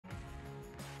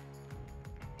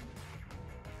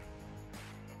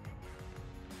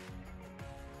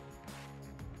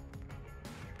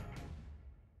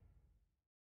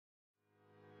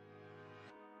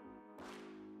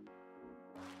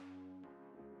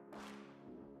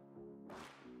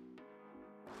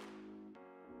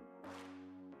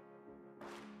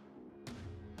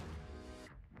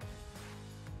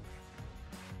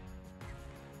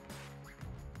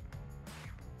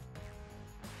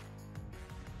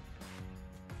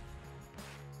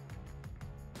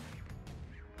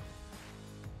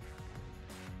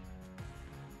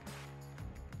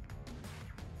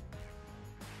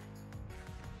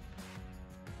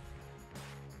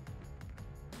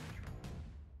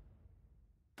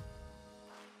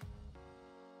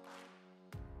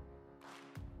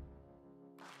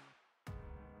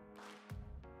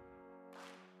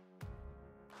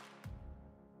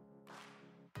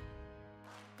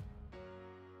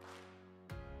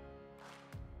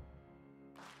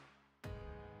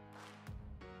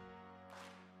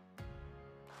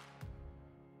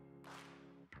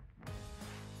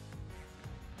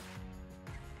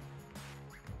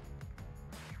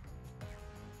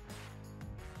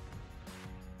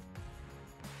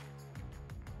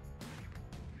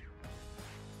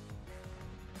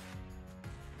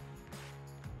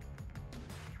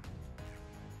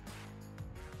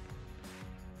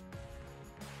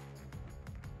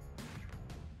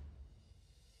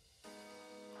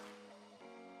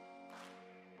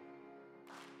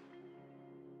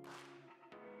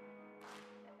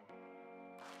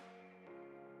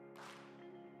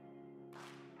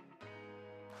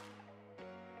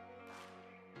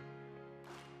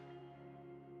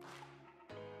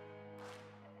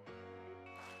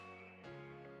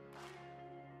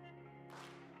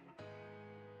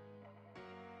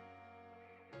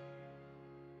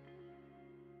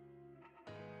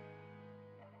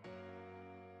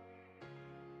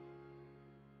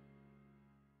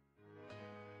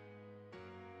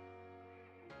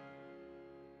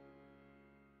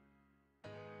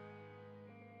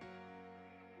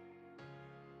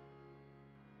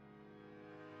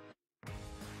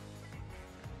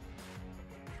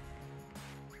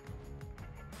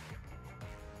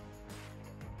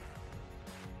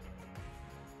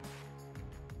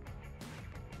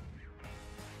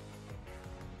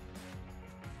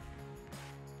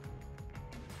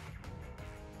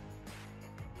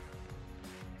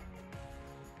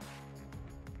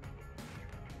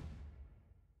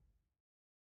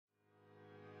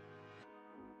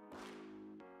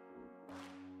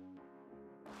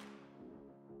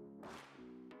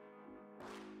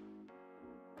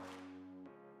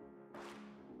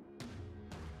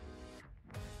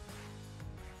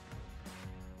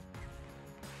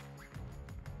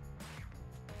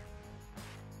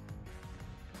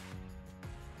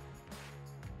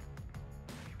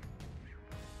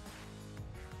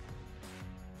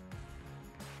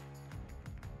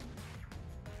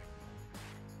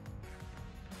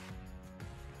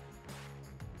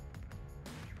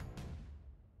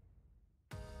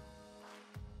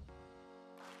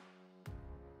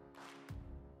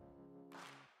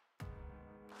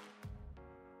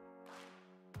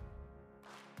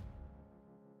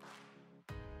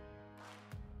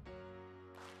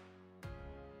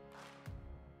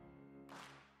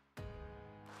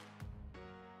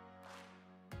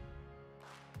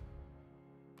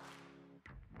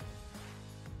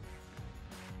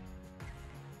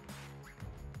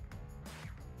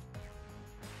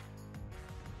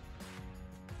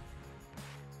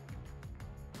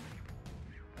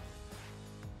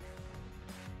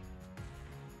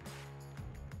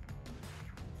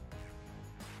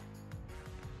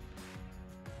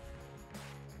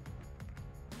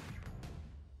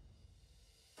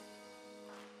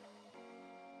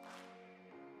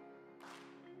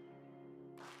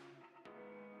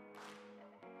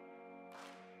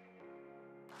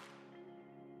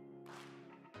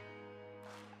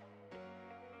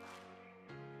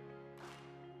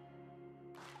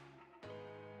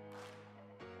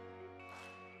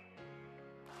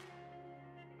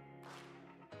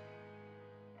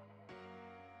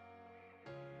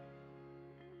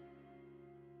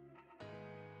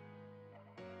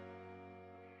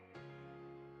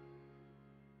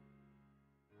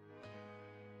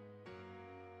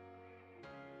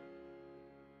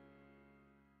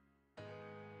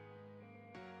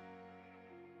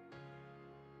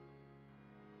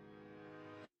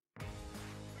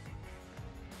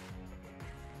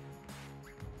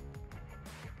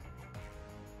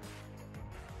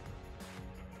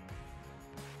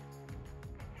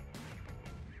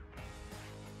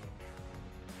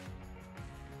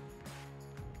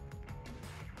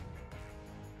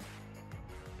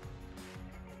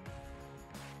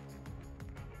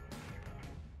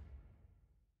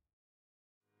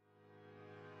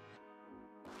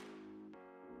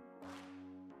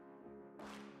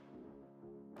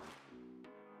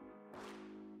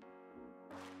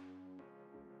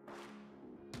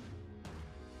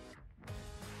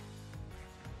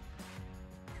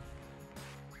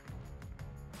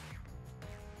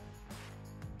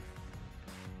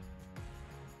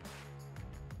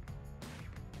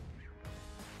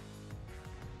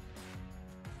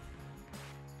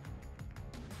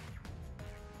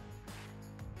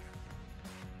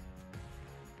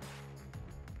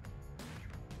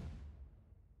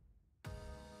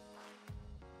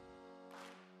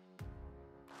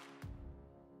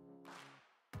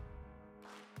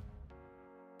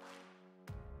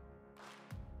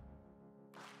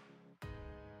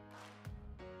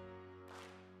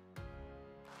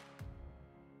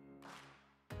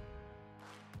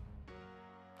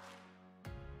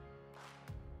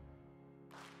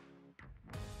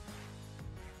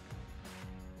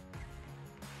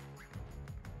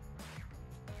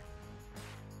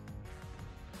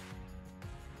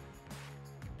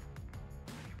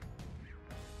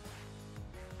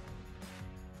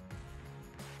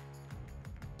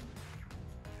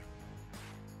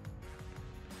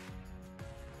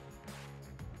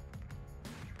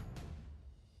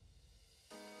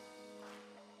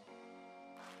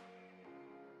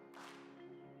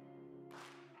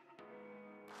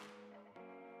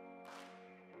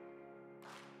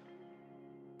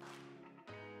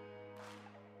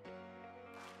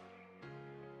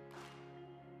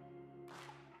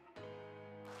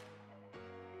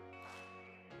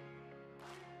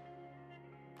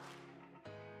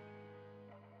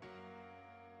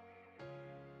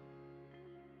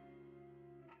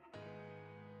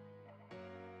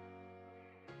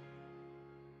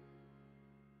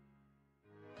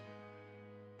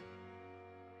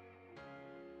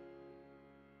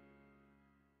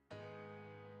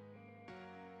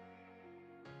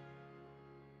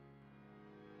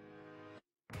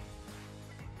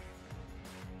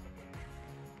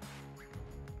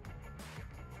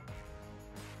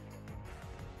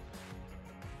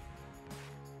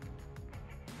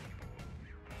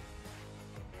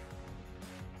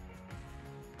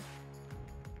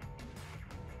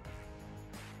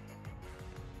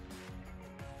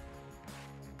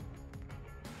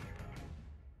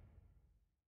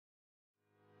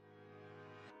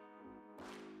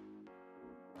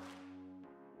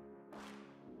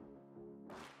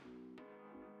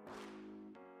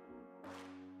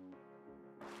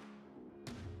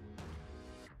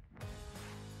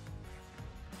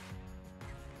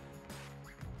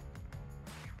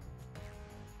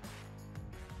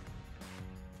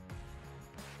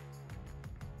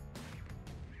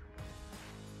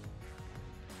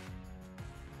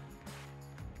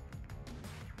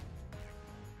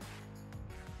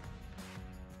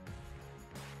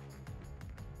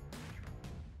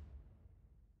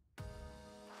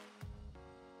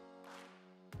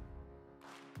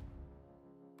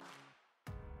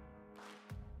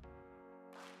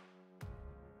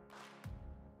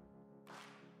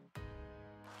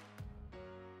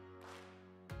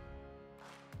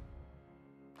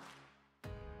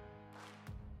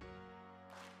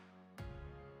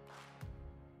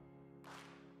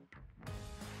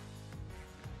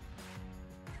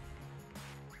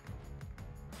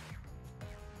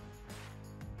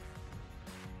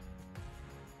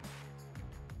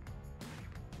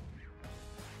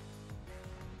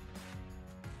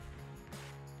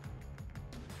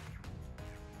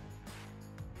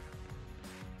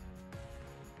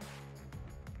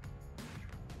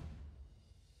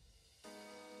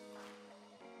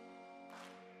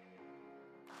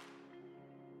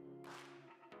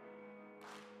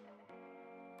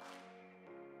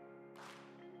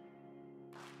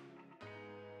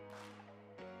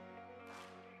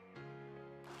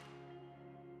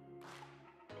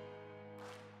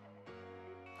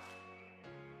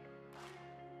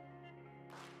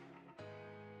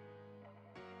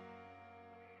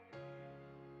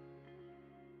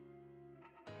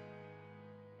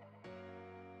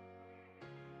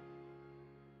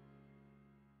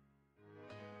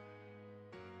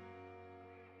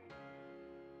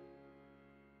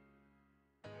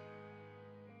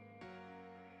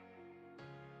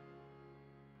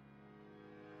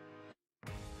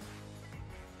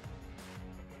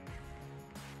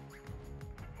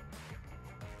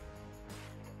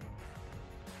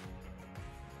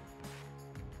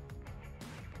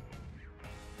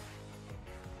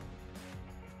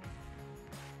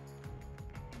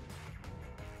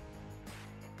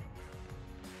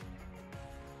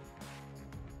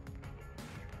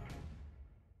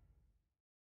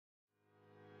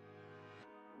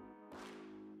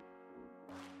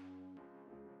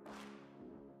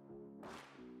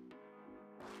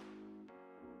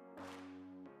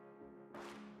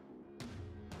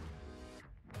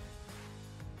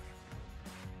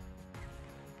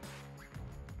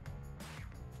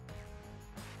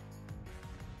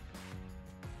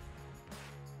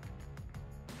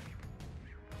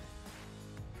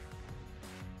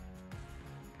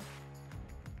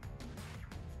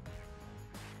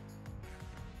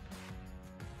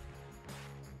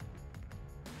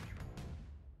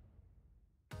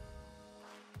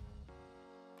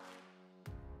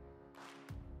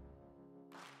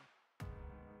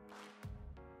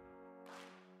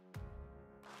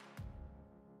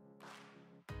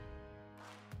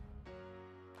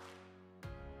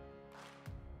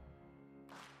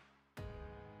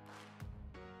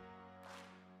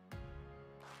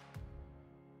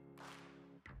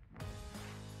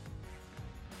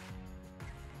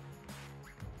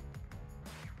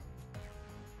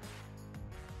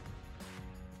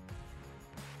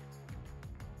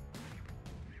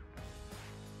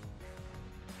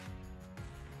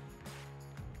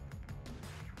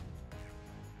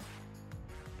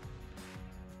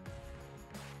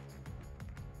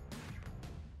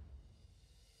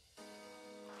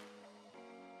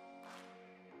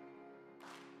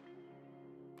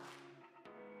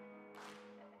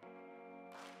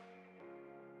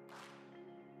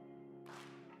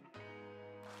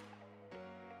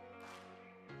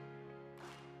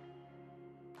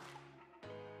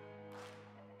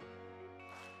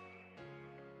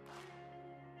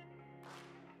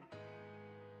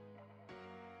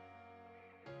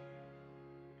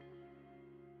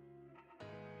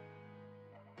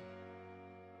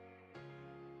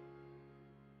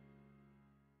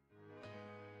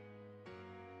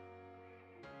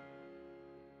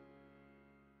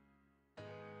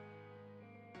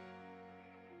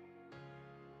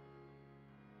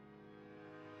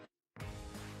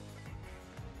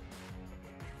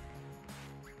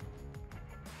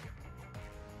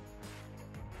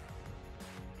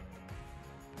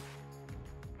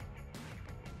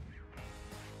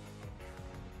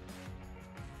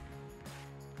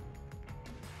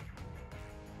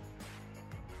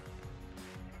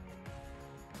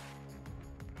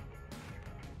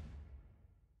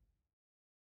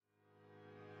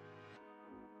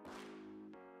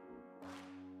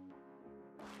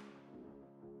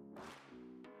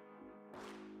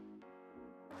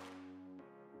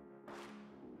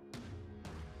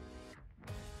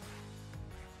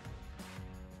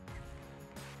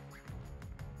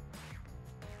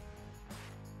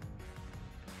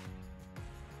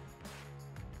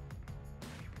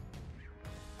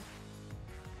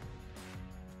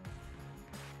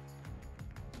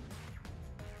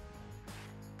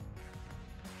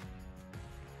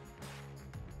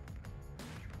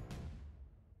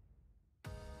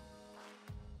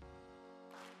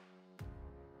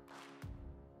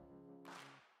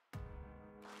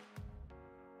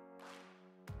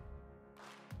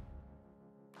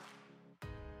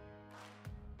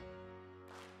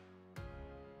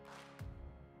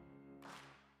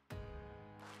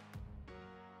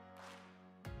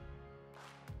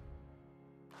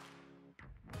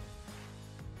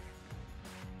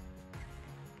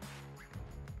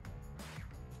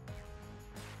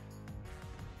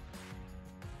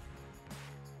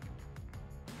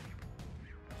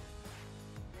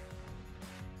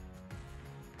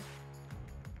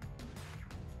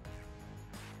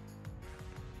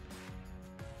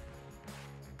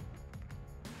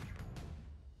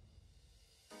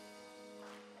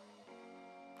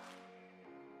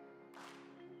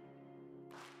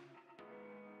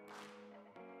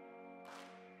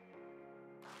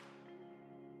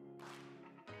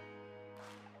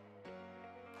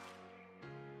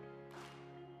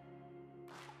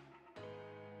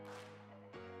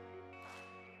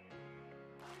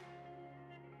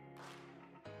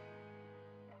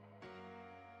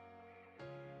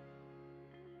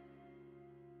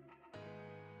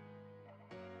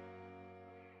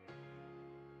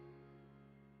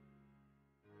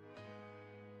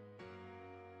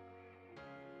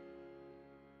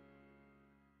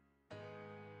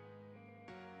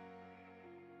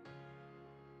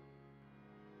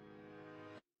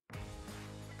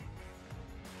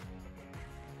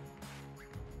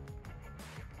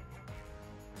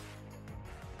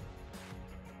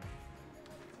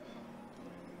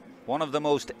One of the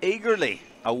most eagerly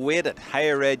awaited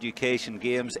higher education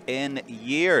games in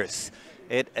years.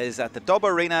 It is at the Dub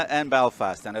Arena in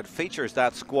Belfast, and it features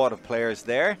that squad of players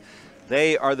there.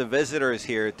 They are the visitors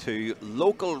here to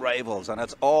local rivals, and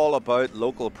it's all about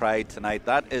local pride tonight.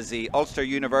 That is the Ulster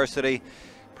University,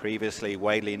 previously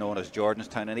widely known as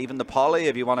Jordanstown, and even the Poly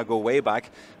if you want to go way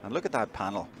back. And look at that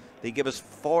panel. They give us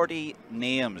 40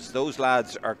 names. Those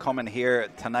lads are coming here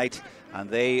tonight,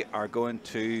 and they are going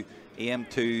to aim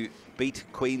to beat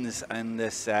Queens in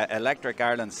this Electric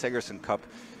Ireland SIgerson Cup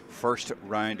first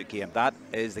round game. That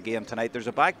is the game tonight. There's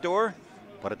a back door,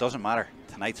 but it doesn't matter.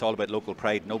 Tonight's all about local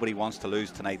pride. Nobody wants to lose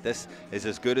tonight. This is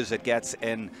as good as it gets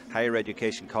in higher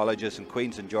education colleges, and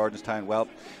Queens and Jordanstown, well,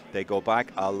 they go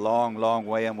back a long, long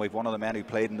way, and we've one of the men who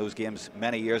played in those games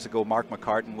many years ago, Mark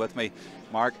McCartan, with me.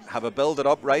 Mark, have a build it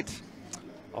up right?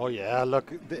 Oh yeah,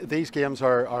 look, these games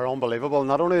are unbelievable.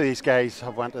 Not only these guys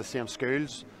have went to the same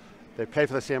schools, they play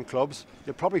for the same clubs.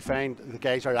 You'll probably find the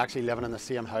guys are actually living in the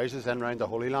same houses in around the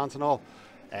Holy Lands and all.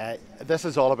 This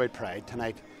is all about pride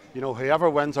tonight. You know, whoever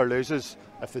wins or loses,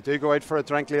 if they do go out for a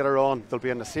drink later on, they'll be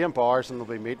in the same bars and they'll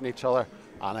be meeting each other.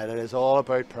 And it is all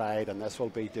about pride, and this will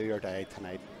be do or die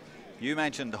tonight. You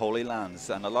mentioned Holy Lands,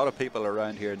 and a lot of people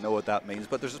around here know what that means,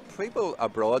 but there's people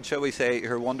abroad, shall we say,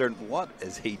 who are wondering, what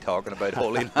is he talking about,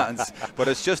 Holy Lands? But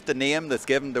it's just the name that's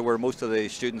given to where most of the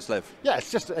students live. Yeah, it's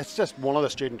just one of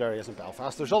the student areas in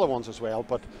Belfast. There's other ones as well,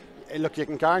 but look, you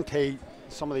can guarantee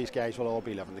some of these guys will all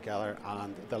be living together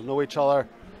and they'll know each other.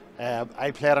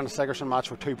 I played in a SIgerson match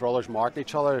where two brothers marked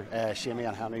each other, Shamey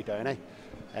and Henry Downey.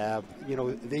 You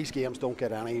know, these games don't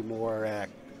get any more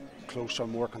closer,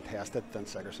 more contested than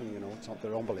SIgerson. You know,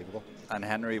 they're unbelievable. And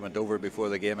Henry went over before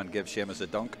the game and gave Seamus a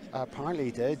dunk. Apparently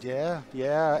he did, yeah.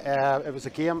 It was a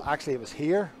game, actually it was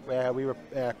here, where we were,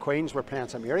 Queens were playing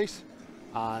St Mary's,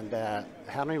 and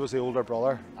Henry was the older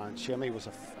brother, and Shamey was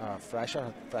a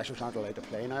fresher. Freshers aren't allowed to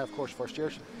play now, of course, first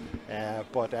years.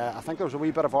 But I think there was a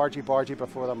wee bit of argy-bargy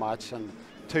before the match, and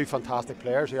two fantastic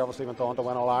players who obviously went on to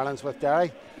win All Irelands with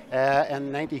Derry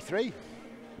in '93.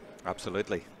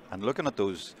 Absolutely. And looking at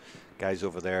those guys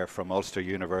over there from Ulster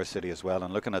University as well,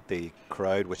 and looking at the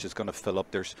crowd, which is going to fill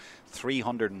up, there's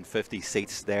 350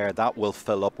 seats there. That will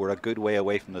fill up. We're a good way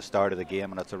away from the start of the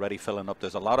game, and it's already filling up.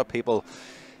 There's a lot of people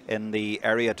in the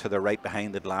area to the right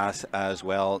behind the glass as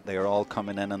well. They are all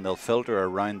coming in, and they'll filter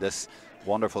around this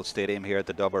wonderful stadium here at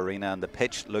the Dub Arena, and the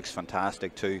pitch looks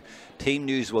fantastic too. Team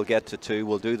news we'll get to too.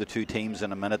 We'll do the two teams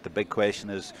in a minute. The big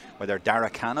question is whether Dara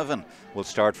Canavan will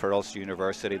start for Ulster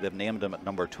University. They've named him at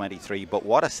number 23, but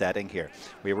what a setting here.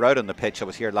 We were out on the pitch. I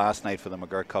was here last night for the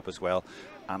McGirt Cup as well,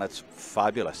 and it's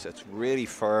fabulous. It's really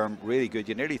firm, really good.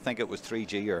 You nearly think it was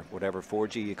 3G or whatever,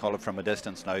 4G you call it from a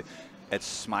distance now. It's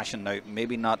smashing now.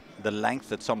 Maybe not the length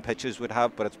that some pitches would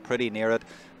have, but it's pretty near it,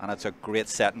 and it's a great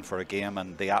setting for a game,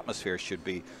 and the atmosphere should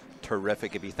be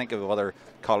terrific. If you think of other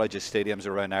colleges stadiums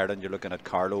around Ireland, you're looking at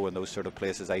Carlow and those sort of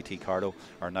places, IT Carlow,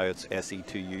 or now it's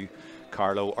SE2U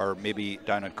Carlow, or maybe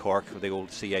down in Cork with the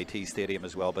old CIT stadium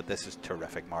as well. But this is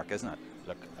terrific, Mark, isn't it?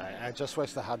 Look, I just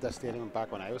wish they had this stadium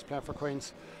back when I was playing for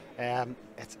Queens.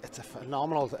 It's a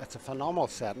phenomenal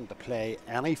setting to play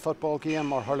any football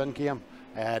game or hurling game.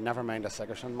 Never mind a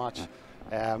SIgerson match.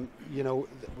 You know,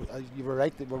 you were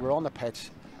right, we were on the pitch.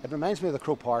 It reminds me of the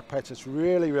Crow Park pitch. It's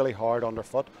really, really hard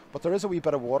underfoot, but there is a wee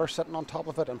bit of water sitting on top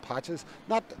of it in patches.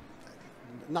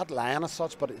 Not lying as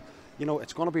such, but you know,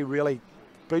 it's going to be really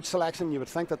boot selection. You would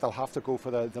think that they'll have to go for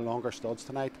the longer studs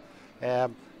tonight.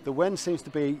 The wind seems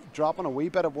to be dropping a wee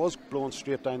bit. It was blowing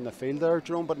straight down the field there,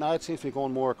 Jerome, but now it seems to be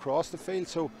going more across the field.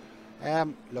 So,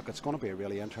 look, it's going to be a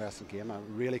really interesting game. I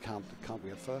really can't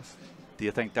wait for this. Do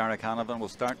you think Dara Canavan will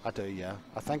start? I do, yeah.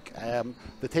 I think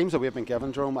the teams that we've been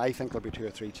given, Jerome, I think there'll be 2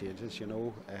 or 3 changes, you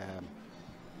know.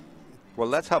 Well,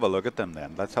 let's have a look at them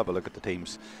then. Let's have a look at the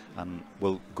teams, and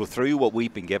we'll go through what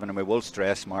we've been given, and we will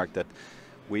stress, Mark, that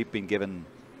we've been given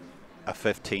a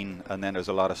 15, and then there's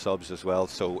a lot of subs as well,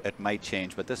 so it might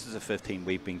change, but this is a 15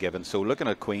 we've been given. So looking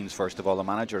at Queens, first of all, the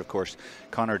manager, of course,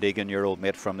 Conor Deegan, your old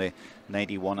mate from the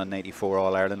 91 and 94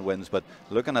 All-Ireland wins, but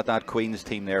looking at that Queens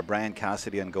team there, Brian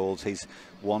Cassidy in goals, he's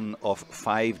one of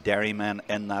 5 Derry men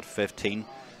in that 15,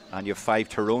 and you have 5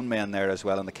 Tyrone men there as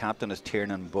well, and the captain is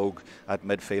Tiernan Bogue at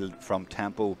midfield from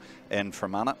Tempo in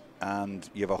Fermanagh. And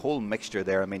you have a whole mixture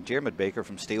there. I mean, Diarmuid Baker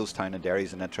from Steelstown and Derry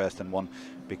is an interesting one,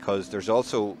 because there's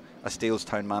also a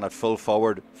Steelstown man at full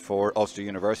forward for Ulster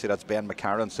University. That's Ben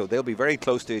McCarran. So they'll be very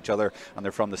close to each other, and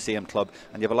they're from the same club.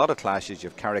 And you have a lot of clashes. You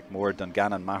have Carrickmore,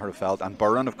 Dungannon, Maherfeld, and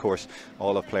Burren, of course,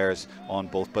 all of players on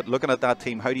both. But looking at that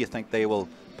team, how do you think they will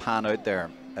pan out there?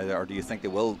 Or do you think they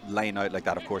will line out like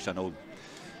that? Of course, I know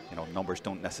you know, numbers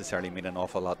don't necessarily mean an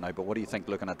awful lot now. But what do you think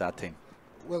looking at that team?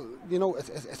 Well, you know,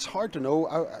 it's hard to know.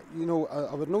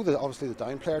 I would know that obviously the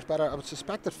down players better. I would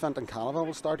suspect that Fintan Canavan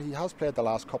will start. He has played the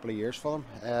last couple of years for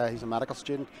them. He's a medical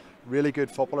student, really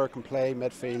good footballer, can play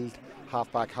midfield,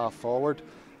 half back, half forward.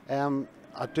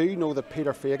 I do know that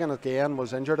Peter Fagan again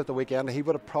was injured at the weekend. He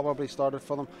would have probably started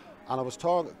for them. And I was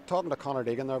talking to Conor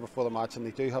Deegan there before the match, and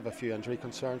they do have a few injury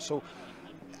concerns. So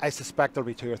I suspect there'll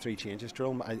be 2 or 3 changes,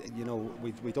 Jerome. You know,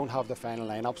 we don't have the final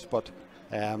lineups, but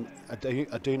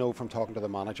I do know from talking to the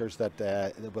managers that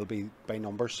it will be by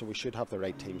numbers, so we should have the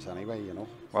right teams anyway, you know.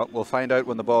 Well, we'll find out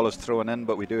when the ball is thrown in,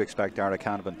 but we do expect Dara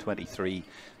Canavan 23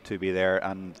 to be there.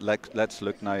 And let's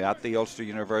look now at the Ulster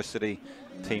University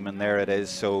team, and there it is.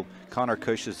 So Conor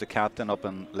Cush is the captain up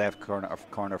in left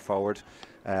corner forward,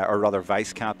 or rather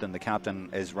vice captain. The captain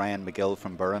is Ryan McGill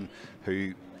from Burren,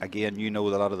 who, again, you know a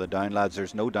lot of the down lads.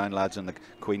 There's no down lads in the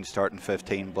Queen's starting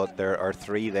 15, but there are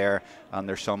 3 there, and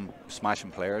there's some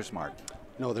smashing players, Mark.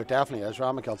 No, there definitely is.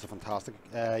 Ryan McGill's a fantastic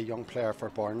young player for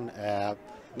Burren.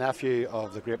 Nephew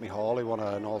of the great Micheál, who won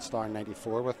an All-Star in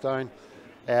 '94 with Down.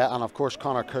 And of course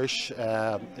Conor Cush,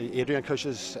 Adrian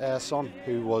Cush's son,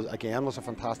 who was a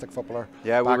fantastic footballer.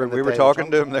 Yeah, we were talking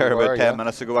to him there about 10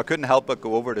 minutes ago. I couldn't help but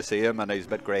go over to see him, and he's a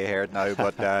bit grey haired now,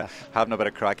 but having a bit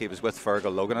of crack. He was with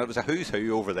Fergal Logan. It was a who's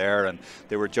who over there, and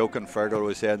they were joking. Fergal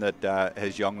was saying that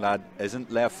his young lad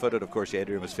isn't left footed. Of course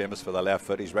Adrian was famous for the left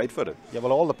foot. He's right footed. Yeah,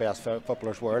 well, all the best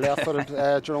footballers were left footed.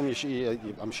 Jerome,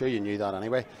 I'm sure you knew that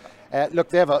anyway. Look,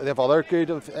 they have other good.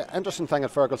 Interesting thing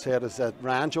that Fergal said is that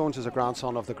Ryan Jones is a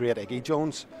grandson of the great Iggy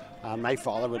Jones, and my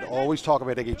father would always talk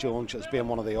about Iggy Jones as being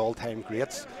one of the all-time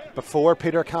greats. Before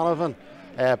Peter Canavan,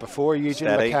 before Eugene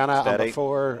McKenna, and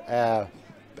before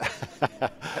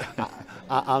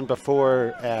and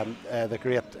before the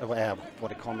great what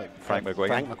do you call it, Frank McGuigan.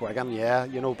 Frank McGuigan, yeah,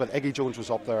 you know. But Iggy Jones was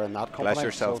up there in that company. Bless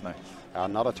yourself now.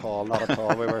 Not at all, not at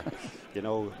all. We were, you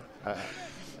know.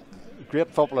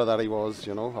 Great footballer that he was,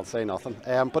 you know, I'll say nothing.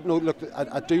 But no, look,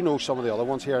 I do know some of the other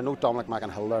ones here. I know Dominic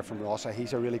McInhill there from Rossa.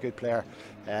 He's a really good player.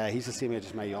 He's the same age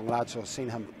as my young lad, so I've seen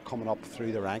him coming up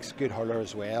through the ranks. Good hurler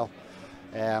as well.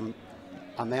 And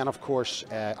then, of course,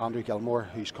 Andrew Gilmore,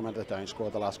 who's come into the down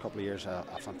squad the last couple of years, a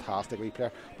fantastic wee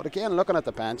player. But again, looking at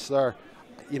the bench there,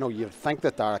 you know, you'd think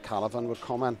that Dara Canavan would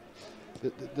come in.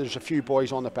 There's a few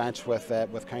boys on the bench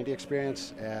with county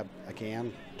experience.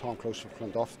 Again, Tom Close from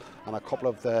Clonduff, and a couple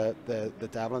of the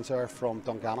Devlins there from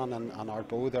Dungannon and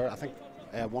Ardbow there. I think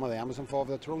one of them is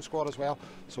involved in the Tyrone squad as well.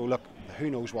 So look, who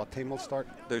knows what team will start.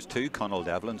 There's 2 Connell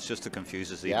Devlins, just to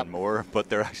confuse us even more, but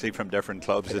they're actually from different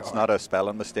clubs. It's not a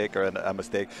spelling mistake or a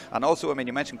mistake. And also, I mean,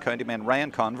 you mentioned county men.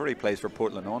 Ryan Convery plays for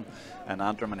Portland On and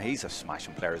Antrim, and he's a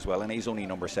smashing player as well, and he's only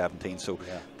number 17. So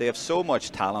they have so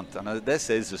much talent, and this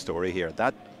is the story here.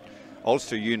 That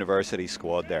Ulster University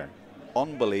squad there,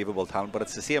 unbelievable talent, but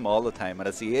it's the same all the time, and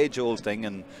it's the age-old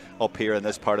thing up here in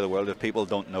this part of the world. If people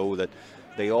don't know that,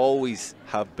 they always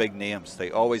have big names,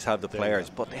 they always have the players,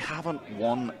 but they haven't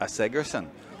won a SIgerson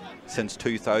since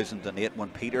 2008 when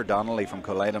Peter Donnelly from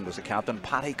Colisland was the captain.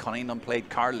 Paddy Cunningham played,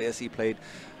 Carl Lacey played.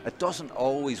 It doesn't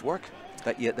always work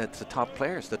that's the top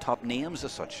players, the top names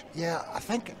as such. Yeah, I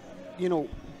think, you know,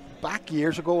 back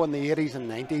years ago in the 80s and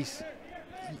 90s,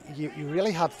 you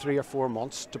really had 3 or 4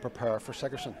 months to prepare for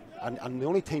SIgerson, and the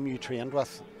only team you trained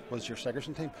with was your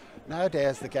SIgerson team.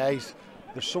 Nowadays, the guys,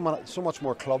 there's so much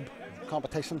more club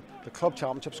competition. The club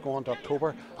championships go on to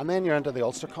October, and then you're into the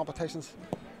Ulster competitions.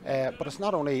 But it's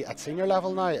not only at senior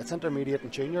level now, it's intermediate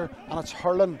and junior, and it's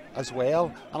hurling as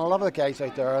well. And a lot of the guys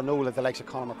out there, I know that the likes of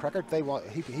Conor McCrickard,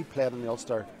 he played in the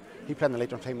Ulster. He played in the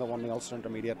Leitrim team that won the Ulster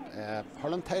Intermediate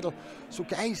hurling title. So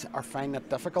guys are finding it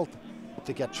difficult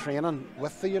to get training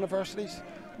with the universities.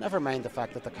 Never mind the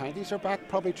fact that the counties are back,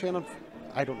 probably training.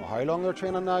 I don't know how long they're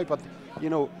training now, but you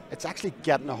know, it's actually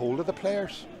getting a hold of the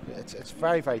players. It's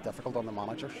very, very difficult on the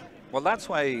managers. Well, that's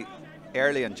why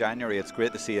early in January it's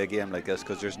great to see a game like this,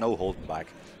 because there's no holding back.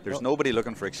 There's nobody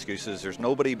looking for excuses. There's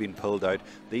nobody being pulled out.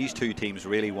 These 2 teams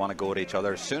really want to go at each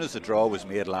other. As soon as the draw was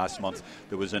made last month,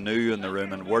 there was a new in the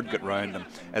room and word got round, and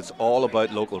it's all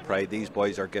about local pride. These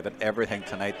boys are giving everything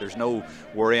tonight. There's no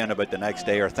worrying about the next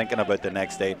day or thinking about the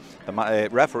next day. The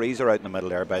referees are out in the middle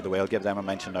there, by the way. I'll give them a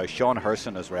mention now. Sean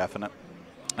Herson is reffing it.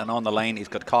 And on the line, he's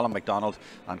got Colin McDonald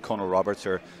and Conal Roberts,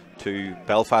 are 2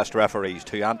 Belfast referees,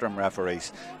 2 Antrim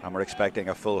referees, and we're expecting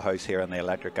a full house here in the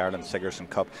Electric Ireland SIgerson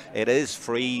Cup. It is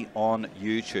free on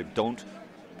YouTube. Don't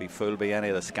be fooled by any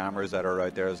of the scammers that are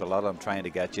out there. There's a lot of them trying to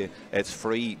get you. It's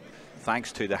free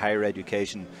thanks to the Higher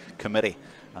Education Committee.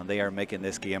 and they are making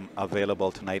this game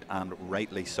available tonight, and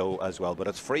rightly so as well. But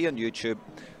it's free on YouTube.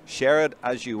 Share it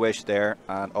as you wish there,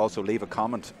 and also leave a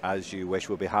comment as you wish.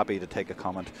 We'll be happy to take a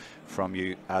comment from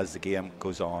you as the game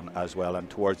goes on as well. And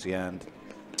towards the end,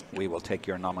 we will take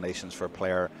your nominations for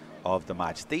player of the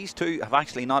match. These two have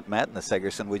actually not met in the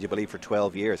SIgerson, would you believe, for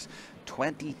 12 years.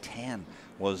 2010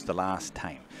 was the last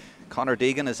time. Conor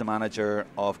Deegan is the manager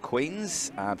of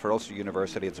Queens, and for Ulster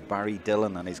University it's Barry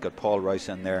Dillon, and he's got Paul Rouse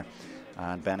in there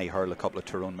and Benny Hurl, a couple of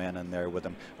Tyrone men in there with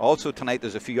him. Also tonight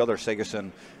there's a few other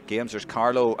SIgerson games. There's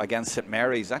Carlow against St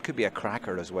Mary's. That could be a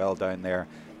cracker as well down there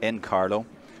in Carlow.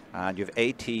 And you have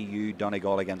ATU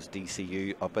Donegal against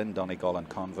DCU up in Donegal and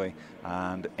Convoy,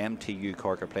 and MTU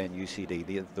Cork are playing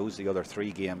UCD. Those are the other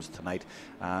three games tonight.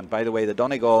 And by the way, the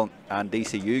Donegal and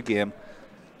DCU game,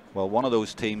 well, one of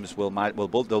those teams they'll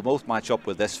both match up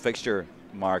with this fixture,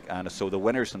 Mark, and so the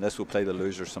winners from this will play the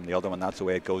losers from the other one. That's the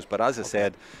way it goes. But as I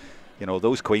said, you know,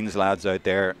 those Queens lads out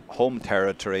there, home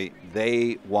territory,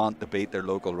 they want to beat their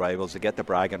local rivals. They get the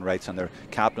bragging rights, and their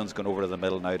captain's gone over to the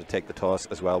middle now to take the toss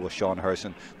as well with Sean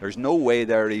Herson. There's no way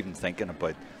they're even thinking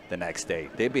about the next day.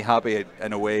 They'd be happy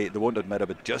in a way, they won't admit it,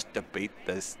 but just to beat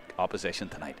this opposition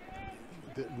tonight.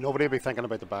 Nobody will be thinking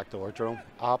about the back door, Jerome.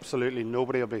 Absolutely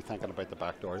nobody will be thinking about the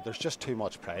back door. There's just too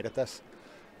much pride at this.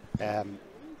 I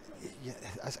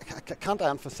can't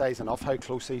emphasise enough how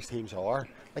close these teams are.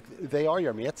 Like, they are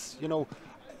your mates. You know,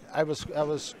 I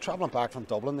was travelling back from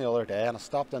Dublin the other day, and I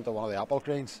stopped into one of the apple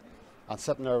greens, and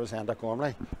sitting there was Enda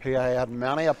Gormley, who I had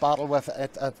many a battle with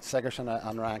at SIgerson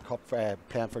and Ryan Cup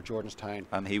playing for Jordanstown.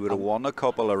 And he would have won a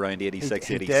couple around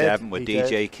 86, 87 with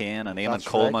DJ Kane and Eamon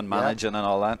Coleman managing and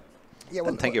all that. Yeah,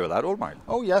 well, didn't think you were that old, Mark.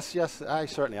 Oh yes, I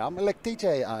certainly am. Like,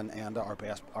 DJ and Enda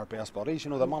are best buddies.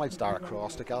 You know, they managed Dara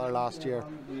Cross together last year.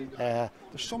 There's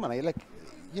so many, like,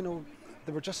 you know,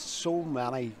 there were just so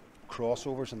many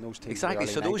crossovers in those teams. Exactly.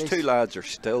 So 90s. Those two lads are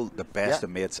still the best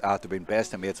of mates after being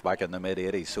best of mates back in the mid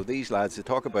 80s. So these lads, they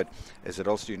talk about, is it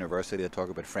Ulster University? They talk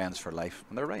about friends for life,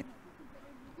 and they're right.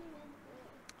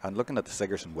 And looking at the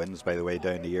SIgerson wins, by the way,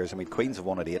 down the years, I mean, Queens have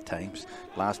won it 8 times.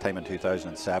 Last time in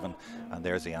 2007, and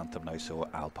there's the anthem now, so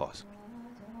I'll pause.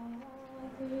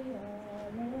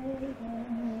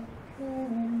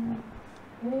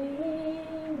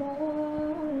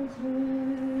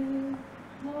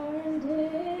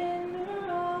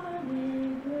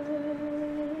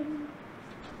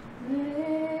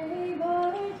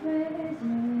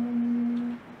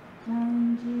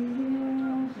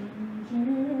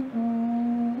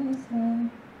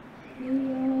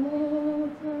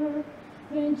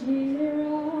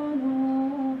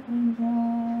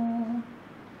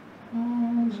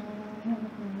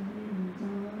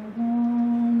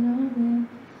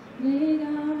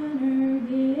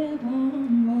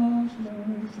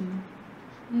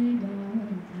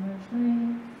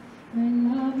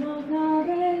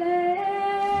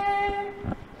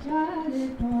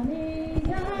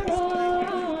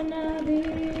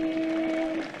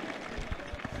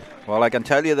 Well, I can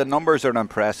tell you the numbers are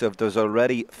impressive. There's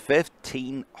already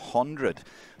 1,500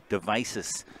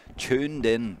 devices tuned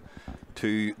in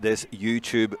to this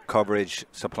YouTube coverage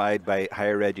supplied by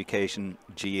Higher Education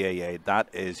GAA. That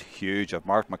is huge. I've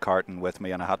Mark McCartan with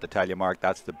me, and I have to tell you, Mark,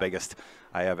 that's the biggest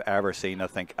I have ever seen, I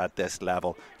think, at this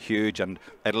level. Huge, and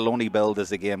it'll only build as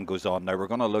the game goes on. Now, we're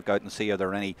going to look out and see are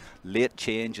there any late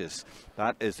changes.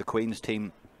 That is the Queen's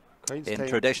team in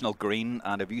traditional green,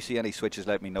 and if you see any switches,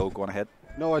 let me know. Go on ahead.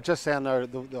 No, I'm just saying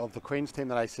of the Queen's team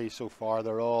that I see so far,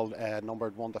 they're all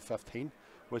numbered 1 to 15,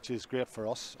 which is great for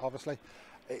us, obviously.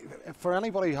 For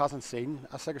anybody who hasn't seen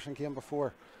a SIgerson game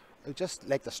before, I just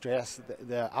like to stress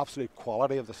the absolute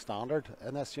quality of the standard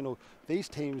in this. You know, these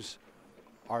teams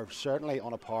are certainly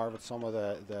on a par with some of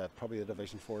the probably the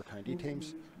Division 4 county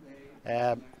teams.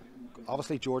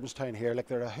 Obviously Jordanstown here, like,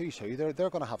 they're a who's who. They're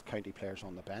going to have county players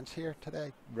on the bench here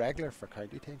today, regular for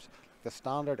county teams. The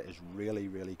standard is really,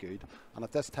 really good, and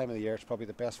at this time of the year it's probably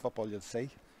the best football you'll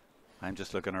see. I'm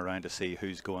just looking around to see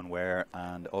who's going where,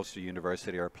 and Ulster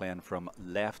University are playing from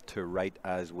left to right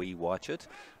as we watch it.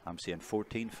 I'm seeing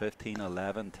 14, 15,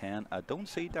 11, 10. I don't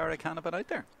see Derek Hannibal out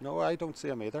there. No, I don't see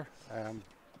him either.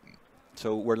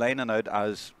 So we're lining out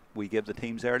as we give the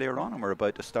teams earlier on, and we're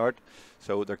about to start.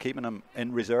 So they're keeping him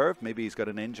in reserve. Maybe he's got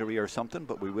an injury or something,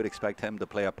 but we would expect him to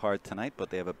play a part tonight. But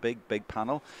they have a big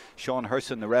panel. Sean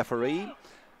Herson, the referee.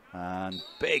 And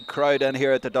big crowd in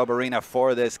here at the Dub Arena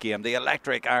for this game. The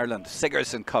Electric Ireland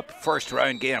SIgerson Cup first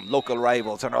round game. Local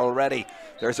rivals, and already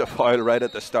there's a foul right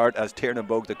at the start as Tiernan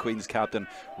Bogue, the Queen's captain,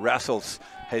 wrestles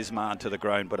his man to the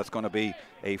ground, but it's going to be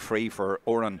a free for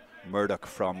Oran Murdoch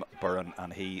from Burren,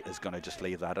 and he is going to just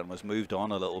leave that, and was moved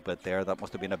on a little bit there. That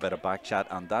must have been a bit of back chat,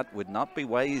 and that would not be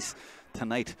wise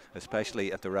tonight,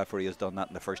 especially if the referee has done that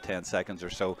in the first 10 seconds or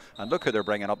so. And look who they're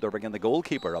bringing up. They're bringing the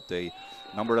goalkeeper up, the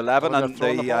number 11,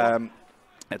 and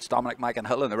it's Dominic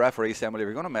McInhill, and the referee saying, well, if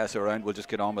you're going to mess around, we'll just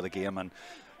get on with the game.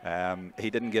 And he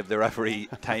didn't give the referee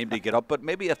time to get up, but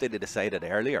maybe if they'd have decided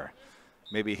earlier,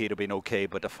 maybe he'd have been okay.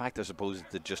 But the fact, I suppose,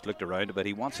 they just looked around a bit.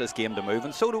 He wants this game to move,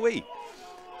 and so do we.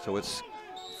 So it's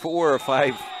 4 or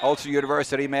 5 Ulster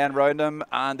University men round him,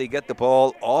 and they get the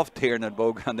ball off Tiernan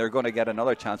Bogue, and they're going to get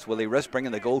another chance. Will they risk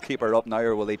bringing the goalkeeper up now,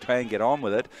 or will they try and get on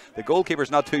with it? The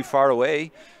goalkeeper's not too far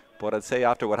away, but I'd say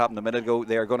after what happened a minute ago,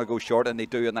 they are going to go short, and they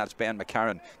do, and that's Ben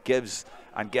McCarron. Gives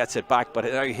and gets it back, but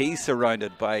now he's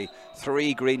surrounded by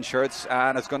 3 green shirts,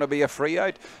 and it's going to be a free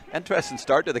out. Interesting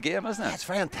start to the game, isn't it? It's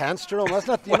very intense, Jerome,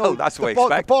 isn't it? Well, that's what I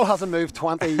expect. The ball hasn't moved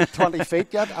 20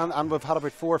 feet yet, and we've had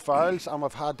about 4 fouls, and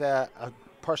we've had a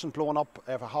person blowing up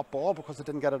a hot ball because they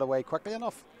didn't get it away quickly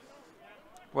enough.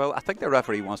 Well, I think the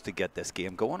referee wants to get this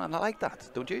game going, and I like that,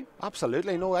 don't you?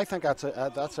 Absolutely. No, I think that's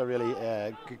a really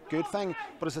good thing.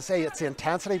 But as I say, it's the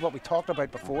intensity, what we talked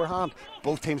about beforehand.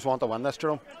 Both teams want to win this,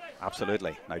 Jerome.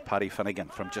 Absolutely. Now, Paddy Finnegan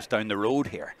from just down the road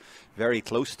here, very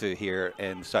close to here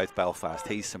in South Belfast.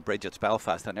 He's St Bridget's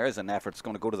Belfast, and there's an effort. It's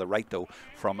going to go to the right, though,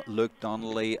 from Luke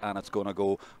Donnelly, and it's going to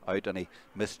go out, and he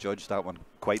misjudged that one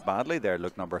quite badly there,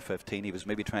 Luke number 15. He was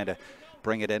maybe trying to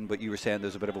bring it in, but you were saying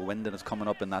there's a bit of a wind and it's coming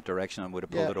up in that direction and would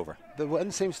have pulled it over. The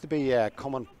wind seems to be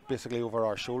coming basically over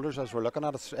our shoulders as we're looking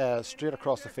at it, straight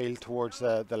across the field towards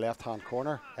the left-hand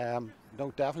corner.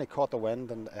 No, definitely caught the wind,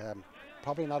 and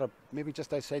probably not maybe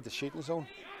just outside the shooting zone.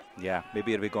 Yeah,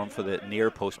 maybe he'll be going for the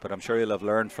near post, but I'm sure he'll have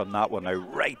learned from that one. Now,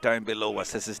 right down below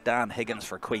us, this is Dan Higgins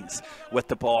for Queens with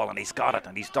the ball, and he's got it,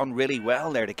 and he's done really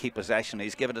well there to keep possession.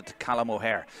 He's given it to Callum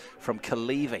O'Hare from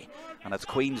Killeavy, and it's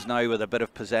Queens now with a bit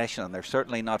of possession, and they're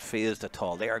certainly not phased at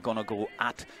all. They are going to go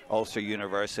at Ulster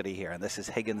University here, and this is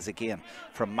Higgins again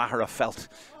from Maharafelt,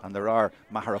 and there are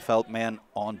Maharafelt men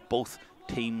on both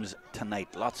teams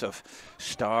tonight. Lots of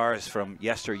stars from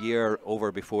yesteryear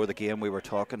over before the game we were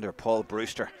talking there. Paul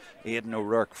Brewster, Aidan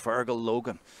O'Rourke, Fergal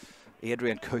Logan,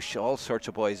 Adrian Cush, all sorts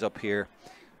of boys up here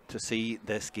to see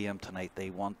this game tonight. They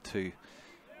want to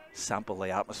sample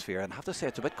the atmosphere, and I have to say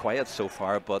it's a bit quiet so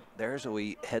far, but there's a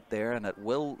wee hit there, and it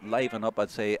will liven up, I'd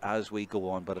say, as we go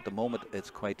on, but at the moment it's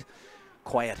quite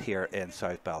quiet here in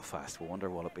South Belfast. We wonder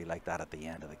will it be like that at the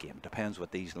end of the game. Depends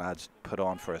what these lads put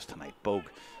on for us tonight. Bogue,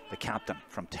 the captain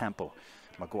from Tempo,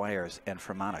 Maguire's in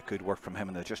Fermanagh, good work from him,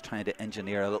 and they're just trying to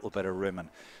engineer a little bit of room, and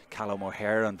Callum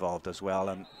O'Hare involved as well,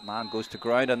 and man goes to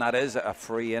ground, and that is a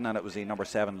free in, and it was the number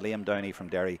 7 Liam Downey from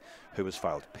Derry who was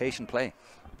fouled. Patient play.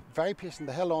 Very patient.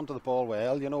 They held on to the ball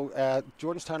well. You know,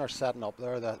 Jordanstown are setting up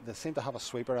there. They seem to have a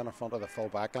sweeper in front of the full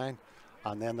back line,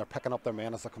 and then they're picking up their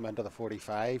men as they come into the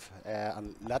 45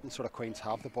 and letting sort of Queens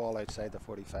have the ball outside the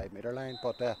 45 metre line.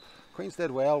 But Queens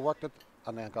did well, worked it,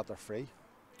 and then got their free.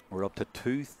 We're up to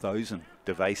 2,000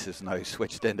 devices now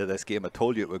switched into this game. I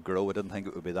told you it would grow. I didn't think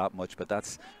it would be that much, but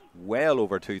that's well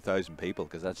over 2,000 people,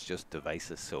 because that's just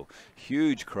devices. So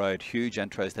huge crowd, huge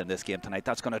interest in this game tonight.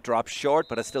 That's going to drop short,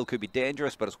 but it still could be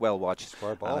dangerous, but it's well watched.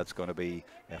 Square ball. And it's going to be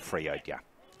a free out, yeah.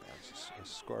 It's a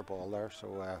square ball there.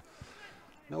 So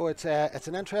no, it's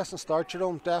an interesting start,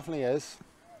 Jerome. Definitely is.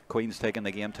 Queen's taking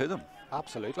the game to them.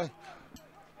 Absolutely.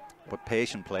 But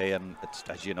patient play, and it's,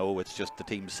 as you know, it's just the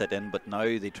teams sit in, but now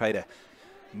they try to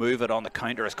move it on the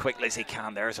counter as quickly as he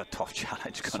can. There's a tough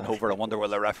challenge going over. I wonder will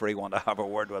the referee want to have a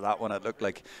word with that one. It looked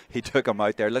like he took him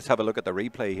out there. Let's have a look at the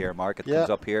replay here, Mark. It comes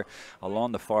up here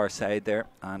along the far side there,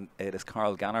 and it is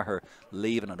Carl Gallagher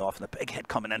leaving it off, and the big hit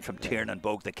coming in from Tiernan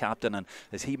Bogue, the captain. And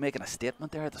is he making a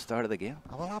statement there at the start of the game?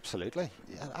 Oh, well, absolutely.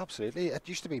 Yeah, absolutely. It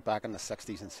used to be back in the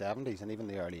 60s and 70s and even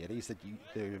the early 80s that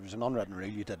there was an unwritten rule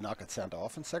you did not get sent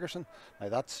off in Sigerson. Now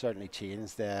that's certainly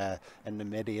changed in the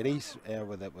mid 80s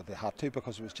where they had to,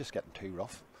 because it was just getting too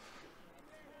rough.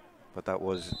 But that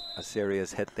was a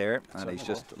serious hit there, and he's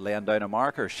just laying down a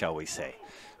marker, shall we say.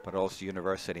 But also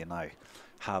University now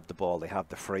have the ball, they have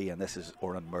the free, and this is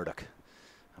Oran Murdoch,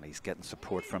 and he's getting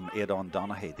support from Aidan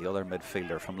Donaghy, the other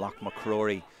midfielder from Loch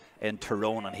McCrory in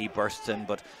Tyrone, and he bursts in.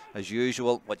 But as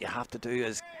usual, what you have to do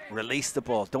is release the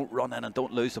ball, don't run in and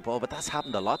don't lose the ball. But that's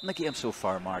happened a lot in the game so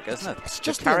far, Mark, isn't it? It's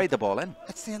just carried the ball in.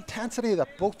 It's the intensity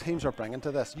that both teams are bringing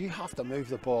to this. You have to move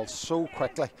the ball so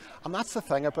quickly, and that's the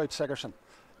thing about Sigerson.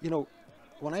 You know,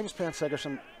 when I was playing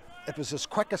Sigerson, it was as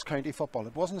quick as county football.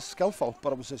 It wasn't as skillful,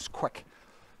 but it was as quick,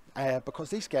 because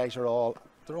these guys are all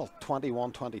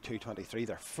 21, 22, 23.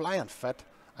 They're flying fit,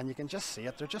 and you can just see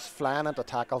it. They're just flying into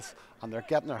tackles, and they're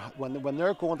getting their when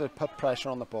they're going to put pressure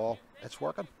on the ball, it's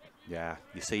working. Yeah,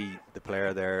 you see the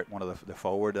player there, one of the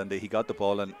forward, and he got the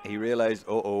ball and he realised,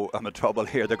 oh, I'm in trouble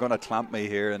here. They're going to clamp me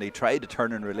here, and he tried to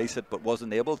turn and release it, but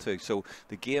wasn't able to. So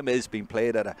the game is being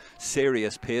played at a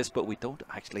serious pace, but we don't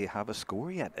actually have a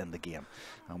score yet in the game,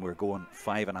 and we're going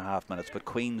 5.5 minutes. But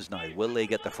Queens now, will they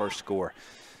get the first score?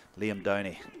 Liam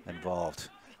Downey involved,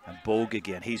 and Bogue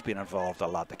again. He's been involved a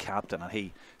lot, the captain, and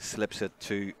he slips it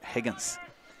to Higgins.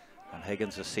 And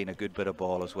Higgins has seen a good bit of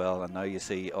ball as well. And now you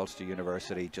see Ulster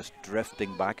University just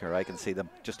drifting back, or I can see them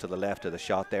just to the left of the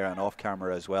shot there and off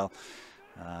camera as well.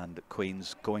 And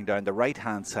Queen's going down the right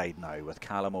hand side now with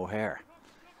Callum O'Hare.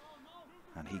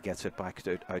 And he gets it back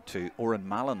out to Oren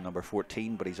Mallon, number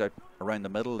 14, but he's out around the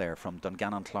middle there from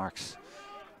Dungannon Clarks.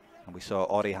 And we saw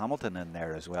Audie Hamilton in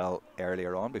there as well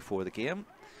earlier on before the game.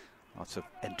 Lots of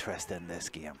interest in this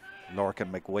game.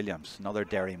 Lorcan McWilliams, another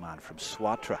Derry man from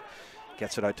Swatra,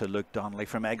 gets it out to Luke Donnelly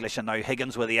from English, and now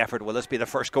Higgins with the effort. Will this be the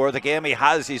first score of the game? He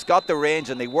has. He's got the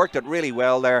range, and they worked it really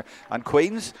well there. And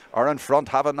Queens are in front.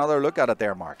 Have another look at it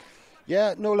there, Mark.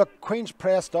 Yeah, no, look, Queen's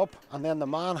pressed up, and then the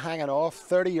man hanging off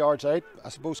 30 yards out, I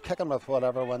suppose kicking with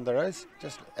whatever wind there is,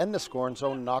 just in the scoring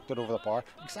zone, knocked it over the bar.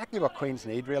 Exactly what Queens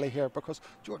need really here, because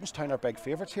Georgetown are big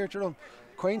favourites here, Jerome.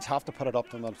 Queens have to put it up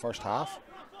to them in the first half.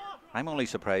 I'm only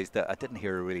surprised that I didn't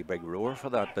hear a really big roar for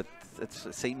that, but it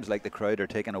seems like the crowd are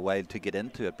taking a while to get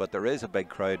into it. But there is a big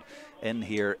crowd in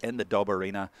here in the Dub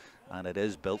Arena, and it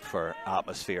is built for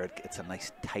atmosphere. It's a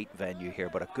nice tight venue here,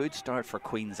 but a good start for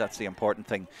Queens. That's the important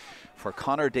thing. For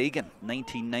Conor Deegan,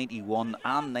 1991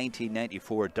 and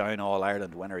 1994 Down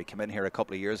All-Ireland winner. He came in here a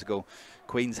couple of years ago.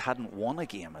 Queens hadn't won a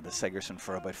game at the SIgerson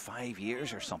for about 5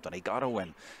 years or something. He got a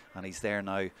win, and he's there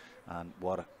now. And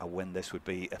what a win this would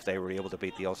be if they were able to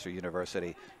beat the Ulster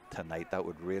University tonight. That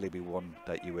would really be one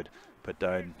that you would put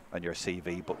down on your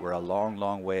CV, but we're a long,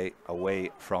 long way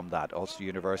away from that. Ulster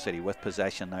University with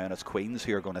possession now, and it's Queens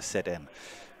who are going to sit in.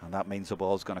 And that means the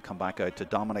ball's going to come back out to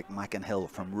Dominic McInhill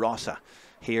from Rossa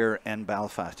here in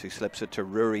Belfast, who slips it to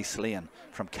Rory Slane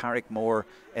from Carrickmore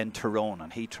in Tyrone,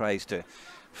 and he tries to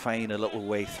find a little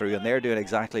way through, and they're doing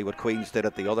exactly what Queens did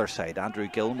at the other side. Andrew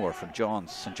Gilmore from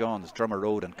St John's, Drummer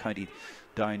Road and County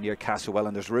Down near Castlewell,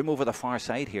 and there's room over the far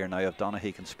side here now if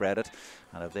Donaghy can spread it,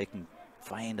 and if they can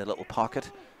find a little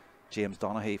pocket. James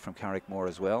Donaghy from Carrickmore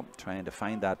as well, trying to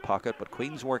find that pocket, but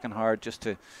Queen's working hard just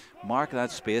to mark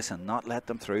that space and not let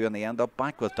them through, and they end up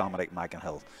back with Dominic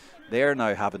McInhill. They're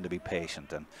now having to be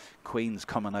patient, and Queen's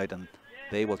coming out and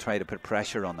they will try to put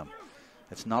pressure on them.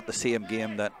 It's not the same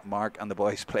game that Mark and the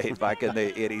boys played back in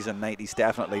the 80s and 90s,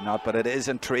 definitely not, but it is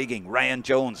intriguing. Ryan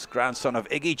Jones, grandson of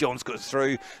Iggy Jones, goes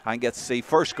through and gets the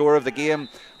first score of the game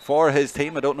for his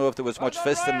team. I don't know if there was much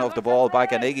fisting of the ball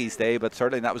back in Iggy's day, but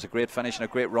certainly that was a great finish and a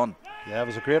great run. Yeah, it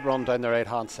was a great run down the right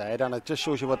hand side, and it just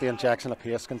shows you what the injection of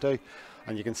pace can do.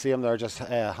 And you can see him there just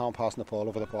hand passing the ball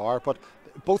over the bar. But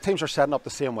both teams are setting up the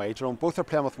same way, Jerome. Both are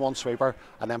playing with one sweeper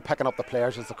and then picking up the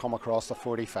players as they come across the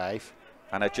 45.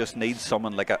 And it just needs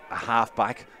someone like a half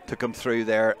back to come through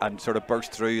there and sort of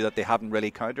burst through that they haven't really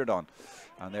countered on.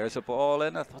 And there's a ball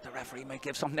in. I thought the referee might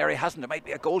give something there. He hasn't. There might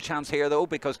be a goal chance here, though,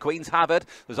 because Queens have it.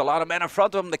 There's a lot of men in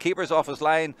front of him. The keeper's off his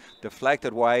line,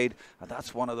 deflected wide. And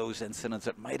that's one of those incidents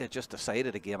that might have just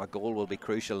decided a game. A goal will be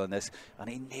crucial in this. And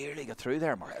he nearly got through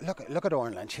there, Mark. Look at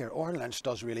Oren Lynch here. Oren Lynch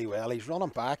does really well. He's running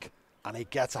back and he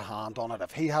gets a hand on it.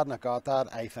 If he hadn't got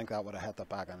that, I think that would have hit the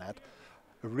back of net.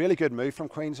 A really good move from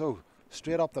Queens, though.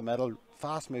 Straight up the middle,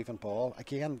 fast moving ball.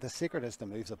 Again, the secret is to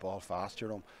move the ball fast,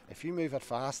 Jerome. If you move it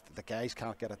fast, the guys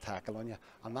can't get a tackle on you,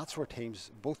 and that's where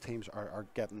both teams are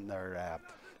getting their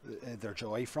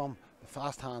joy from. The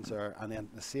fast hands there, and then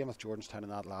the same with Georgetown in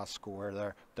that last score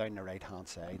there, down the right hand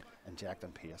side,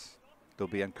 injecting pace. They'll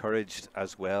be encouraged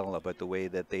as well about the way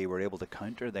that they were able to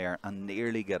counter there and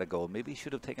nearly get a goal. Maybe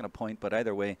should have taken a point, but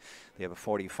either way, they have a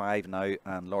 45 now,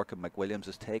 and Lorcan McWilliams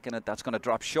has taken it. That's going to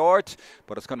drop short,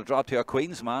 but it's going to drop to a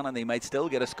Queens man, and they might still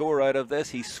get a score out of this.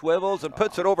 He swivels and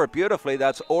puts it over beautifully.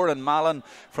 That's Oren Mallon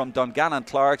from Dungannon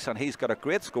Clarks, and he's got a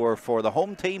great score for the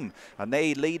home team. And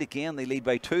they lead again. They lead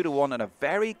by 2-1, and a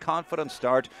very confident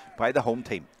start by the home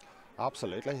team.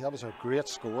 Absolutely, that was a great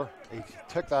score. He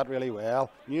took that really well,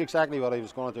 knew exactly what he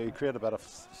was going to do. He created a bit of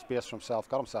space for himself,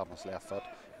 got himself on his left foot,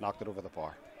 knocked it over the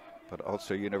bar. But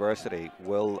Ulster University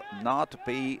will not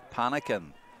be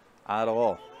panicking at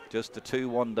all. Just the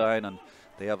 2-1 down, and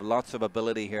They have lots of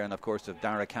ability here, and of course they've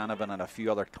Dara Canavan and a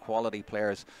few other quality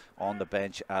players on the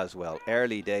bench as well.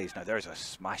 Early days. Now there's a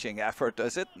smashing effort,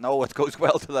 is it? No, it goes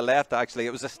well to the left actually.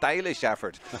 It was a stylish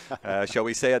effort, shall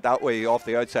we say it that way, off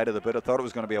the outside of the boot. I thought it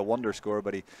was going to be a wonder score,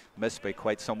 but he missed by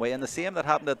quite some way. And the same that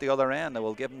happened at the other end. I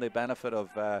will give him the benefit of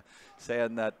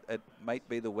saying that it might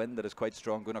be the wind that is quite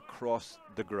strong going across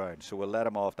the ground, so we'll let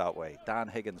him off that way. Dan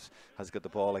Higgins has got the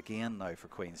ball again now for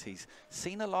Queens. He's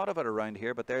seen a lot of it around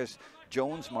here, but there's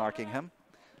Jones marking him,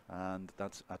 and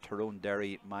that's a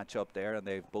Tyrone-Derry match up there, and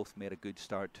they've both made a good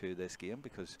start to this game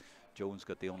because Jones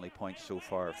got the only point so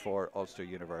far for Ulster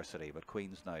University. But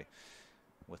Queens now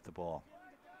with the ball,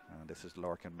 and this is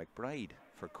Lorcan McBride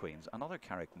for Queens, another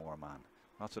Carrickmore man.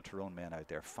 Lots of Tyrone men out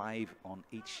there, 5 on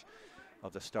each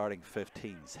of the starting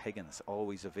 15s. Higgins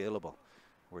always available.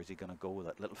 Where's he going to go with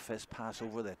that little fist pass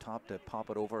over the top to pop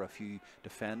it over a few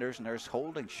defenders? And there's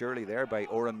holding surely there by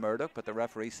Oran Murdoch, but the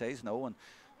referee says no, and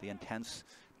the intense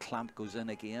clamp goes in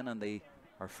again, and they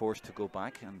are forced to go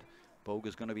back. And Bogue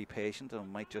is going to be patient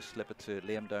and might just slip it to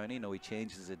Liam Downey. No, he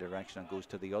changes the direction and goes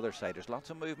to the other side. There's lots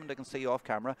of movement I can see off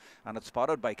camera, and it's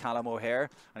spotted by Callum O'Hare,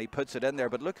 and he puts it in there.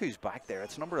 But look who's back there.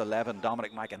 It's number 11,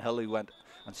 Dominic McInhill, who went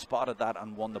and spotted that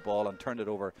and won the ball and turned it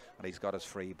over, and he's got us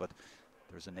free. But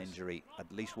there's an injury, at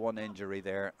least one injury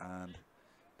there, and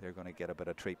they're going to get a bit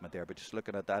of treatment there. But just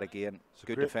looking at that again, it's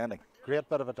good defending. Great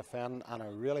bit of a defend and a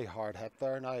really hard hit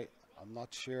there. Now, I'm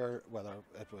not sure whether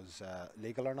it was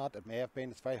legal or not. It may have been.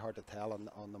 It's very hard to tell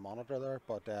on the monitor there,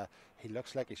 but he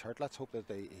looks like he's hurt. Let's hope that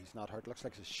he's not hurt. Looks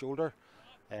like his shoulder,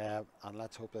 and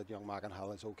let's hope that young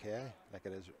McInhill is okay, like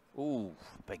it is. Ooh,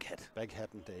 big hit. Big hit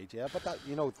indeed, yeah. But that,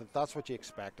 that's what you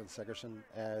expect in Sigerson.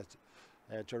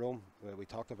 Jerome, we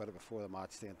talked about it before the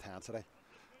match, the intensity.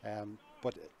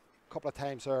 But a couple of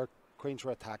times there, Queens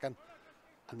were attacking,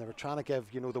 and they were trying to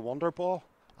give, the wonder ball,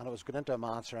 and it was going into a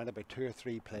man surrounded by 2 or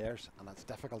 3 players, and it's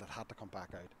difficult. It had to come back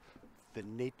out. They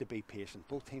need to be patient.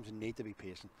 Both teams need to be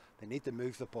patient. They need to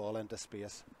move the ball into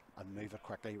space and move it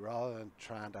quickly, rather than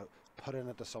trying to put it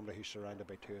into somebody who's surrounded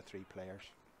by 2 or 3 players.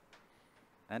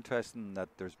 Interesting that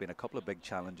there's been a couple of big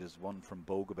challenges, one from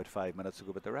Bogue about 5 minutes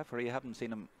ago, but the referee, I haven't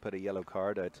seen him put a yellow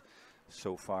card out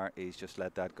so far. He's just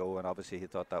let that go, and obviously he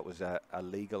thought that was a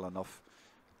legal enough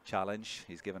challenge.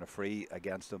 He's given a free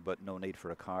against him, but no need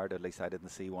for a card. At least I didn't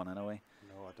see one anyway.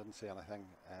 No, I didn't see anything.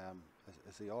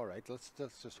 Is he all right? Let's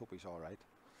just hope he's all right.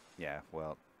 Yeah,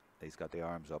 well, he's got the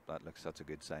arms up. That's a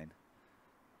good sign.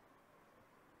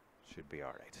 Should be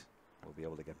all right. We'll be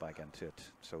able to get back into it.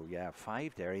 So yeah,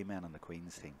 5 Derry men on the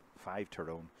Queen's team, 5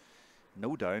 Tyrone,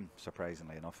 no down,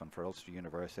 surprisingly enough. And for Ulster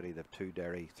University, they've 2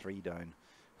 Derry, 3 down,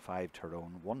 5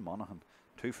 Tyrone, 1 Monaghan,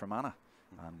 2 from Anna,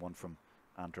 and 1 from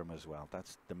Antrim as well.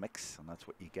 That's the mix, and that's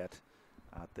what you get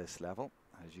at this level.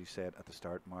 As you said at the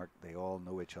start, Mark, they all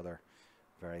know each other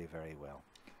very, very well.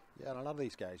 Yeah, and a lot of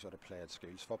these guys would have played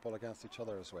schools football against each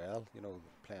other as well,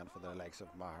 playing for the likes of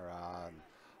Mahara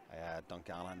and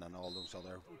Dungannon and all those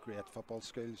other great football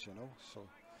schools, so.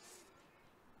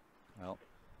 Well,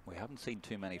 we haven't seen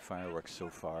too many fireworks so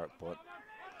far, but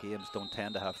games don't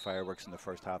tend to have fireworks in the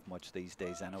first half much these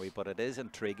days anyway, but it is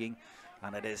intriguing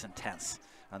and it is intense.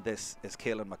 And this is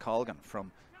Caelan McColgan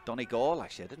from Donegal.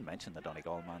 Actually, I didn't mention the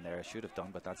Donegal man there. I should have done,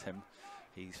 but that's him.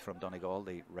 He's from Donegal,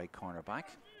 the right corner back.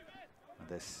 And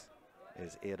this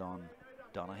is Aidan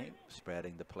Donaghy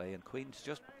spreading the play, and Queen's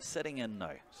just sitting in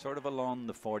now, sort of along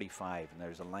the 45, and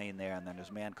there's a line there, and then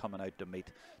there's men coming out to meet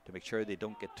to make sure they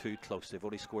don't get too close. They've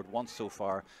only scored once so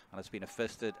far, and it's been a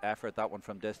fisted effort. That one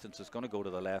from distance is going to go to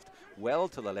the left, well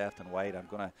to the left and wide. I'm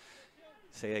going to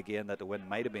say again that the wind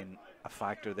might have been a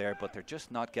factor there, but they're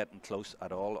just not getting close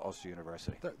at all, Ulster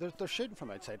University. They're shooting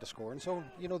from outside the scoring zone.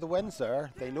 The wind's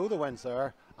there, they know the wind's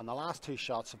there, and the last 2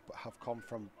 shots have come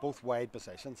from both wide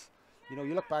positions.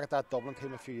 You look back at that Dublin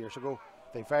team a few years ago,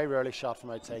 they very rarely shot from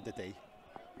outside the D.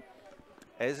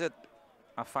 Is it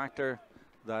a factor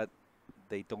that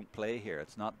they don't play here?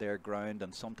 It's not their ground,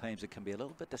 and sometimes it can be a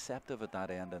little bit deceptive at that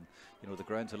end, and the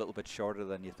ground's a little bit shorter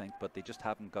than you think, but they just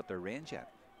haven't got their range yet.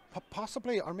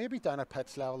 Possibly, or maybe down at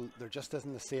pitch level there just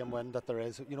isn't the same wind that there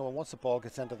is. And once the ball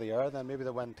gets into the air, then maybe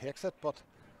the wind takes it, but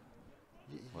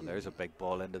well, there's a big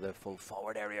ball into the full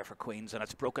forward area for Queens, and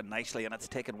it's broken nicely, and it's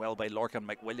taken well by Lorcan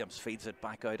McWilliams. Feeds it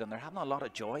back out, and they're having a lot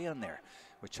of joy in there,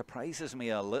 which surprises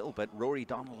me a little bit. Rory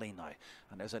Donnelly now,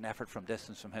 and there's an effort from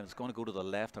distance from him. It's going to go to the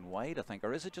left and wide, I think,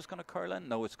 or is it just going to curl in?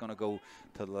 No, it's going to go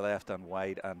to the left and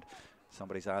wide, and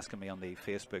Somebody's asking me on the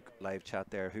Facebook live chat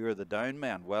there, who are the down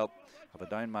men? Well, I have a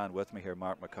down man with me here,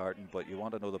 Mark McCartan, but you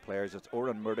want to know the players. It's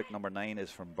Oran Murdoch, number 9, is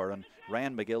from Burren.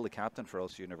 Ryan McGill, the captain for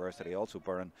Ulster University, also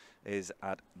Burren, is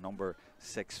at number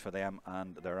 6 for them,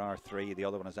 and there are 3. The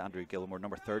other one is Andrew Gilmore,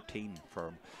 number 13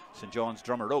 from St John's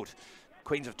Drummer Road.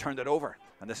 Queens have turned it over,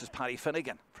 and this is Paddy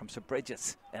Finnegan from St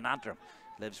Bridget's in Antrim.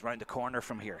 Lives round the corner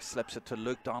from here, slips it to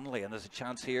Luke Donnelly, and there's a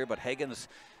chance here, but Higgins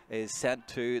is sent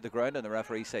to the ground, and the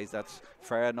referee says that's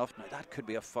fair enough. Now that could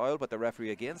be a foul, but the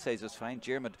referee again says it's fine.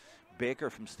 Jeremy Baker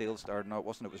from Steelstar, no it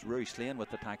wasn't, it was Rory Slane with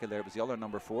the tackle there. It was the other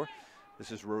number 4.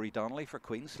 This is Rory Donnelly for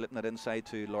Queens, slipping it inside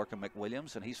to Lorcan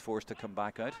McWilliams, and he's forced to come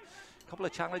back out. A couple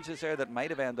of challenges there that might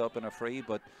have ended up in a free,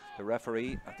 but the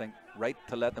referee, I think, right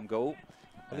to let them go.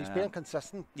 Well, he's being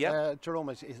consistent. Yeah, Jerome,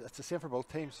 it's the same for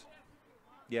both teams.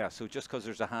 Yeah, so just because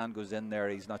there's a hand goes in there,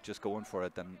 he's not just going for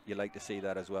it, and you like to see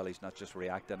that as well. He's not just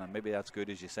reacting, and maybe that's good,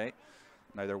 as you say.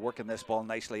 Now they're working this ball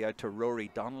nicely out to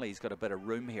Rory Donnelly. He's got a bit of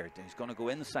room here. He's going to go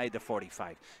inside the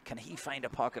 45. Can he find a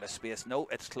pocket of space? No,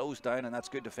 it's closed down, and that's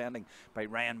good defending by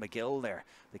Ryan McGill there,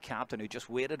 the captain, who just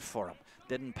waited for him.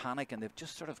 Didn't panic, and they've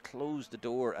just sort of closed the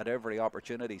door at every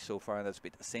opportunity so far, and that's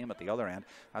been the same at the other end.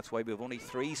 That's why we've only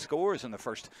 3 scores in the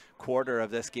first quarter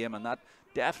of this game, and that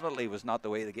definitely was not the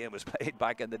way the game was played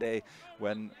back in the day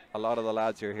when a lot of the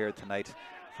lads are here tonight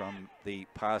from the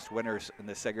past winners in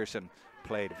the SIgerson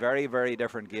played. Very, very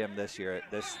different game this year.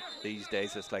 These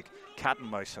days it's like cat and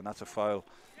mouse, and that's a foul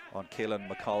on Keelan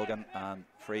McColgan and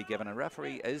free given. And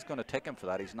referee is going to tick him for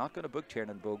that. He's not going to book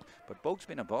Tiernan Bogue, but Bogue's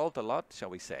been involved a lot, shall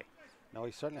we say. No,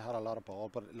 he certainly had a lot of ball,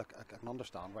 but look, I can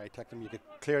understand why he ticked him. You could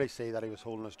clearly see that he was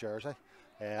holding his jersey,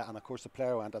 and of course the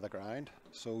player went to the ground.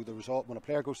 So the result, when a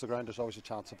player goes to the ground, there's always a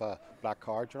chance of a black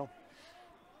card, you know.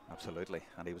 Absolutely,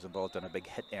 and he was involved in a big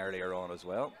hit earlier on as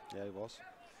well. Yeah, he was.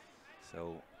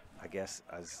 So I guess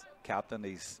as captain,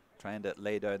 he's trying to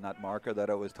lay down that marker that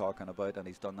I was talking about, and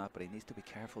he's done that, but he needs to be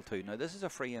careful too. Now this is a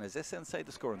free in. Is this inside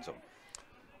the scoring zone?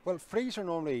 Well, frees are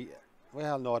normally,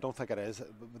 well, no, I don't think it is.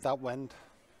 With that wind.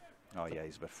 Oh yeah,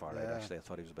 he's a bit far out actually. I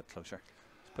thought he was a bit closer.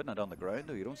 He's putting it on the ground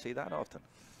though. You don't see that often.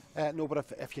 No, but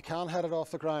if you can hit it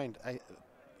off the ground,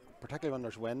 particularly when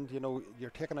there's wind, you know,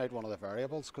 you're taking out one of the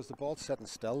variables, because the ball's sitting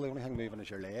still. The only thing moving is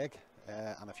your leg,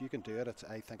 and if you can do it,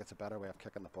 I think it's a better way of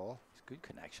kicking the ball. It's good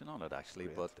connection on it actually.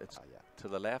 Great. But it's yeah. To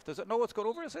the left. Is it? No, it's gone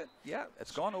over. Is it? Yeah,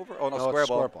 it's gone over. Oh no,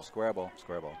 square ball.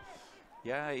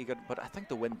 Yeah, you got, but I think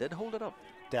the wind did hold it up.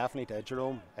 Definitely did,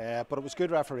 Jerome. But it was good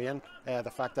refereeing.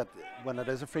 The fact that when it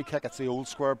is a free kick, it's the old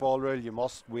square ball rule. You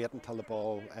must wait until the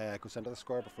ball goes into the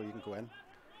square before you can go in.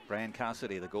 Brian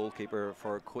Cassidy, the goalkeeper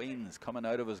for Queens, coming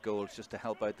out of his goals just to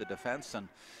help out the defence and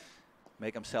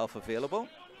make himself available.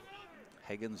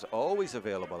 Higgins always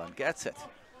available and gets it.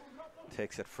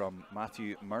 Takes it from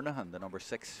Matthew Murnahan, the number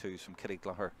 6, who's from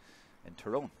Killyclogher in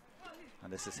Tyrone.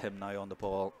 And this is him now on the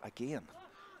ball again.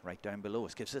 Right down below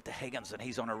us, gives it to Higgins, and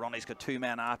he's on a run. He's got 2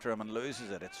 men after him and loses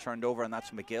it. It's turned over, and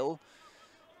that's McGill,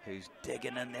 who's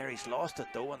digging in there. He's lost it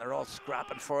though, and they're all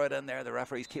scrapping for it in there. The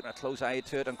referee's keeping a close eye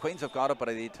to it, and Queens have got it, but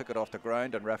he took it off the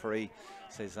ground, and referee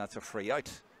says that's a free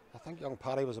out. I think young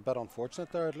Paddy was a bit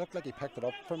unfortunate there. It looked like he picked it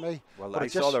up for me. Well, I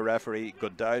saw the referee go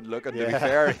down looking. To be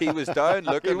fair, he was down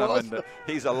looking, and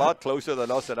he's a lot closer than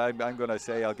us, and I'm going to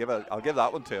say I'll give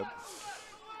that one to him.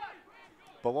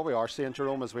 But what we are seeing,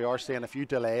 Jerome, is we are seeing if you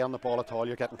delay on the ball at all,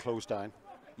 you're getting closed down.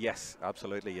 Yes,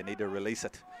 absolutely. You need to release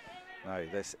it. Now,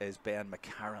 this is Ben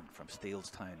McCarran from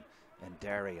Steelstown in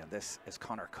Derry, and this is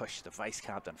Conor Cush, the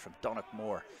vice-captain from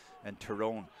Donegal in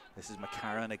Tyrone. This is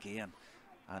McCarran again.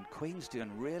 And Queen's doing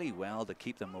really well to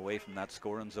keep them away from that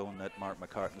scoring zone that Mark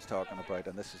McCartan's talking about.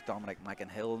 And this is Dominic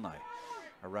McInhill now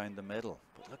around the middle.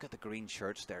 But look at the green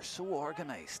shirts there, so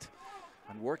organised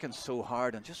and working so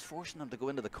hard and just forcing them to go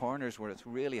into the corners where it's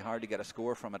really hard to get a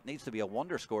score from. It needs to be a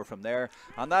wonder score from there,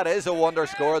 and that is a wonder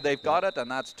score. They've got it,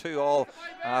 and that's 2-2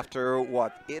 after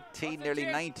what, 18, nearly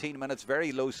 19 minutes.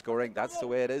 Very low scoring. That's the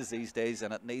way it is these days,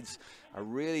 and it needs a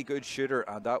really good shooter,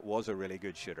 and that was a really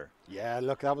good shooter. Yeah,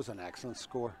 look, that was an excellent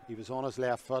score. He was on his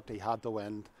left foot, he had the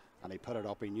wind, and he put it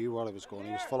up. He knew where he was going.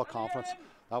 He was full of confidence.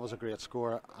 That was a great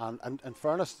score, and in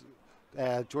fairness,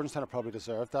 Jordanstown probably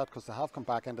deserved that, because they have come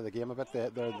back into the game a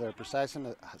bit. Their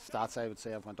possession stats, I would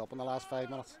say, have went up in the last 5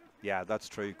 minutes. Yeah, that's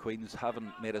true. Queens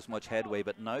haven't made as much headway,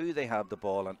 but now they have the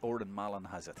ball, and Oran Mallon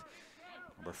has it.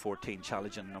 Number 14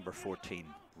 challenging number 14,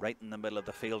 right in the middle of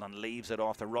the field, and leaves it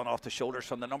off the run off the shoulders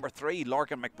from the number 3.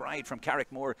 Lorcan McBride from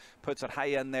Carrickmore puts it high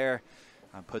in there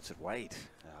and puts it wide.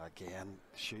 Again,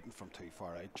 shooting from too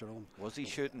far out, Jerome. Was he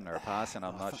shooting or passing?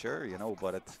 I'm not sure, you know,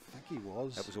 but I think he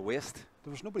was. It was a waste.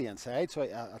 There was nobody inside, so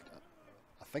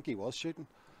I think he was shooting.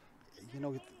 you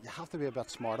know, you have to be a bit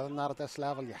smarter than that at this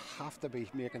level. You have to be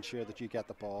making sure that you get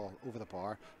the ball over the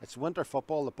bar. It's winter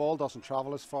football. The ball doesn't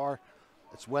travel as far.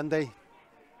 It's windy.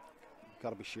 You've got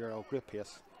to be sure. Oh, great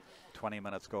pace. 20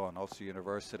 minutes gone. Ulster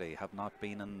University have not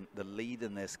been in the lead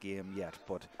in this game yet,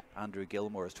 but Andrew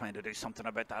Gilmore is trying to do something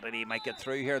about that, and he might get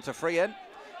through here. It's a free in.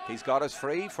 He's got us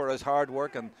free for his hard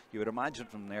work, and you would imagine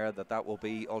from there that that will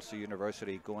be Ulster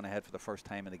University going ahead for the first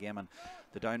time in the game, and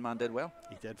the Down man did well.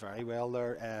 He did very well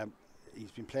there.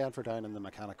 He's been playing for Down in the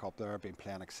McKenna Cup there, been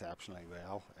playing exceptionally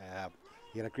well.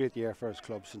 He had a great year for his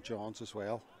club, St John's, as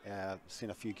well.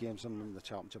 Seen a few games in the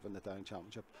championship and the Down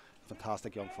championship.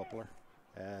 Fantastic young footballer.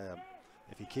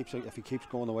 If he keeps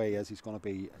going the way he is, he's going to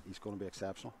be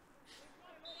exceptional.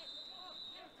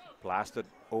 Blasted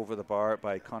over the bar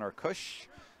by Conor Cush,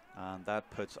 and that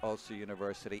puts Ulster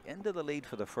University into the lead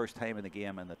for the first time in the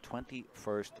game in the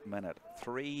 21st minute,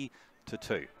 3-2.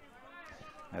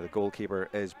 Now the goalkeeper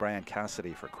is Brian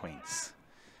Cassidy for Queens.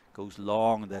 Goes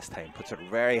long this time, puts it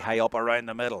very high up around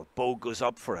the middle. Bow goes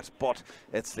up for it, but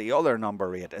it's the other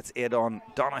number 8. It's Aidan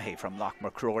Donaghy from Loch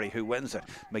McCrory who wins it.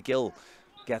 McGill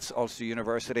gets Ulster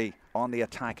University on the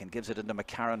attack and gives it into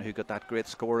McCarran, who got that great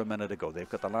score a minute ago. They've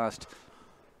got the last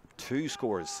 2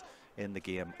 scores in the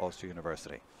game, Ulster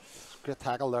University. Great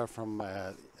tackle there from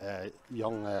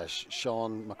young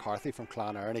Sean McCarthy from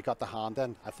Clonard. He got the hand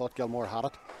in. I thought Gilmore had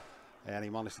it, and he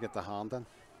managed to get the hand in.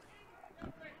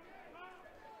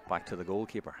 Back to the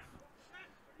goalkeeper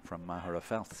from Mahara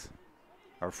Felth,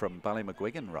 or from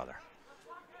Ballymcguigan rather,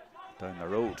 down the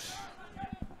road.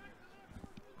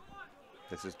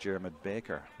 This is Jeremy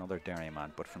Baker, another Derry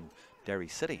man, but from Derry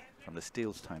City, from the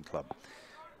Steelstown club.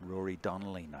 Rory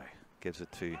Donnelly now gives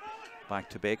it back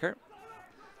to Baker.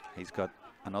 He's got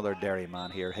another Derry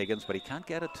man here, Higgins, but he can't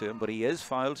get it to him, but he is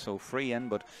fouled, so free in,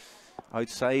 but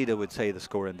outside, I would say, the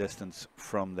scoring distance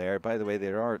from there. By the way,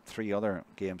 there are 3 other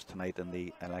games tonight in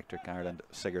the Electric Ireland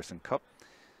Sigerson Cup.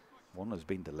 One has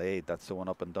been delayed. That's the one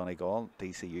up in Donegal.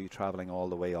 DCU travelling all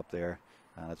the way up there,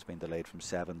 and it's been delayed from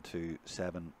 7 to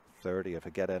 7:30. If I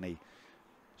get any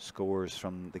scores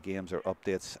from the games or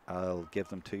updates, I'll give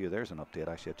them to you. There's an update,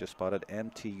 actually. I just spotted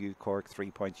MTU Cork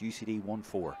 3 points, UCD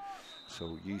 1-4.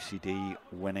 So UCD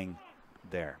winning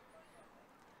there.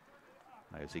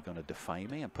 Now, is he going to defy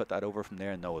me and put that over from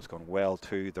there? No, it's going well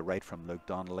to the right from Luke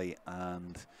Donnelly,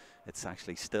 and it's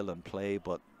actually still in play,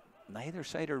 but neither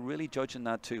side are really judging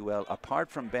that too well, apart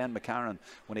from Ben McCarran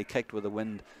when he kicked with the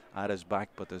wind at his back,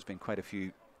 but there's been quite a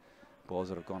few balls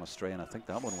that have gone astray, and I think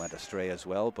that one went astray as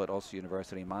well, but Ulster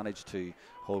University managed to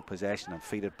hold possession and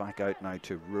feed it back out now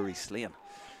to Rory Slane.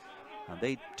 And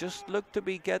they just look to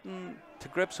be getting to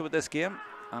grips with this game.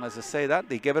 And as I say that,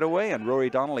 they give it away, and Rory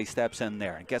Donnelly steps in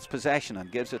there and gets possession and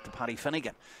gives it to Paddy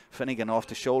Finnegan. Finnegan off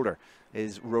the shoulder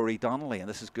is Rory Donnelly, and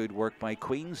this is good work by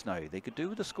Queens now. They could do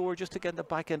with a score just to get the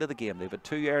back end of the game. They've had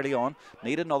 2 early on,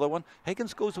 need another one.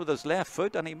 Higgins goes with his left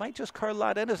foot, and he might just curl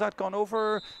that in. Has that gone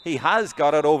over? He has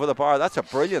got it over the bar. That's a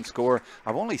brilliant score.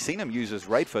 I've only seen him use his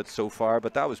right foot so far,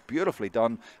 but that was beautifully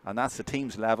done, and that's the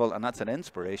team's level, and that's an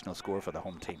inspirational score for the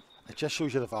home team. It just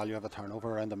shows you the value of a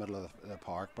turnover around the middle of the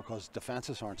park, because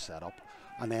defences aren't set up,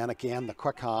 and then again the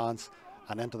quick hands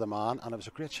and into the man, and it was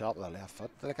a great shot with the left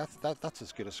foot. Like that's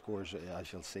as good a score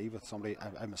as you'll see with somebody.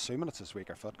 I'm assuming it's his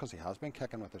weaker foot, because he has been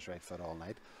kicking with his right foot all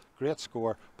night. Great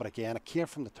score, but again it came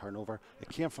from the turnover. It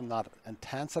came from that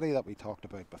intensity that we talked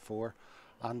about before.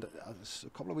 And a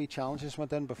couple of wee challenges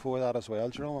went in before that as well,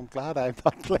 Jerome. I'm glad I'm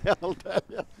not playing, I'll tell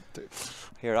you.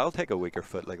 Here, I'll take a weaker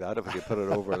foot like that if we could put it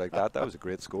over like that. That was a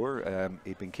great score.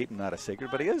 He'd been keeping that a secret,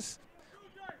 but he is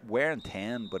wearing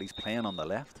 10, but he's playing on the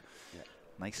left. Yeah.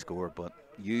 Nice score, but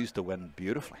used the wind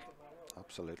beautifully.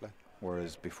 Absolutely.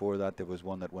 Whereas before that, there was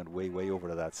one that went way, way over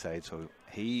to that side. So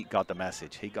he got the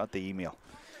message. He got the email.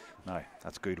 Now,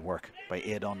 that's good work by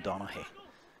Aidan Donaghy.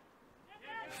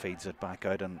 Feeds it back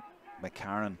out, and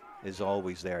McCarran is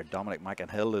always there. Dominic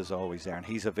McInhill is always there, and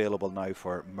he's available now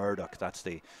for Murdoch. That's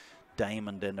the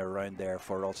diamond in around there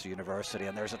for Ulster University,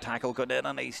 and there's a tackle going in,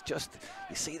 and he's just,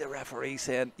 you see the referee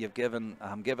saying,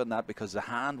 I'm giving that because the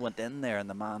hand went in there and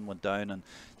the man went down, and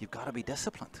you've got to be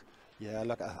disciplined. Yeah,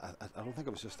 look, I don't think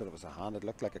it was just that it was a hand. It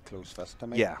looked like a close fist to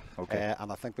me. Yeah, okay.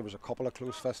 And I think there was a couple of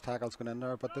close fist tackles going in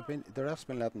there, but the ref's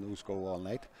been letting those go all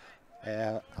night.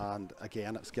 And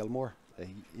again, it's Gilmore.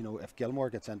 You know, if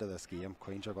Gilmore gets into this game,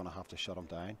 Queens are going to have to shut him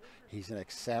down. He's an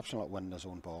exceptional at winning his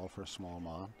own ball for a small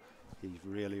man. He's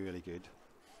really, really good.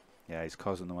 Yeah, he's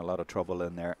causing them a lot of trouble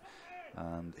in there,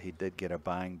 and he did get a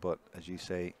bang, but as you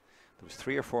say, there was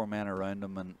 3 or 4 men around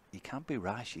him, and you can't be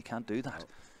rash. You can't do that.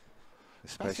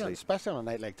 Especially on a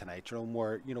night like tonight, Jerome,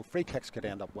 where, you know, free kicks could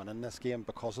end up winning this game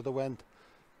because of the wind.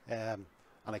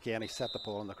 and again he set the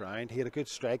ball on the ground. He had a good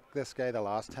strike, this guy, the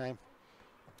last time.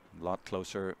 A lot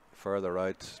closer, further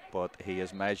out, but he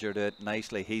has measured it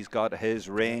nicely. He's got his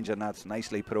range, and that's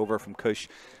nicely put over from Cush.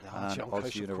 Yeah, And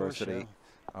Ulster University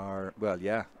are, well,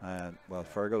 yeah, well,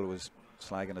 Fergal was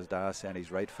slagging his dad saying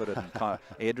he's right-footed, and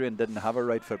Adrian didn't have a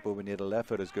right foot, but when you had a left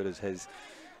foot as good as his,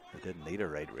 he didn't need a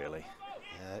right, really.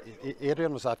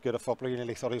 Adrian was that good a footballer, you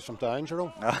nearly thought he was from down,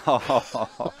 Jerome.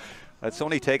 It's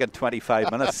only taken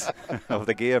 25 minutes of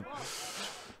the game.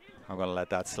 I'm going to let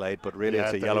that slide, but really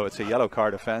it's a yellow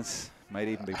card offence. Might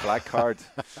even be black card.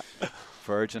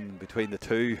 Virgin between the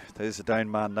two. There's a down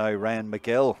man now, Ryan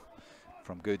McGill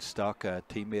from good stock, a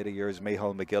teammate of yours.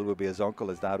 Micheál McGill would be his uncle,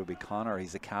 his dad would be Connor.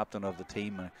 He's the captain of the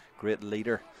team, a great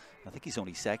leader. I think he's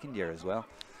only second year as well.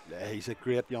 He's a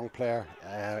great young player.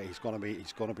 He's going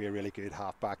to be a really good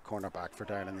halfback, cornerback for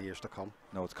down in the years to come.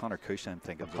 No, it's Connor Cush, I'm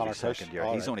thinking. Connor second year.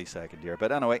 Cush. He's only second year.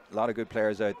 But anyway, a lot of good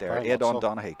players out there. Aidan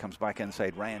Donaghy comes back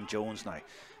inside. Ryan Jones now.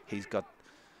 He's got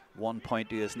 1 point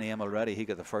to his name already. He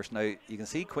got the first. Now you can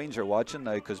see Queens are watching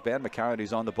now because Ben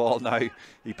McCarthy's on the ball now.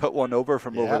 He put one over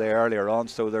from over there earlier on,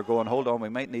 so they're going, hold on, we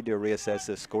might need to reassess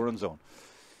this scoring zone.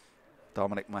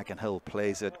 Dominic McInhill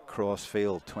plays it cross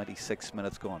field. 26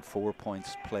 minutes gone. 4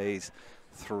 points, plays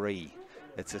 3.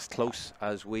 It's as close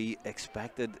as we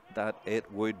expected that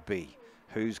it would be.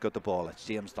 Who's got the ball? It's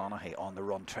James Donaghy on the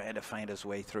run, trying to find his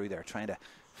way through there, trying to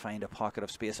find a pocket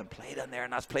of space, and played in there,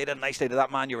 and that's played in nicely to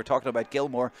that man you were talking about,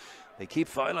 Gilmore. They keep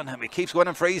fouling him. He keeps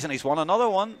winning frees, and he's won another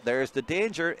one. There's the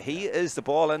danger. He is the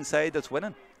ball inside that's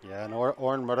winning. Yeah, and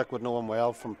Oran Murdoch would know him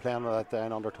well from playing with that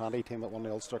down under 20 team that won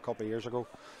the Ulster a couple of years ago.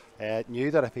 Knew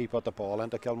that if he put the ball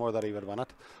into Gilmore that he would win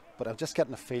it. But I'm just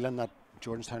getting a feeling that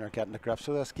Jordanstown are getting the grips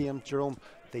of this game, Jerome.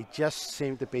 They just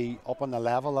seem to be up on the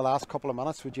level the last couple of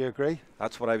minutes. Would you agree?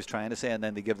 That's what I was trying to say, and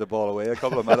then they give the ball away a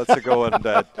couple of minutes ago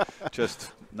and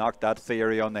just knocked that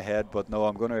theory on the head. But no,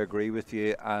 I'm going to agree with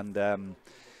you. And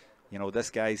you know, this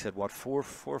guy's had what, four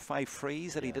or five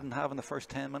frees that he didn't have in the first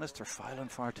 10 minutes. They're filing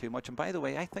far too much. And by the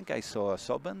way, I think I saw a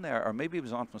sub in there, or maybe he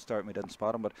was on from the start and we didn't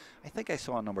spot him, but I think I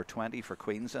saw a number 20 for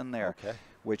Queens in there,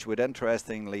 which would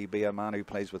interestingly be a man who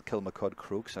plays with Kilmacud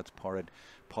Crooks. That's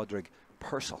Podrick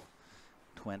Purcell.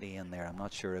 20 in there. I'm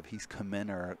not sure if he's come in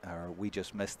or we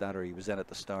just missed that, or he was in at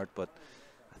the start, but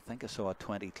I think I saw a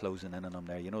 20 closing in on him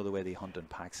there. You know the way they hunt in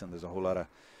packs, and there's a whole lot of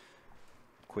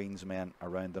Queens men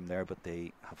around them there, but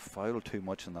they have fouled too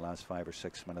much in the last 5 or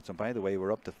 6 minutes. And by the way,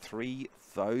 we're up to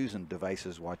 3,000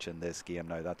 devices watching this game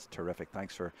now. That's terrific.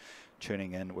 Thanks for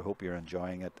tuning in. We hope you're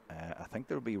enjoying it. I think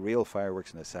there'll be real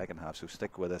fireworks in the second half, so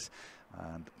stick with us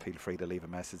and feel free to leave a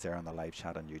message there on the live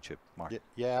chat on YouTube. Mark.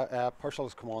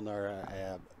 Purcell's come on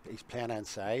there. He's playing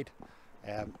inside.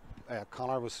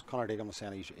 Connor Deegan was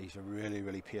saying he's a really,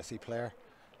 really pacey player.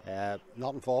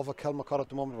 Not involved with Kilmacud at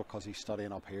the moment because he's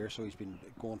studying up here, so he's been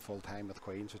going full time with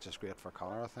Queens, which is great for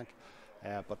Connor, I think.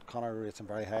 But Connor rates him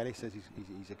very highly, says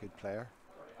he's a good player.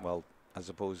 Well, I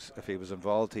suppose if he was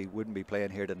involved, he wouldn't be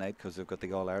playing here tonight because they've got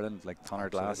the All-Ireland like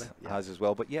Connor Glass has as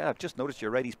well. But yeah, I've just noticed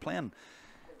you're right, he's playing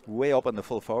way up in the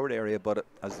full forward area, but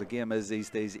as the game is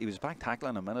these days, he was back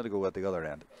tackling a minute ago at the other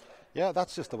end. Yeah,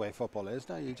 that's just the way football is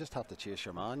now. You just have to chase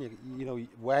your man. You know,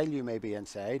 while you may be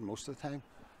inside most of the time.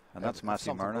 And that's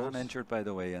Matthew Murnahan injured, by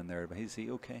the way, in there. But is he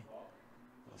okay?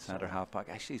 Centre half back.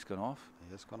 Actually, he's gone off.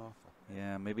 He has gone off.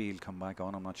 Yeah, maybe he'll come back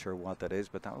on. I'm not sure what that is,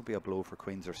 but that would be a blow for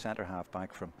Queens. Their centre half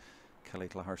back from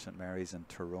Killyclahar St Mary's and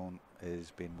Tyrone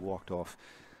is being walked off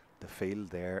the field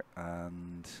there,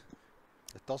 and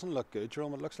it doesn't look good,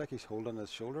 Jerome. It looks like he's holding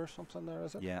his shoulder or something there,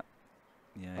 is it? Yeah.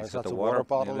 Yeah, he's got the water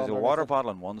bottle. There's a water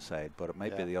bottle on one side, but it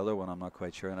might be the other one. I'm not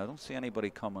quite sure. And I don't see anybody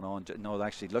coming on. No,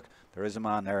 actually, look, there is a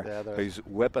man there who's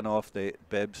whipping off the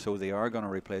bib, so they are going to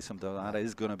replace him. That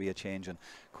is going to be a change, and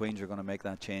Queens are going to make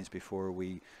that change before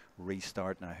we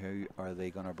restart. Now, who are they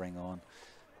going to bring on?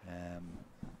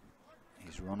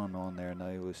 He's running on there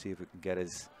now. We'll see if we can get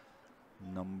his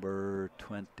number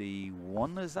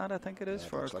 21. Is that, I think it is,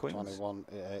 for Queens? 21.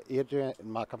 Adrian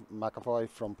McAvoy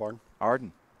from Burn.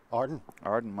 Arden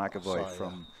McAvoy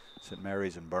from St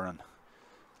Mary's and Burren.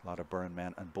 A lot of Burren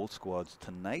men and both squads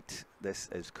tonight. This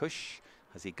is Cush.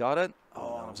 Has he got it?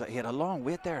 Oh, he had a long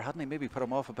wait there, hadn't he? Maybe put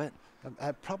him off a bit.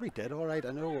 I probably did all right.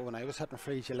 I know when I was hitting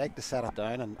frees, you like to set it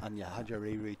down and you had your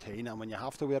routine. And when you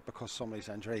have to wait because somebody's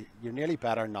injury, you're nearly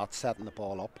better not setting the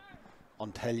ball up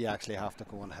until you actually have to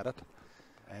go and hit it.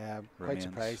 Quite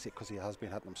surprised because he has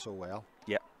been hitting them so well.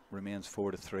 Yeah. Remains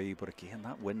 4-3, but again,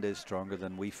 that wind is stronger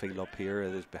than we feel up here.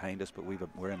 It is behind us, but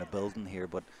we're in a building here,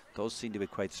 but it does seem to be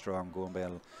quite strong, going by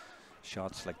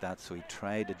shots like that, so he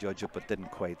tried to judge it but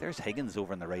didn't quite. There's Higgins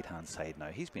over on the right hand side now.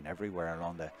 He's been everywhere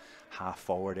around the half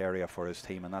forward area for his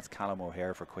team, and that's Callum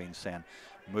O'Hare for Queen's saying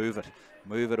move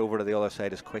it over to the other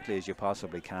side as quickly as you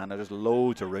possibly can. There's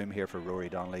loads of room here for Rory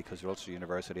Donnelly because Ulster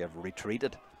University have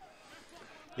retreated.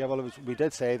 Yeah, well, we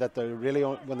did say that they're really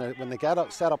when they get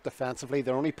up, set up defensively,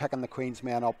 they're only picking the Queen's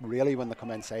men up really when they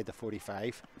come inside the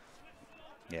 45.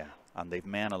 Yeah, and they've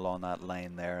men along that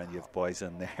line there, and you've boys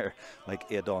in there like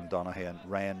Aidan Donaghy and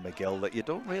Ryan McGill that you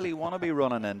don't really want to be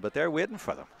running in, but they're waiting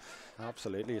for them.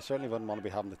 Absolutely, you certainly wouldn't want to be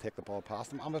having to take the ball past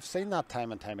them, and we've seen that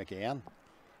time and time again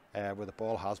where the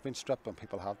ball has been stripped and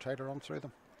people have tried to run through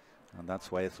them. And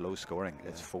that's why it's low scoring.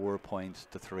 Yeah. It's 4 points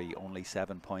to 3, only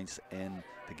 7 points in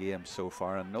the game so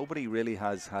far, and nobody really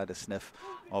has had a sniff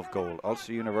of goal.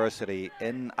 Ulster University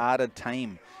in added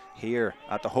time here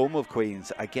at the home of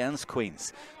Queen's against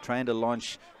Queen's, trying to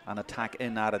launch an attack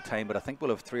in added time, but I think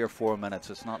we'll have 3 or 4 minutes.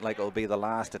 It's not like it'll be the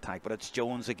last attack, but it's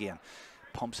Jones again.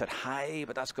 Pumps it high,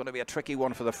 but that's going to be a tricky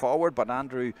one for the forward, but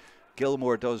Andrew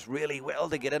Gilmore does really well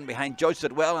to get in behind, judged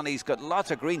it well, and he's got lots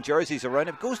of green jerseys around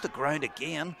him. Goes to ground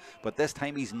again, but this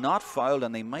time he's not fouled,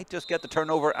 and they might just get the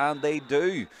turnover, and they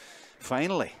do,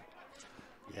 finally.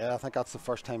 Yeah, I think that's the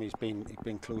first time he's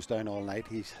been closed down all night.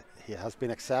 He has been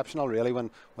exceptional, really.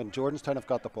 When Jordanstown have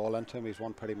got the ball into him, he's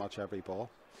won pretty much every ball.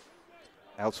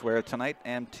 Elsewhere tonight,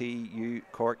 MTU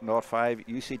Cork 0-5,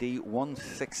 UCD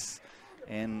 1-6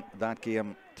 in that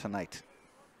game tonight.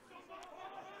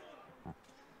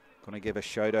 Going to give a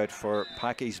shout out for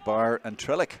Packy's Bar in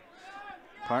Trillick.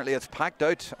 Apparently it's packed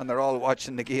out and they're all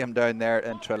watching the game down there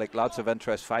in Trillick. Lots of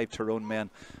interest, 5 Tyrone men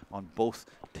on both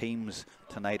teams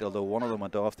tonight, although one of them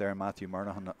went off there, Matthew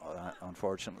Murnahan,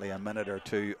 unfortunately a minute or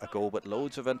two ago, but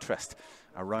loads of interest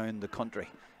around the country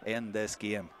in this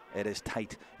game. It is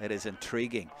tight, it is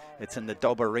intriguing, it's in the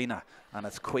Dub Arena, and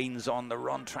it's Queen's on the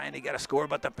run trying to get a score,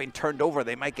 but they've been turned over.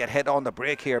 They might get hit on the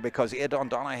break here because Aidan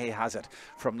Donaghy has it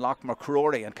from Loch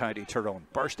McCrory in County Tyrone,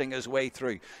 bursting his way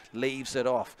through, leaves it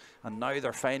off, and now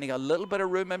they're finding a little bit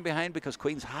of room in behind because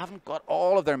Queen's haven't got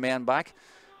all of their men back.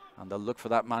 And they'll look for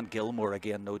that man Gilmore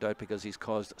again, no doubt, because he's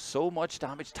caused so much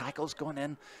damage. Tackles going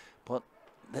in, but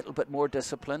a little bit more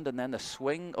disciplined. And then the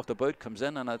swing of the boot comes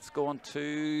in, and it's going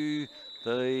to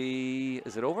the...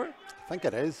 Is it over? I think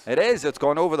it is. It is. It's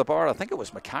gone over the bar. I think it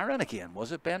was McCarran again.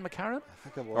 Was it Ben McCarran? I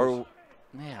think it was. Or,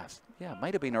 yeah, it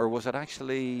might have been. Or was it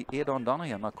actually Aidan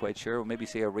Donaghy? I'm not quite sure. We'll maybe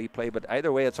see a replay. But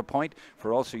either way, it's a point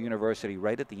for Ulster University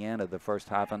right at the end of the first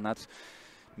half, and that's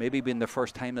maybe been the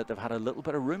first time that they've had a little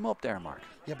bit of room up there, Mark.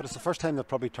 Yeah, but it's the first time they've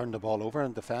probably turned the ball over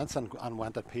in defence and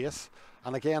went at pace.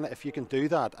 And again, if you can do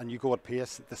that and you go at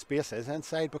pace, the space is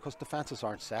inside because defences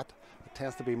aren't set. It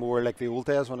tends to be more like the old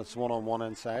days when it's one-on-one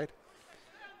inside.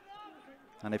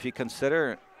 And if you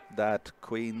consider that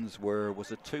Queen's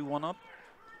was it 2-1 up?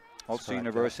 Ulster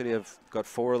University have got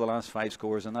 4 of the last 5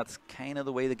 scores, and that's kind of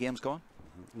the way the game's gone.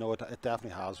 No, it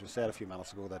definitely has. We said a few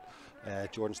minutes ago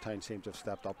that Jordanstown seems to have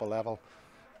stepped up a level.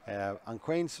 And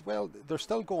Queen's, well, they're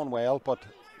still going well, but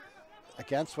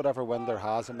against whatever wind there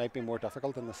has, it might be more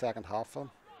difficult in the second half for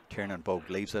them. Tiernan Bogue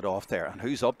leaves it off there, and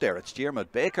who's up there? It's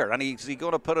Diarmuid Baker, and he's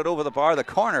going to put it over the bar, the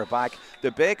corner back.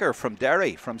 The Baker from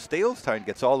Derry, from Steelestown,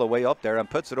 gets all the way up there and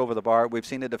puts it over the bar. We've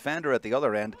seen a defender at the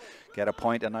other end get a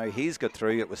point, and now he's got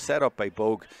through. It was set up by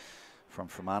Bogue from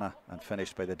Fermanagh and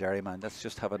finished by the Derry man. Let's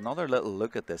just have another little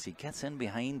look at this. He gets in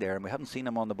behind there, and we haven't seen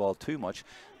him on the ball too much,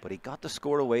 but he got the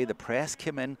score away. The press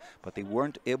came in, but they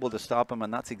weren't able to stop him,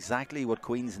 and that's exactly what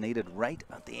Queen's needed right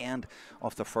at the end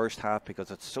of the first half,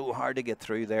 because it's so hard to get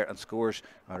through there, and scores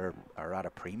are at a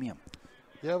premium.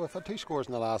 Yeah, we've had 2 scores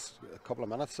in the last couple of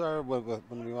minutes there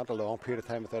when we went a long period of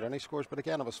time without any scores, but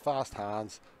again, it was fast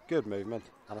hands, good movement,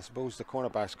 and I suppose the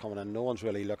cornerback's coming in, no one's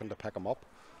really looking to pick him up.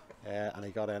 And he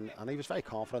got in, and he was very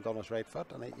confident on his right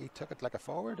foot, and he took it like a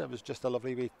forward. It was just a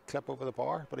lovely wee clip over the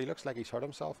bar, but he looks like he's hurt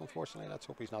himself, unfortunately. Let's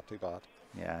hope he's not too bad.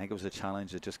 Yeah, I think it was a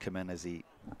challenge that just came in as he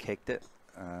kicked it,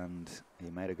 and he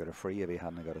might have got a free if he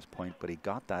hadn't got his point, but he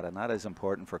got that, and that is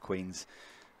important for Queen's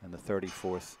in the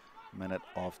 34th minute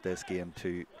of this game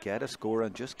to get a score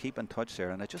and just keep in touch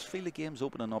there. And I just feel the game's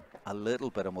opening up a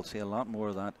little bit, and we'll see a lot more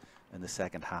of that in the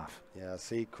second half. Yeah,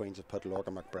 see, Queen's have put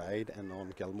Lorcan McBride in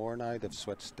on Gilmore now. They've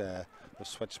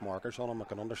switched markers on him. I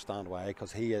can understand why,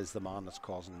 because he is the man that's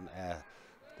causing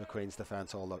the Queen's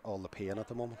defence all the pain at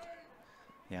the moment.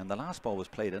 Yeah, and the last ball was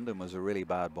played into him was a really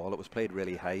bad ball. It was played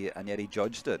really high, and yet he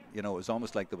judged it. You know, it was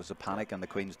almost like there was a panic in the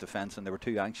Queen's defence, and they were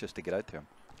too anxious to get out to him.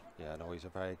 Yeah, no, he's a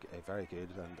very good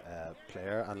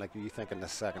player, and like you think in the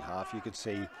second half, you could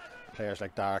see players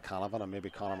like Dara Canavan and maybe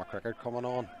Conor McCrickard coming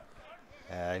on.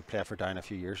 He played for Down a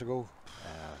few years ago.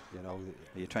 You know,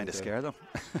 Are you trying to scare them?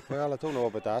 Well, I don't know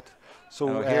about that.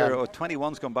 So here,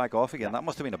 21's gone back off again. That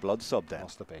must have been a blood sub then.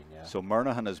 Must have been, yeah. So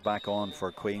Murnahan is back on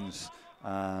for Queens,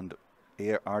 and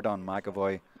Ardon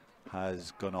McAvoy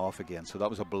has gone off again. So that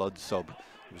was a blood sub.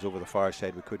 It was over the far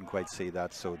side. We couldn't quite see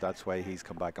that, so that's why he's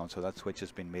come back on. So that switch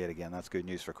has been made again. That's good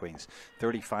news for Queens.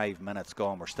 35 minutes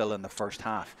gone. We're still in the first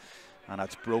half, and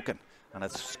it's broken, and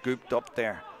it's scooped up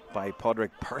there by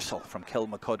Podrick Purcell from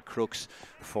Kilmacud Crooks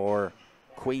for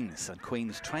Queens, and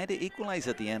Queens trying to equalise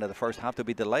at the end of the first half. To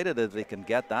be delighted if they can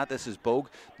get that. This is Bogue,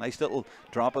 nice little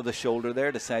drop of the shoulder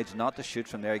there, decides not to shoot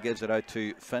from there, he gives it out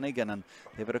to Finnegan, and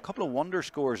they've had a couple of wonder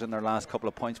scores in their last couple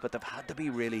of points, but they've had to be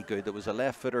really good. There was a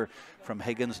left footer from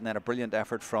Higgins and then a brilliant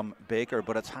effort from Baker,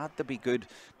 but it's had to be good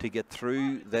to get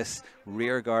through this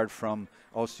rear guard from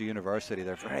Ulster University.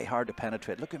 They're very hard to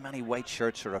penetrate. Look how many white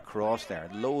shirts are across there,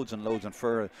 loads and loads, and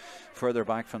further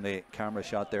back from the camera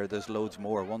shot there, there's loads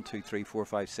more. 1, 2, 3, 4,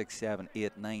 5, 6, 7,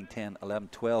 8, 9, 10, 11,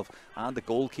 12, and the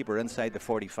goalkeeper inside the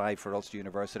 45 for Ulster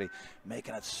University,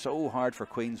 making it so hard for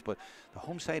Queens. But the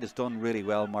home side has done really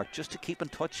well, Mark, just to keep in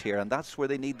touch here, and that's where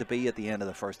they need to be at the end of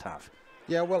the first half.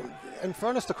 Yeah, well, in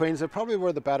fairness to Queens, they probably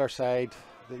were the better side,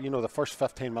 you know, the first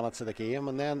 15 minutes of the game,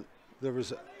 and then there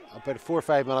was about 4 or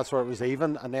 5 minutes where it was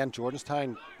even, and then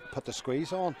Georgetown put the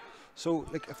squeeze on. So,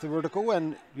 like, if they were to go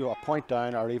in, you know, a point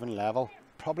down or even level,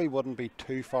 probably wouldn't be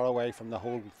too far away from the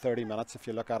whole 30 minutes if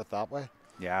you look at it that way.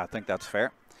 Yeah, I think that's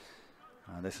fair.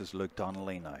 And this is Luke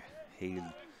Donnelly now.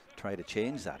 He'll try to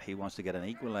change that. He wants to get an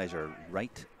equaliser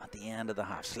right at the end of the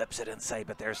half. Slips it inside,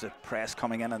 but there's the press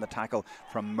coming in and the tackle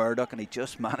from Murdoch, and he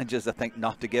just manages, I think,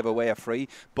 not to give away a free.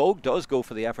 Bogue does go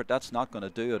for the effort. That's not going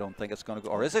to do. I don't think it's going to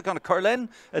go. Or is it going to curl in?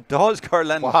 It does curl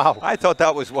in. Wow. I thought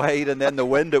that was wide, and then the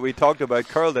wind that we talked about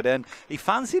curled it in. He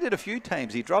fancied it a few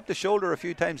times. He dropped the shoulder a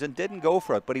few times and didn't go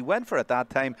for it, but he went for it that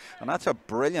time, and that's a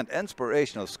brilliant,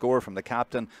 inspirational score from the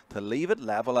captain to leave it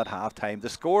level at half-time. The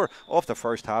score of the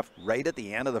first half right at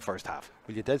the end of the first half.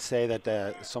 Well, you did say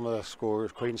that some of the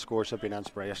scores, Queen's scores, have been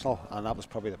inspirational, and that was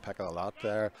probably the pick of the lot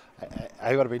there.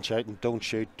 I would have been shouting, don't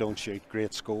shoot,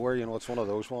 great score. You know, it's one of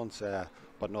those ones.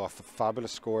 But no, a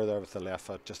fabulous score there with the left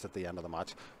foot just at the end of the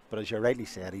match. But as you rightly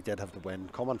said, he did have the win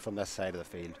coming from this side of the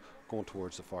field, going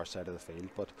towards the far side of the field.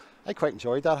 But I quite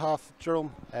enjoyed that half,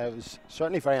 Jerome. It was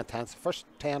certainly very intense. The first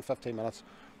 10-15 minutes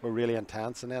were really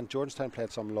intense, and then Georgetown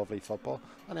played some lovely football,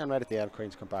 and then right at the end,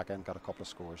 Queens come back in and got a couple of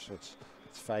scores. So it's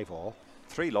 5-all.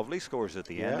 3 lovely scores at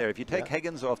the end there. If you take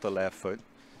Higgins off the left foot,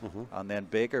 and then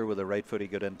Baker with the right foot, he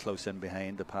got in close in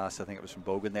behind the pass. I think it was from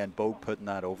Bogue, and then Bogue putting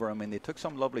that over. I mean, they took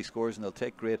some lovely scores, and they'll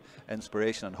take great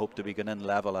inspiration and hope to be going in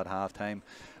level at half time,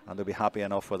 and they'll be happy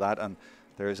enough with that. And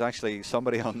there's actually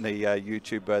somebody on the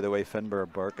YouTube, by the way,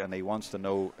 Finbar Burke, and he wants to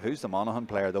know who's the Monaghan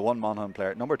player, the one Monaghan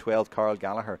player, number 12, Carl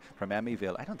Gallagher from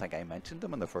Emmyvale. I don't think I mentioned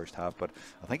him in the first half, but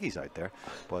I think he's out there.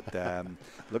 But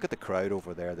look at the crowd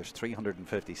over there. There's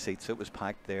 350 seats. It was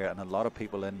packed there, and a lot of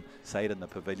people inside in the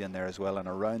pavilion there as well, and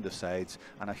around the sides,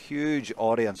 and a huge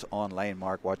audience online,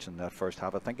 Mark, watching that first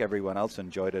half. I think everyone else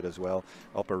enjoyed it as well,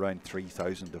 up around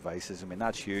 3,000 devices. I mean,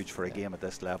 that's huge for a game at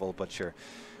this level, but sure,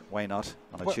 why not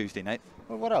on a Tuesday night?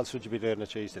 Well, what else would you be doing on a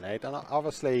Tuesday night? And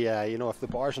obviously, you know, if the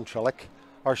bars in Trillick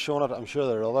are showing it, I'm sure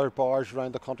there are other bars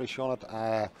around the country showing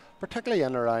it, particularly in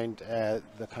and around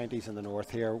the counties in the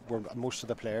north here, where most of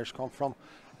the players come from.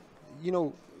 You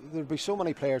know, there'll be so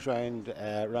many players around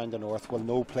the north will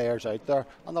know players out there,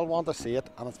 and they'll want to see it.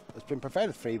 And it's been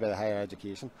provided free by the higher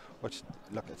education, which,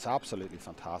 look, it's absolutely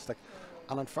fantastic.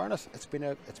 And in fairness, it's been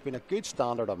a good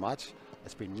standard of match.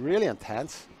 It's been really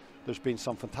intense. There's been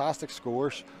some fantastic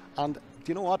scores, and do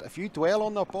you know what? If you dwell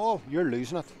on that ball, you're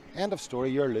losing it. End of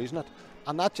story, you're losing it.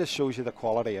 And that just shows you the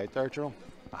quality out there, Jerome.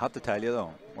 I have to tell you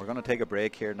though, we're going to take a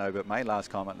break here now, but my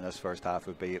last comment in this first half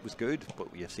would be it was good,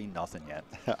 but you've seen nothing yet.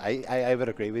 I would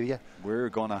agree with you. We're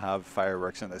going to have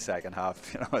fireworks in the second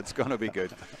half. You know, it's going to be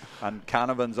good. And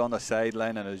Canavan's on the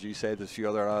sideline, and as you said, there's a few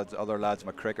other lads,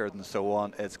 McCrickard and so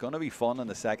on. It's going to be fun in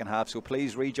the second half, so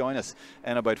please rejoin us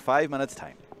in about 5 minutes'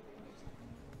 time.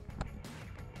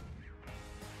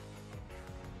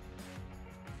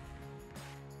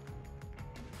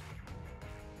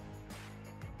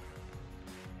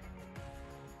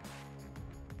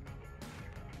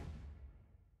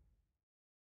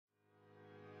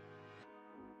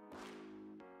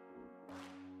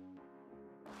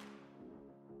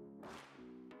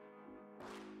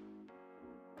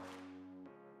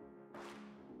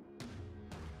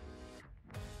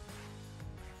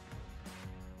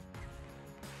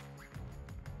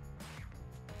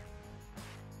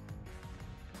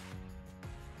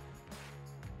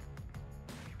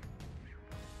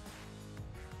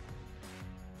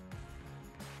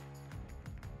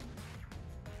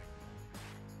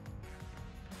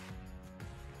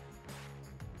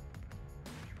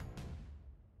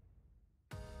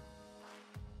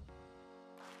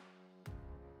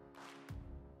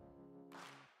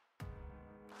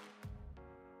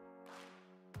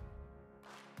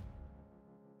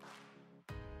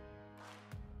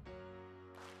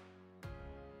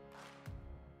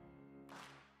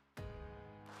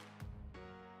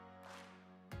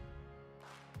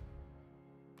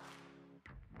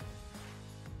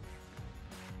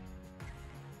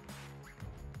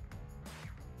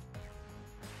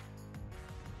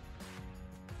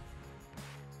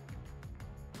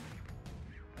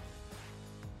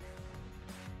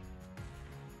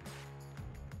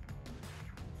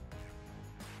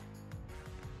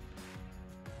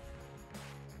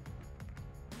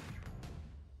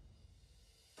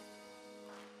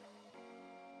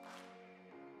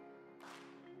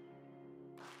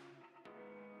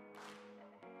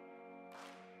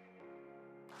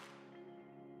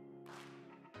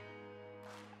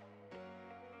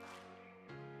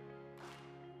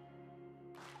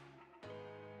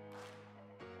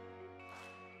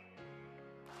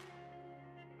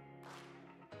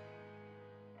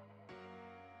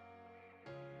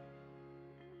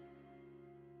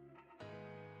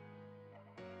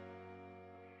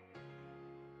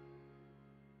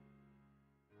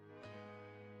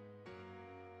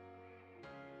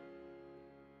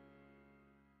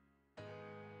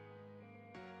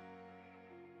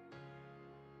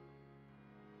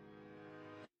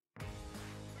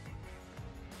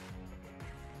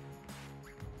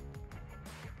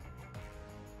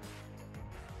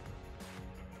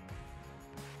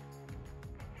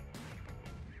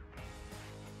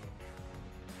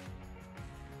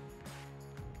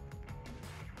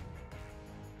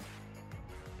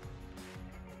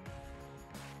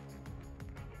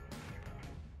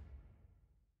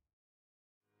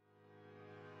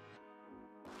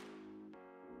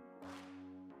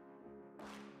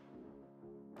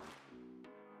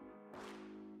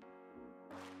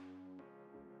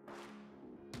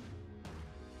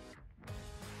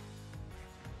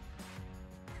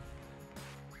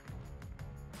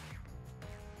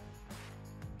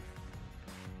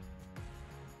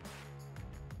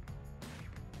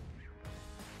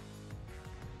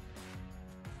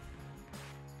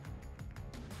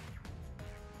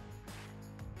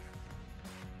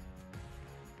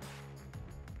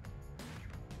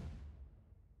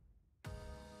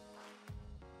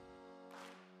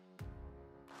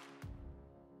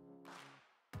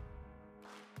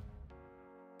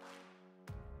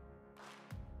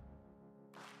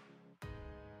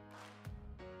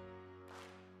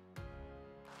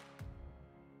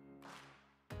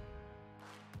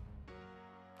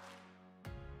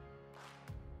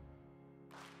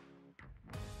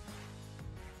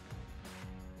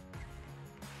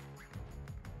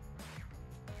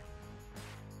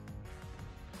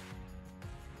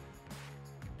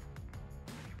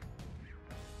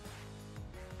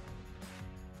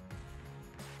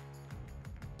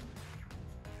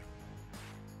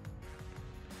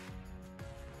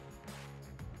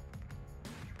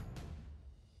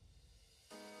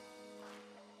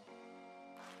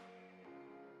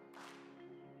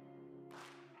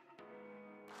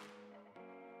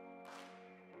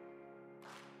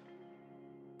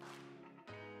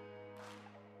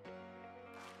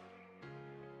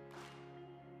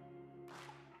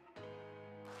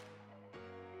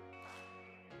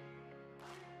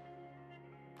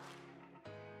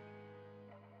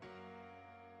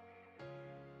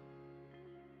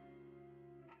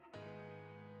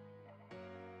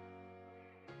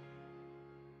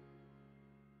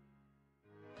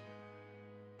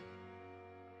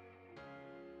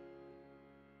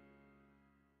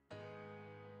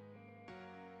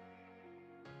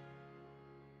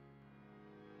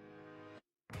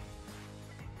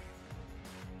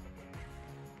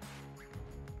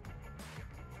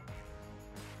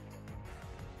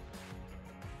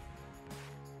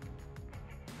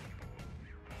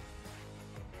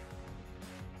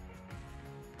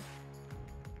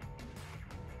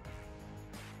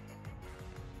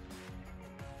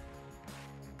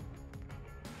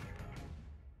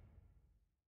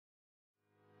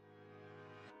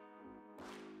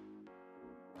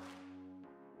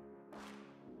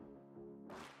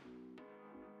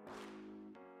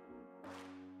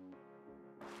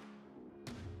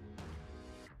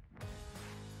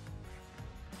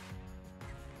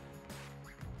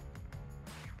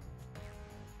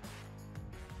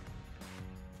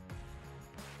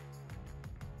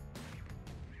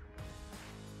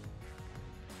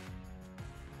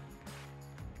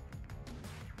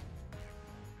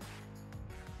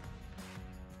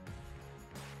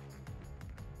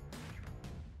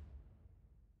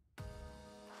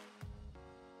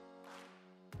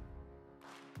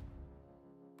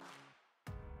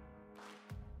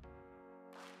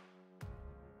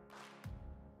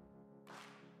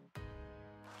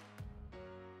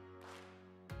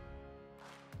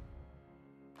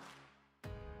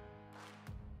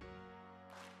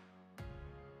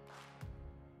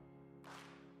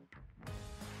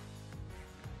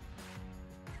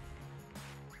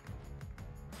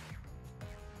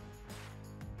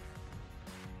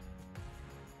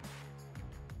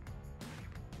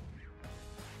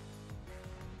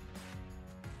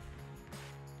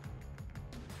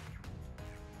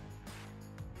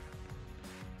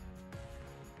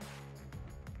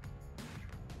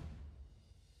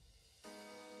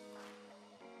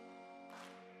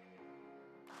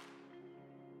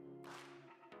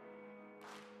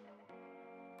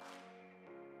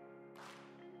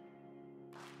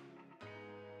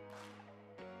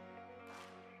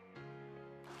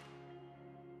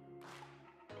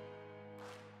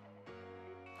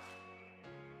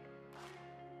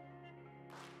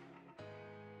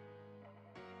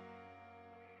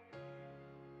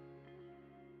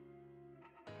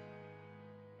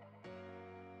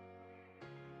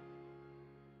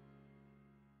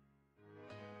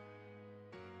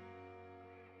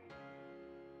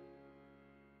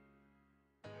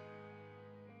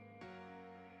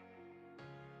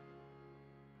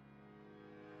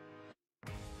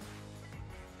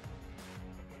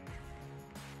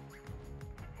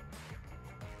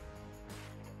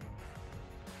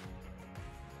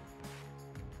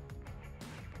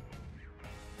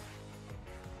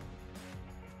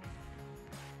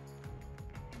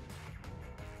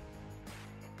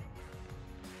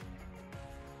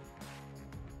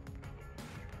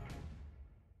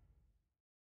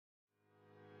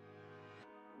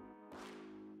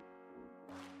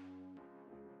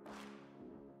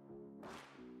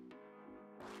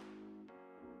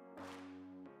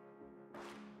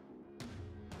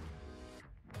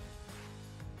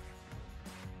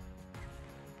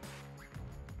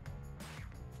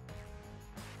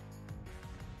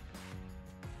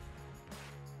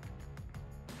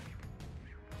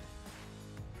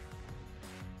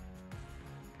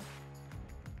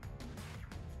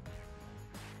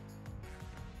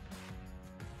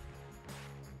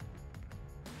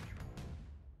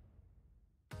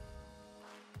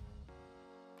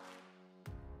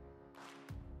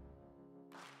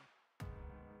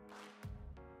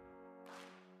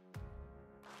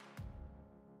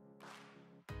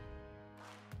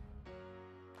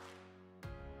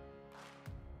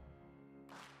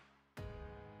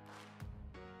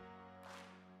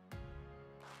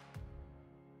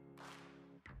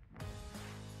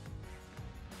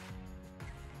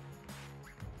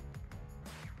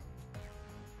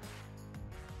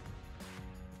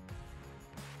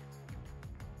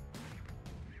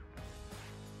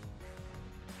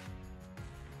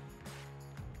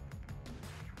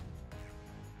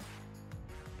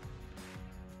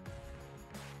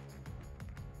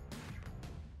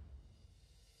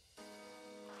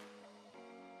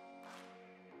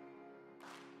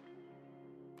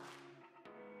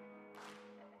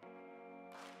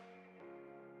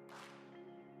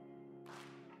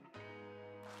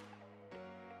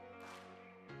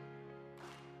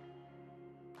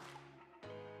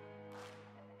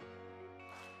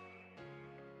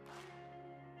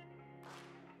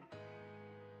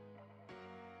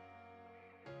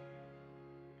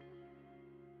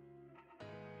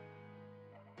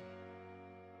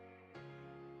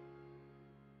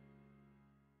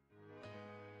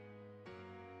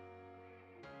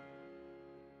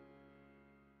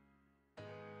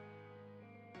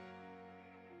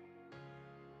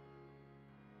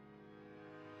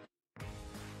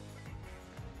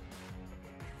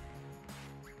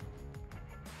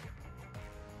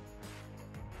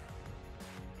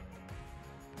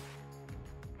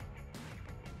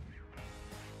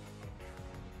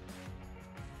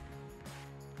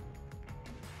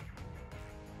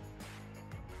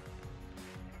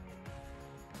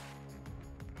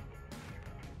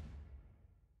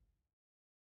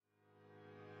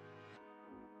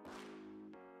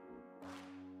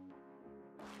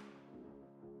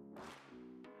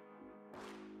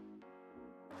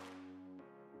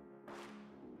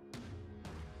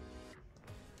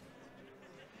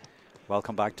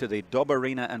 Welcome back to the Dub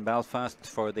Arena in Belfast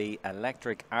for the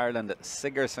Electric Ireland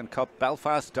SIgerson Cup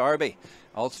Belfast Derby.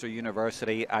 Ulster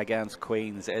University against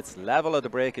Queens. It's level at the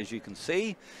break, as you can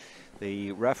see.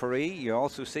 The referee, you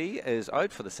also see, is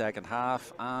out for the second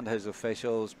half, and his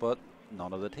officials, but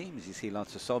none of the teams. You see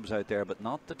lots of subs out there, but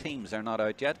not the teams. They're not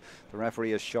out yet. The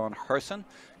referee is SIgerson.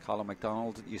 Colin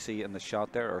McDonald, you see in the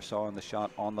shot there, or saw in the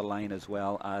shot, on the line, as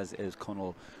well as is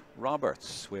Conal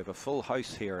Roberts. We have a full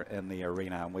house here in the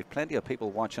arena, and we've plenty of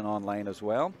people watching online as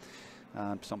well,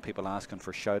 and some people asking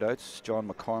for shout outs. John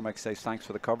McCormick says thanks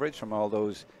for the coverage from all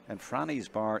those in Franny's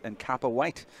bar in Kappa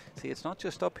White. See, it's not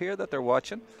just up here that they're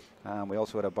watching. We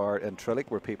also had a bar in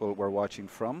Trillick where people were watching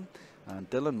from. And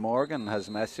Dylan Morgan has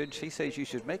a message. He says you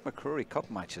should make McCrory Cup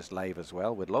matches live as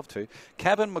well. We'd love to.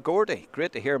 Kevin McGordy,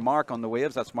 great to hear Mark on the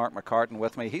waves. That's Mark McCartan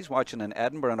with me. He's watching in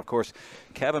Edinburgh. And of course,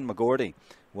 Kevin McGordy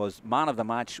was man of the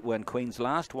match when Queens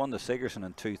last won the SIgerson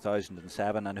in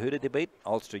 2007. And who did he beat?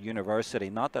 Ulster University.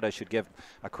 Not that I should give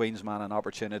a Queens man an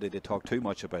opportunity to talk too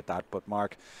much about that, but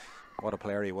Mark, what a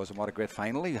player he was, and what a great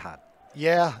final he had.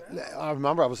 Yeah, I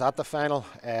remember I was at the final,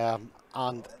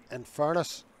 and in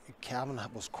fairness, Kevin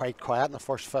was quite quiet in the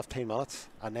first 15 minutes,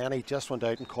 and then he just went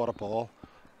out and caught a ball,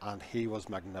 and he was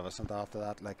magnificent after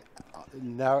that. Like,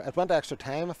 now it went to extra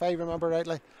time, if I remember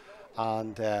rightly,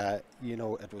 and you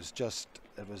know, it was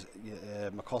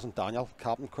my cousin Daniel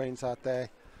captain Queens that day,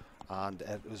 and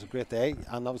it was a great day,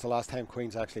 and that was the last time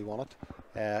Queens actually won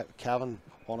it. Kevin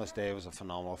on his day was a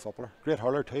phenomenal footballer, great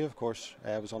hurler too, of course.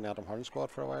 Was on the Antrim hurling squad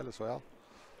for a while as well.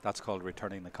 That's called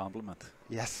returning the compliment.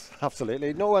 Yes,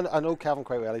 absolutely. No, I know Kevin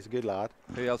quite well. He's a good lad.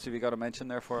 Who else have you got to mention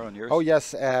there for on yours? Oh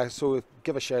yes, so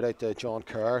give a shout out to John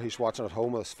Kerr. He's watching at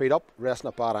home with his feet up, resting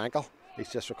a bad ankle. He's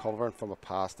just recovering from a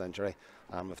past injury.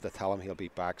 If they tell him he'll be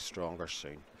back stronger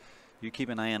soon. You keep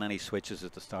an eye on any switches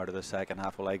at the start of the second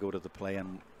half while I go to the play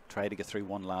and try to get through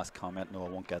one last comment. No, I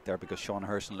won't get there because Sean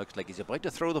Herson looks like he's about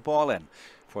to throw the ball in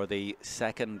for the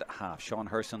second half. Sean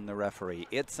Herson, the referee.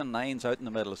 8s and 9s out in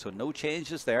the middle, so no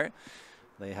changes there.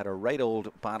 They had a right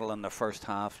old battle in the first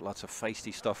half, lots of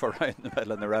feisty stuff around the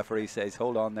middle, and the referee says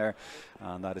hold on there,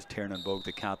 and that is Tiernan Bogue,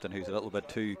 the captain, who's a little bit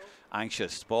too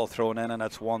anxious. Ball thrown in, and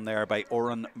it's won there by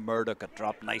Oran Murdoch. It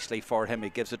dropped nicely for him. He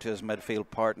gives it to his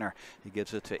midfield partner. He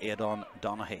gives it to Aidan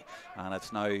Donaghy, and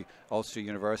it's now Ulster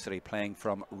University playing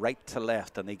from right to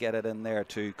left, and they get it in there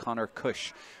to Conor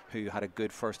Cush, who had a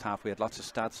good first half. We had lots of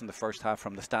stats in the first half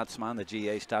from the statsman, the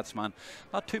GA statsman.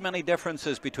 Not too many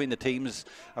differences between the teams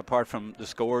apart from the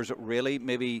scores, really.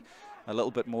 Maybe a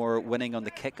little bit more winning on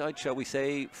the kick out, shall we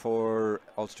say, for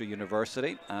Ulster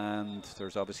University, and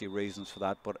there's obviously reasons for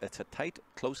that, but it's a tight,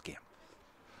 close game.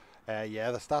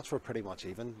 Yeah, the stats were pretty much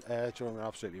even. Jerome, you're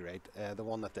absolutely right. The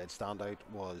one that did stand out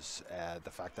was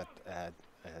the fact that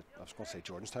I was going to say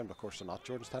Jordanstown, but of course they're not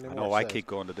Jordanstown anymore. No, I keep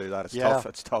going to do that. It's tough.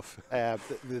 It's tough.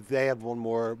 They had won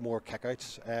more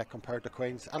kickouts compared to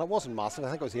Queens, and it wasn't massive. I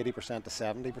think it was 80% to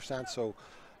 70%. So,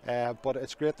 but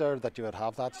it's great there that you would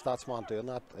have that statsman doing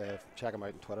that. Check him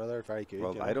out on Twitter. They're very good.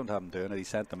 Well, I don't have him doing it. He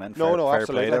sent them in. Fair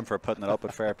play to him for putting it up,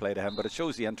 but fair play to him. But it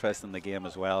shows the interest in the game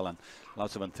as well, and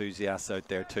lots of enthusiasts out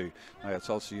there too. Now it's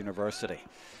also University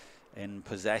in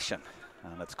possession,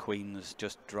 and it's Queens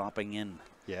just dropping in.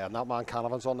 Yeah, and that man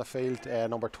Canovan's on the field,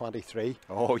 number 23.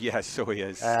 Oh yes, so he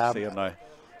is. See him now.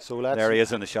 So there he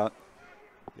is in the shot.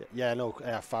 Yeah, no,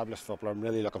 fabulous footballer. I'm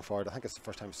really looking forward. I think it's the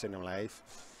first time I've seen him live.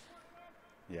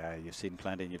 Yeah, you've seen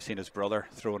plenty, and you've seen his brother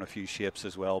throwing a few shapes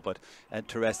as well, but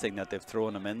interesting that they've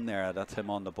thrown him in there. That's him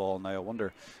on the ball now. I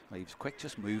wonder, well, he was quick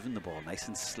just moving the ball, nice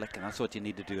and slick, and that's what you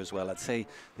need to do as well. I'd say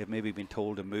they've maybe been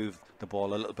told to move the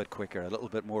ball a little bit quicker, a little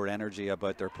bit more energy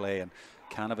about their play, and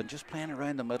Canavan just playing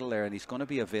around the middle there, and he's going to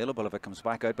be available if it comes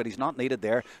back out, but he's not needed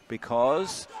there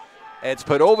because it's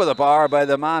put over the bar by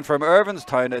the man from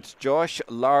Irvinstown. It's Josh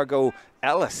Largo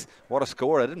Ellis. What a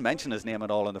score. I didn't mention his name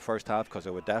at all in the first half because I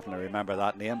would definitely remember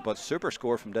that name, but super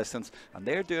score from distance, and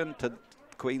they're doing to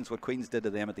Queens what Queens did to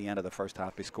them at the end of the first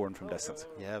half by scoring from distance.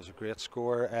 Yeah, it was a great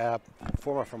score.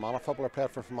 Former Fermanagh footballer,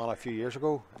 played for Fermanagh a few years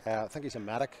ago. I think he's a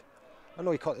medic. I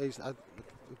know I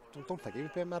don't think he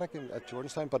would be a medic at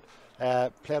Jordanstown, but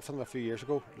played for them a few years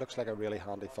ago. Looks like a really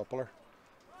handy footballer.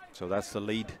 So that's the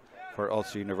lead for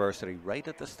Ulster University right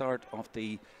at the start of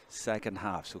the second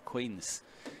half. So Queens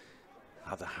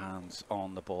have the hands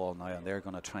on the ball now, and they're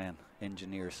going to try and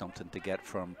engineer something to get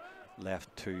from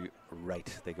left to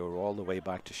right. They go all the way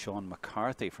back to Sean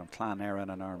McCarthy from Clan Erin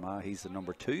and Armagh. He's the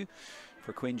number 2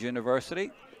 for Queen's University.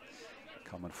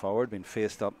 Coming forward, being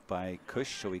faced up by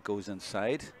Cush, so he goes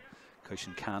inside. Cush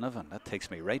and Canavan. That takes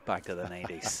me right back to the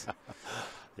 90s.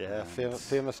 Yeah,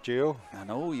 famous duo. I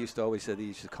know, we used to always say they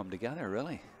used to come together,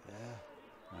 really.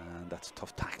 Yeah. And that's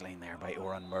tough tackling there by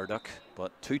Oran Murdoch.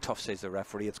 But too tough, says the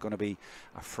referee. It's going to be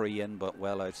a free in, but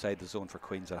well outside the zone for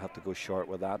Queens. I'll have to go short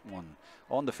with that one.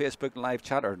 On the Facebook live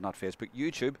chat, or not Facebook,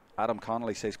 YouTube, Adam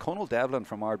Connolly says Conal Devlin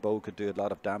from Ardbow could do a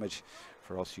lot of damage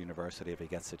for Ulster University if he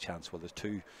gets the chance. Well, there's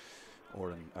two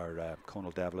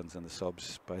Conal Devlins in the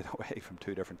subs, by the way, from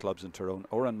two different clubs in Tyrone.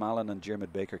 Oran Mallon and Jeremy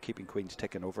Baker keeping Queens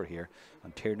ticking over here.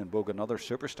 And Tiernan Bogue, another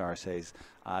superstar, says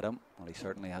Adam. Well, he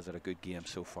certainly has had a good game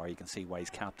so far. You can see why he's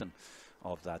captain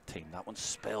of that team. That one's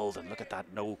spilled, and look at that,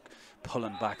 no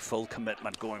pulling back, full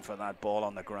commitment going for that ball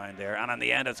on the ground there. And in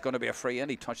the end, it's going to be a free in.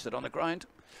 He touched it on the ground.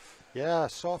 Yeah,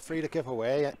 soft free to give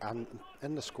away, and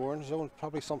in the scoring zone,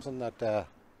 probably something that...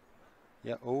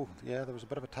 yeah, there was a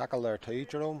bit of a tackle there too,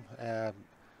 Jerome.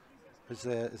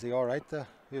 Is he all right there?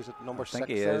 Is it number 6? I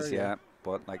think he is, yeah.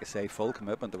 But like I say, full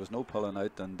commitment. There was no pulling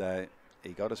out, and he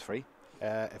got his free.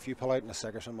 If you pull out in a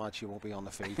SIgerson match, you won't be on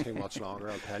the field too much longer.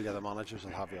 I'll tell you, the managers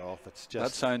will have you off. It's just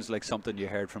that sounds like something you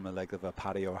heard from a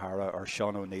Paddy O'Hara or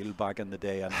Sean O'Neill back in the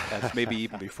day, and maybe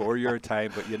even before your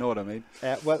time. But you know what I mean.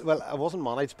 Well, I wasn't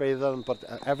managed by them, but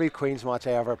every Queens match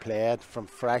I ever played, from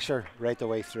fresher right the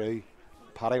way through,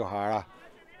 Paddy O'Hara,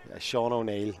 Sean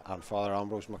O'Neill and Father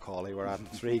Ambrose Macaulay were at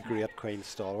 3 great Queen's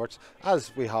stalwarts.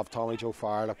 As we have Tommy Joe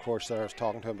Farrell, of course. I was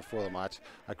talking to him before the match.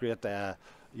 A great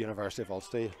University of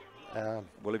Ulster.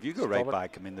 Well, if you go right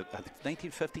back, I mean,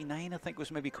 1959, I think, was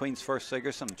maybe Queen's first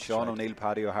SIgerson. Sean O'Neill,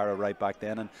 Paddy O'Hara, right back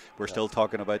then, and we're still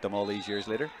talking about them all these years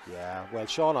later. Yeah, well,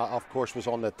 Sean, of course, was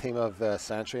on the team of the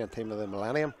century and team of the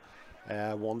millennium.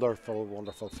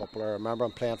 Wonderful footballer. I remember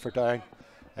him playing for Down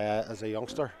as a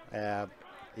youngster.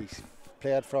 He's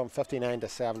played from 59 to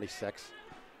 76.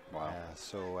 Wow.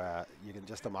 So you can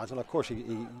just imagine. Of course, he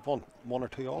won 1 or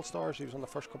 2 All-Stars. He was on the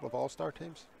first couple of All-Star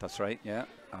teams. That's right, yeah.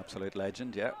 Absolute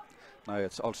legend, yeah. Now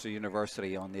it's Ulster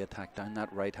University on the attack down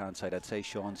that right-hand side. I'd say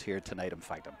Sean's here tonight. In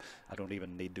fact, I don't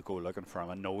even need to go looking for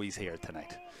him. I know he's here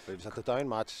tonight. He was at the Down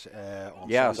match on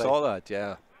Sunday. I saw that,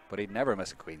 yeah. But he'd never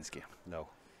miss a Queen's game. No.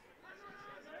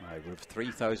 Right, we have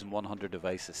 3,100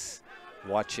 devices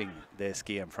watching this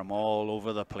game from all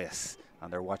over the place,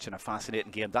 and they're watching a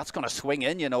fascinating game. That's going to swing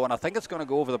in, you know, and I think it's going to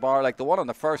go over the bar like the one in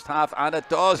the first half, and it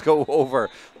does go over.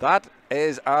 That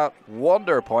is a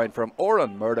wonder point from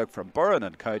Oran Murdoch from Burren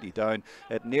in County Down.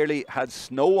 It nearly had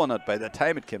snow on it by the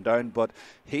time it came down, but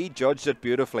he judged it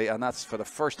beautifully, and that's for the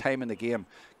first time in the game,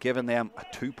 giving them a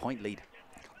 2-point lead.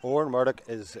 Oran Murdoch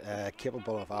is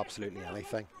capable of absolutely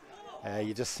anything.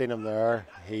 You just seen him there.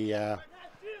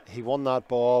 He won that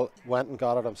ball, went and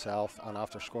got it himself, and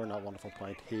after scoring that wonderful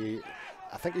point,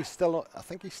 I think he's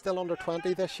still under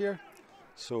 20 this year.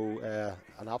 So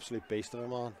an absolute beast of a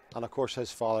man. And of course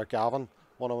his father Gavin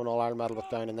won an All-Ireland medal with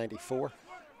Down in '94.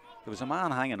 There was a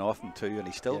man hanging off him too, and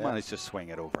he still managed to swing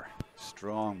it over.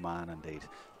 Strong man indeed.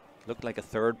 Looked like a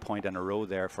 3rd point in a row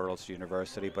there for Ulster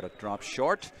University, but it dropped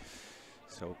short.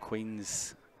 So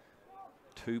Queen's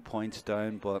 2 points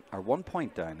down, but or 1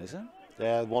 point down, is it?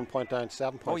 Yeah, 1 point down,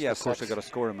 7 points. Oh yeah, of course, 6. I got a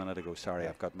score a minute ago. Sorry,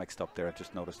 I've got mixed up there. I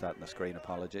just noticed that on the screen.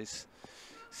 Apologies.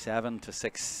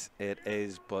 7-6 it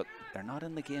is, but they're not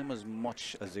in the game as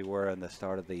much as they were in the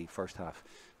start of the first half.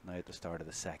 Now at the start of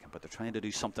the second, but they're trying to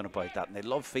do something about that, and they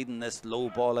love feeding this low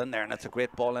ball in there, and it's a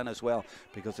great ball in as well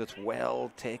because it's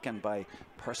well taken by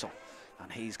Purcell.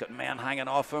 And he's got men hanging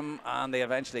off him, and they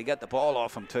eventually get the ball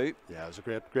off him too. Yeah, it was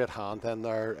a great hand in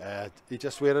there. He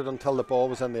just waited until the ball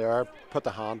was in the air, put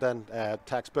the hand in.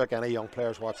 Textbook, any young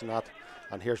players watching that.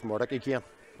 And here's Murdoch again.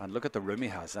 And look at the room he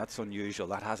has. That's unusual.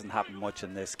 That hasn't happened much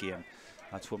in this game.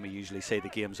 That's when we usually say the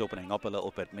game's opening up a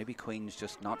little bit. Maybe Queen's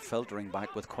just not filtering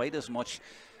back with quite as much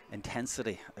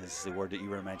intensity is the word that you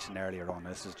were mentioning earlier on.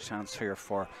 This is a chance here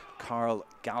for Carl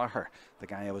Gallagher, the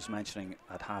guy I was mentioning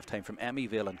at halftime from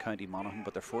Emmyvale in County Monaghan,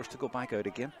 but they're forced to go back out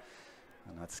again.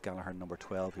 And that's Gallagher, number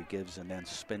 12, who gives and then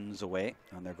spins away.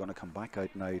 And they're going to come back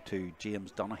out now to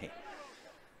James Donaghy.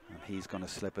 And he's going to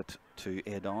slip it to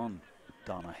Aidan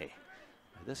Donaghy.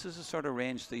 This is the sort of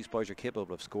range these boys are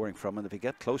capable of scoring from, and if you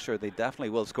get closer, they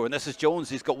definitely will score. And this is Jones.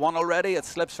 He's got one already. It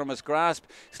slips from his grasp.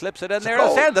 Slips it in there.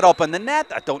 It's ended up in the net.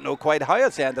 I don't know quite how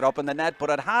it's ended up in the net, but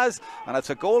it has. And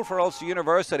it's a goal for Ulster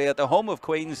University at the home of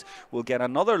Queens. We'll get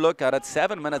another look at it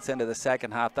 7 minutes into the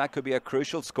second half. That could be a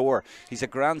crucial score. He's a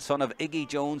grandson of Iggy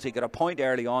Jones. He got a point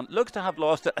early on. Looks to have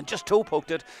lost it and just toe poked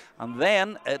it. And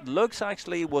then it looks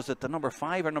actually, was it the number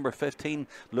 5 or number 15?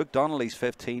 Luke Donnelly's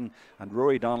 15 and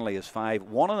Rory Donnelly is 5.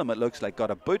 One of them, it looks like, got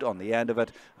a boot on the end of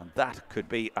it, and that could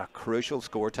be a crucial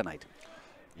score tonight.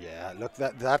 Yeah, look,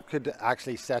 that could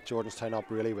actually set Jordanstown up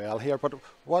really well here. But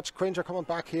watch, Queens are coming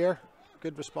back here.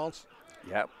 Good response.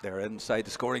 Yeah, they're inside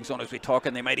the scoring zone as we talk,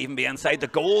 and they might even be inside the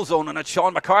goal zone. And it's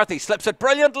Sean McCarthy slips it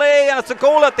brilliantly, and it's a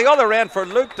goal at the other end for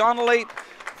Luke Donnelly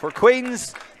for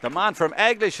Queens. The man from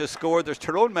Eglish has scored. There's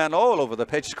Tyrone men all over the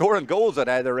pitch scoring goals at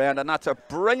either end, and that's a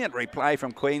brilliant reply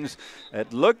from Queens.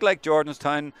 It looked like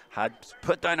Jordanstown had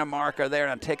put down a marker there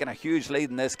and taken a huge lead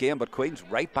in this game, but Queens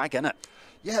right back in it.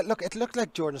 Yeah, look, it looked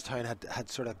like Jordanstown had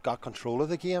sort of got control of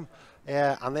the game,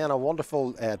 and then a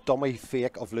wonderful dummy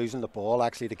fake of losing the ball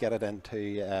actually to get it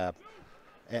into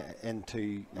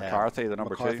McCarthy, the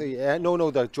number McCarthy. 2.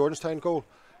 No, the Jordanstown goal.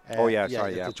 The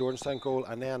Jordanstown goal,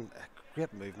 and then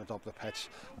great movement up the pitch.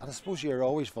 And I suppose you're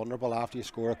always vulnerable after you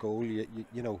score a goal. You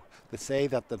know, they say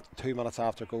that the 2 minutes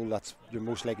after goal, you're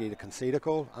most likely to concede a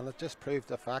goal, and it just proved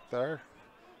the fact there.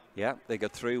 Yeah, they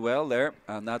got through well there,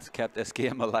 and that's kept this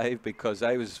game alive, because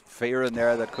I was fearing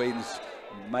there that Queens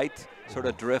might sort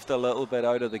of drift a little bit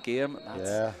out of the game.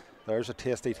 Yeah, there's a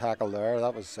tasty tackle there.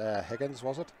 That was Higgins,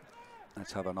 was it?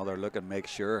 Let's have another look and make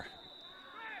sure.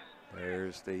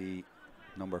 There's the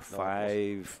number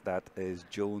 5. That is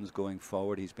Jones going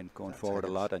forward. He's been going forward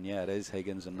Higgins a lot, and yeah, it is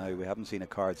Higgins. And now we haven't seen a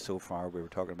card so far. We were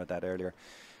talking about that earlier.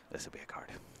 This will be a card.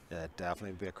 Yeah,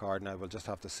 definitely be a card. Now we'll just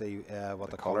have to see what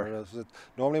the colour is.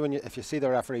 Normally, if you see the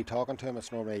referee talking to him,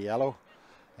 it's normally a yellow.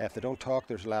 If they don't talk,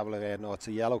 there's a level of no, it's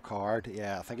a yellow card.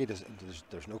 Yeah, I think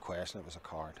there's no question it was a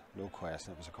card. No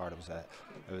question it was a card.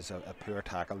 It was a poor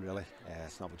tackle, really.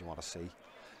 It's not what you want to see.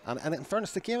 And in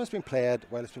fairness, the game has been played.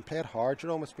 Well, it's been played hard,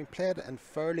 Jerome. It's been played in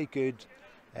fairly good.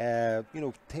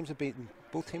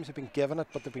 Both teams have been given it,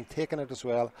 but they've been taking it as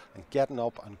well and getting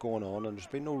up and going on. And there's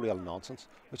been no real nonsense,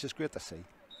 which is great to see.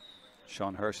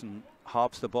 Sean Herson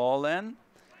hops the ball then.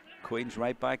 Queens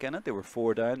right back in it. They were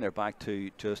 4 down. They're back to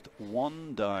just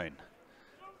 1 down.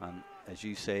 And as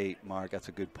you say, Mark, that's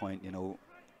a good point. You know,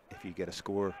 if you get a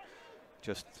score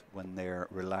just when they're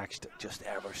relaxed just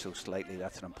ever so slightly,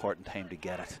 that's an important time to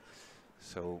get it.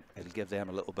 So it'll give them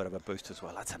a little bit of a boost as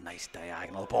well. That's a nice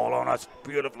diagonal ball on us.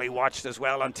 Beautifully watched as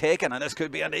well and taken. And this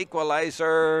could be an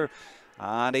equaliser.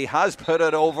 And he has put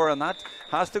it over, and that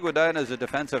has to go down as a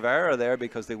defensive error there,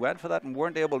 because they went for that and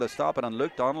weren't able to stop it. And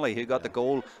Luke Donnelly, who got the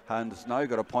goal, and has now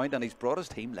got a point, and he's brought his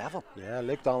team level. Yeah,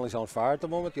 Luke Donnelly's on fire at the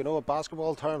moment. You know, in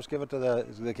basketball terms, give it to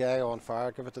the guy on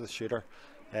fire, give it to the shooter.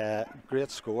 Great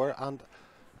score. And,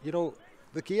 you know,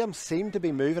 the game seemed to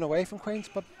be moving away from Queens,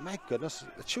 but my goodness,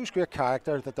 it shows great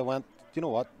character that they went, you know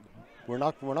what, we're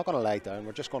not going to lie down,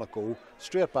 we're just going to go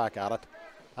straight back at it.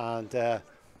 And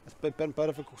it's been a bit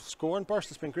of a scoring burst.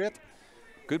 It's been great.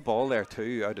 Good ball there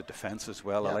too, out of defence as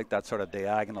well. I like that sort of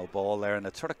diagonal ball there, and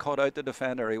it sort of caught out the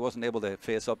defender. He wasn't able to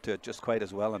face up to it just quite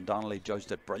as well, and Donnelly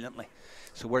judged it brilliantly.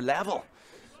 So we're level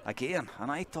again,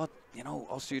 and I thought, you know,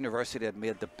 Ulster University had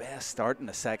made the best start in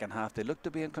the second half. They looked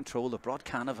to be in control. They brought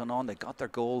Canavan on. They got their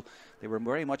goal. They were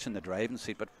very much in the driving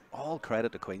seat, but all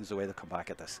credit to Queens the way they come back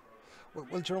at this.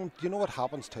 Well, Jerome, do you know what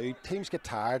happens too? Teams get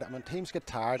tired, and when teams get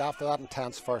tired after that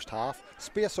intense first half,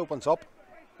 space opens up.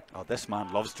 Oh, this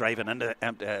man loves driving into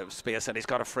space, and he's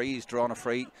got a free, he's drawn a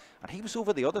free, and he was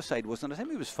over the other side, wasn't it? Him,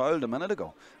 he was fouled a minute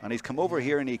ago, and he's come over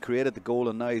here and he created the goal,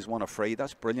 and now he's won a free.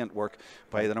 That's brilliant work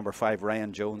by the number 5,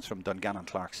 Ryan Jones from Dungannon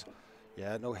Clarks.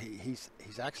 Yeah, no, he's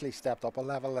actually stepped up a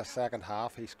level this second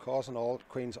half. He's causing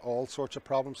Queens all sorts of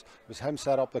problems. It was him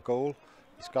set up the goal.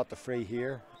 He's got the free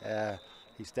here.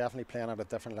 He's definitely playing at a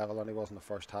different level than he was in the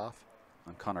first half.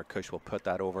 And Connor Cush will put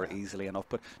that over easily enough.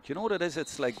 But do you know what it is?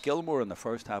 It's like Gilmore in the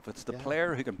first half. It's the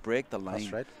player who can break the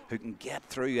line, who can get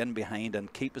through in behind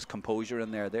and keep his composure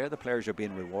in there. They're the players who are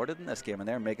being rewarded in this game, and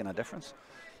they're making a difference.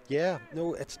 Yeah,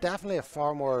 no, it's definitely a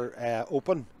far more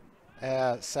open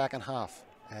second half.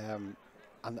 And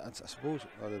I suppose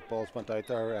the balls went out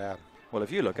there. Well,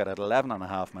 if you look at it, 11 and a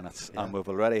half minutes, and we've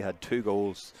already had 2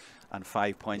 goals and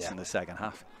 5 points in the second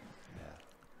half.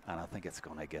 And I think it's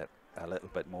going to get a little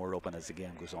bit more open as the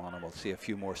game goes on, and we'll see a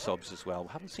few more subs as well. We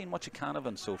haven't seen much of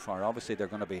Canavan so far. Obviously, they're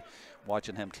going to be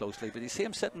watching him closely. But you see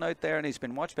him sitting out there, and he's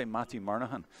been watched by Matthew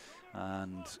Murnahan,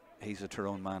 and he's a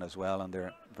Tyrone man as well, and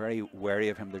they're very wary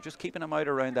of him. They're just keeping him out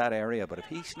around that area. But if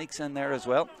he sneaks in there as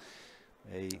well,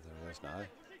 he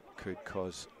could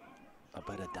cause a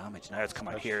bit of damage. Now it's come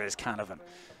out here is Canavan.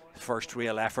 First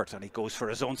real effort, and he goes for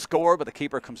his own score, but the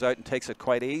keeper comes out and takes it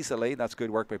quite easily. That's good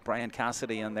work by Brian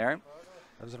Cassidy in there.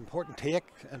 It was an important take,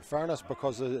 in fairness,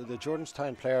 because the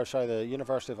Jordanstown player, the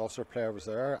University of Ulster player was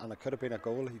there, and it could have been a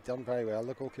goal. He'd done very well,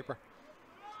 the goalkeeper.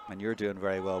 And you're doing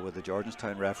very well with the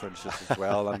Jordanstown references as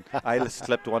well. And I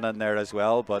slipped one in there as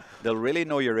well, but they'll really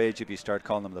know your age if you start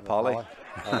calling them the Polly.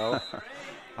 I know.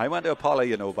 I went to a poly,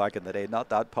 you know, back in the day. Not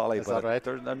that poly, Is but that right?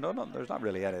 there's not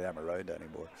really any of them around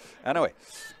anymore. Anyway,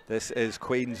 this is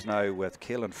Queens now with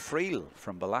Caelan Friel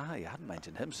from Balaha. I hadn't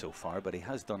mentioned him so far, but he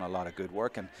has done a lot of good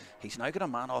work, and he's now got a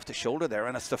man off the shoulder there,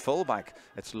 and it's the fullback.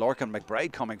 It's Lorcan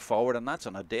McBride coming forward, and that's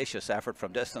an audacious effort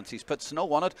from distance. He's put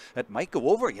snow on it. It might go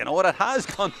over. You know what? It has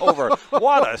gone over.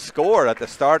 What a score at the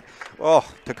start. Oh,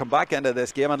 to come back into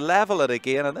this game and level it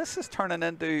again, and this is turning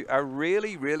into a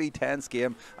really, really tense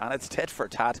game, and it's tit for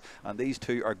tat, and these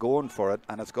two are going for it,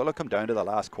 and it's going to come down to the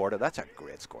last quarter. That's a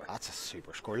great score. That's a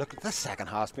super score. Look, this second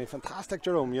half's been fantastic,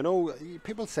 Jerome. You know,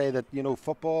 people say that, you know,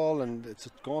 football and it's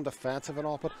going defensive and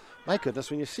all, but my goodness,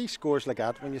 when you see scores like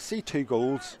that, when you see 2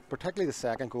 goals, particularly the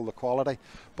second goal, the quality,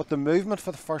 but the movement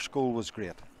for the first goal was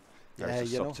great.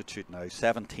 There's a substitute now.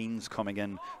 17's coming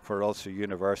in for Ulster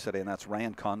University, and that's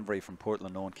Ryan Convery from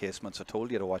Portland Owen Casements. I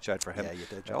told you to watch out for him. Yeah, you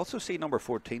did. I also see number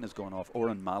 14 has gone off.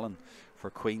 Oren Mallon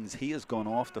for Queens. He has gone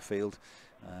off the field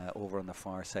over on the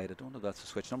far side. I don't know if that's a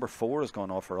switch. Number 4 has gone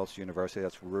off for Ulster University.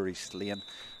 That's Rory Slane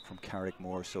from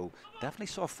Carrickmore. So definitely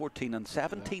saw 14, and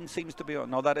 17 seems to be on.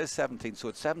 No, that is 17. So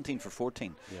it's 17 for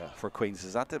 14 for Queens.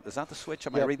 Is that the switch?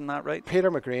 Am I reading that right?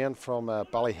 Peter McGrain from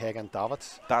Ballyhagan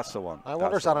Davids. That's the one. I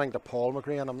wonder if there's anything to Paul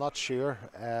McGrain. I'm not sure.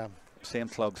 Same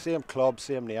club. Same club,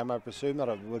 same name. I presume that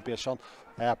it would be a son.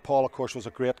 Paul, of course, was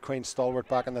a great Queen stalwart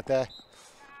back in the day.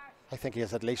 I think he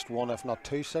has at least 1, if not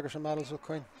 2, Sigerson medals with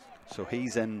Queen. So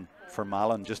he's in for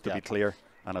Mallon, just to be clear,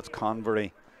 and it's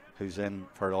Convery who's in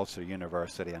for Ulster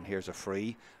University, and here's a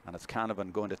free, and it's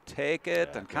Canavan going to take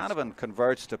it, and Canavan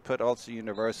converts to put Ulster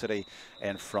University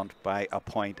in front by a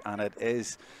point, and it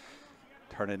is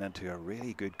turning into a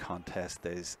really good contest,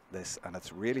 and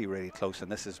it's really, really close,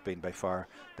 and this has been by far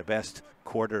the best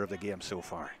quarter of the game so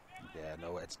far. Yeah,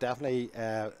 no, it's definitely,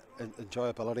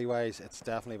 enjoyability wise, it's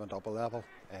definitely went up a level.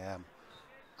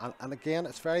 And again,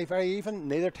 it's very, very even.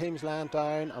 Neither team's laying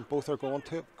down, and both are going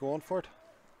for it.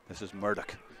 This is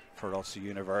Murdoch for Ulster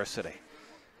University,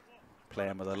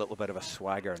 playing with a little bit of a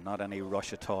swagger, not any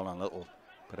rush at all, and a little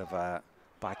bit of a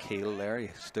back heel there. He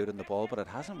stood in the ball, but it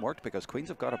hasn't worked because Queens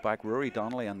have got it back. Rory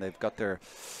Donnelly, and they've got their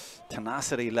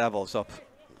tenacity levels up.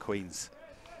 Queens,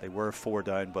 they were 4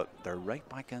 down, but they're right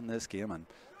back in this game, and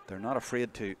they're not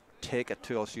afraid to take it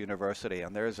to Ulster University.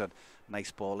 And there's a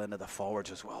nice ball into the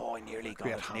forwards as well. Oh, he nearly got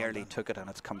it, nearly took it, and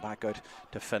it's come back out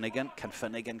to Finnegan. Can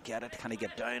Finnegan get it? Can he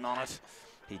get down on it?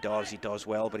 He does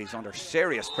well, but he's under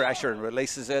serious pressure and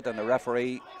releases it, and the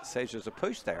referee says there's a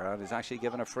push there, and he's actually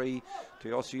given a free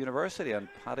to Ulster University, and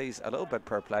Paddy's a little bit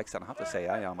perplexed, and I have to say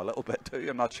I am a little bit too.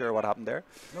 I'm not sure what happened there.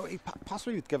 No, he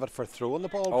possibly would give it for throwing the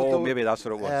ball. Oh, but maybe that's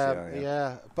what it was.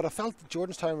 Yeah, but I felt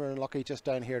Jordanstown were unlucky just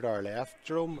down here to our left,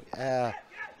 Jerome.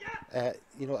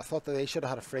 You know, I thought that they should have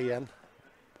had a free in.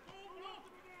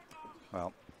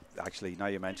 Well, actually, now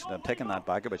you mentioned it, I'm taking that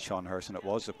back about Sean Hurst, and it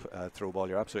was a throw ball.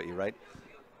 You're absolutely right.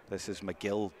 This is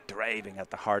McGill driving at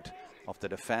the heart of the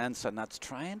defence, and that's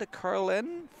trying to curl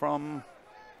in from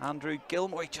Andrew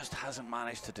Gilmore. He just hasn't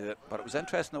managed to do it, but it was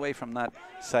interesting away from that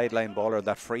sideline ball, or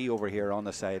that free over here on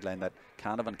the sideline, that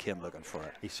Canavan came looking for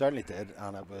it. He certainly did,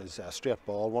 and it was a straight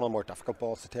ball, one of the more difficult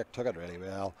balls to take. Took it really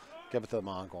well, give it to the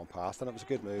man going past, and it was a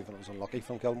good move, and it was unlucky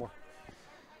from Gilmore.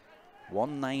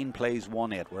 1-9 plays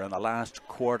 1-8. We're in the last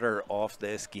quarter of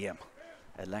this game.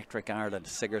 Electric Ireland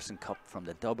SIgerson Cup from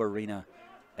the Dub Arena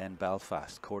in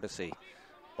Belfast, courtesy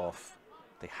of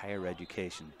the Higher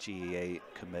Education GAA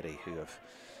Committee, who have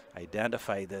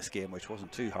identified this game, which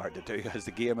wasn't too hard to do, as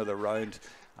the game of the round,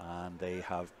 and they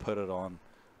have put it on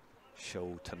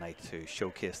show tonight to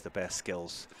showcase the best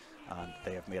skills. And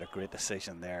they have made a great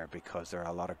decision there, because there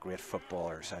are a lot of great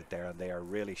footballers out there, and they are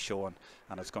really showing,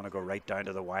 and it's going to go right down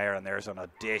to the wire. And there's an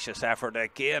audacious effort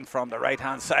again from the right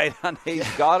hand side, and he's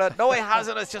got it. No, he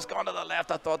hasn't. It's just gone to the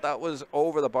left. I thought that was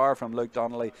over the bar from Luke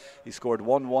Donnelly. He scored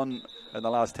 1-1 in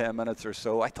the last 10 minutes or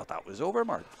so. I thought that was over,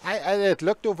 Mark. It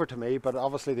looked over to me, but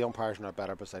obviously the umpires are in a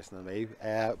better position than me.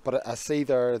 But I see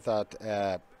there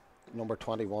that number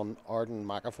 21 Arden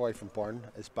McAvoy from Bourne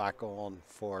is back on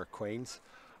for Queens.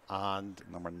 And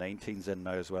number 19's in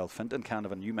now as well. Fintan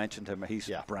Canavan, you mentioned him.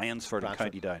 He's Bryansford and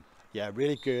County Down. Yeah,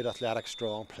 really good, athletic,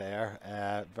 strong player.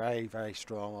 Very, very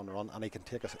strong on the run, and he can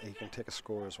take a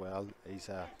score as well. He's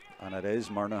and it is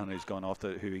Murnahan who's gone off,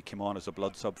 who he came on as a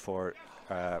blood sub for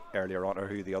earlier on, or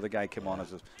who the other guy came on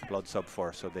as a blood sub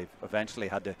for. So they've eventually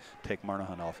had to take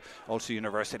Murnahan off. Ulster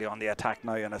University on the attack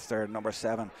now, and it's their number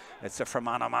 7. It's a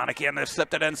Fermanagh man again. They've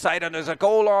slipped it inside, and there's a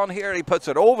goal on here. He puts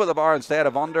it over the bar instead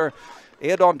of under.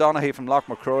 Aidan Donaghy from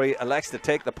Lochmacrory elects to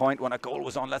take the point when a goal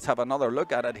was on. Let's have another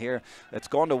look at it here. It's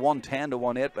gone to 110 to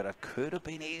 1-8, but it could have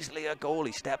been easily a goal.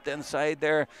 He stepped inside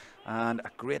there, and a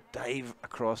great dive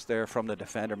across there from the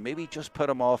defender. Maybe just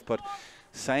put him off, but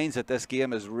signs that this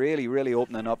game is really, really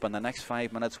opening up, and the next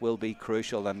 5 minutes will be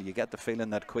crucial. And you get the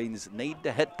feeling that Queens need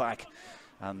to hit back.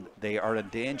 And they are in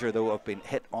danger, though, of being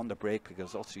hit on the break,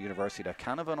 because Ulster University, they're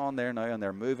kind of on there now, and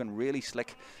they're moving really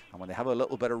slick. And when they have a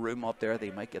little bit of room up there,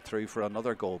 they might get through for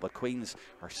another goal. But Queens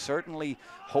are certainly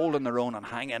holding their own and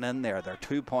hanging in there. They're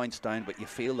 2 points down, but you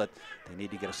feel that they need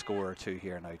to get a score or two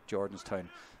here. Now, Jordanstown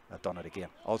have done it again.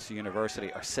 Ulster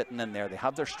University are sitting in there. They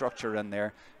have their structure in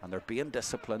there, and they're being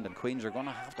disciplined. And Queens are going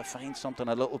to have to find something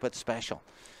a little bit special.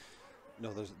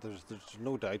 No, there's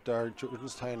no doubt there.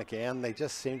 Jordanstown again, they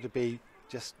just seem to be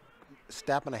just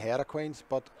stepping ahead of Queens,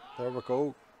 but there we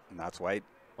go. And that's wide.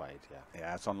 Wide, yeah.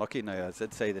 Yeah, it's unlucky now. I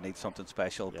did say they need something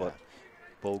special, but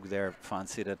Bogue there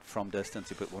fancied it from distance.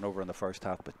 He put one over in the first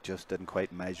half, but just didn't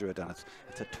quite measure it. And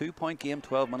it's a 2-point game,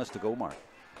 12 minutes to go, Mark.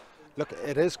 Look,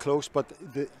 it is close, but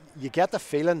you get the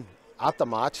feeling at the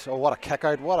match, oh, what a kick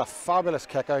out, what a fabulous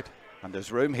kick out. And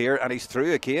there's room here, and he's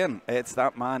through again. It's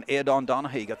that man, Aidan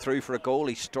Donaghy, got through for a goal.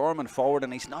 He's storming forward,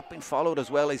 and he's not been followed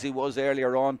as well as he was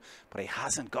earlier on, but he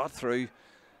hasn't got through.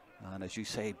 And as you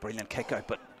say, brilliant kick out,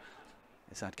 but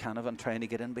is that Canavan trying to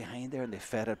get in behind there, and they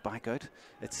fed it back out?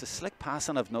 It's a slick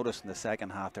passing I've noticed in the second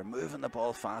half. They're moving the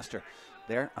ball faster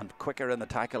there and quicker in the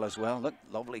tackle as well. Look,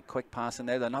 lovely quick passing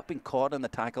there. They're not being caught in the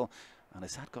tackle. And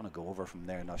is that going to go over from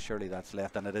there? Now, surely that's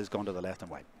left, and it is going to the left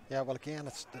and wide. Yeah, well, again,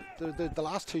 it's the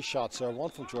last two shots there, one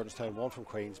from Jordanstown, one from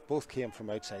Queens, both came from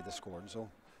outside the scoring zone.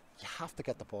 You have to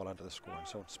get the ball into the scoring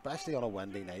zone, especially on a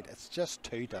windy night. It's just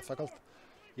too difficult.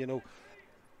 You know,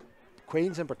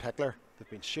 Queens in particular, they've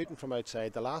been shooting from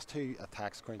outside. The last two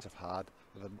attacks Queens have had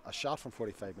a shot from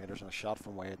 45 metres and a shot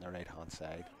from way on the right-hand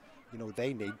side. You know,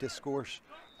 they need the scores.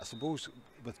 I suppose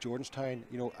with Jordanstown,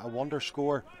 you know, a wonder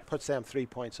score puts them 3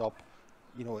 points up.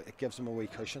 You know, it gives them a wee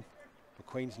cushion. But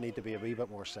Queens need to be a wee bit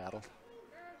more settled.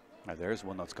 Now there's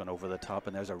one that's gone over the top,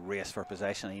 and there's a race for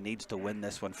possession. He needs to win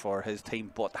this one for his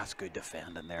team, but that's good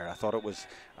defending there. I thought it was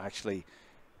actually,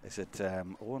 is it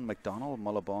Owen McDonald,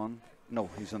 Mullabon? No,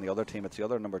 he's on the other team. It's the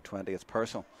other number 20. It's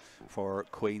Purcell for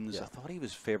Queens. Yeah. I thought he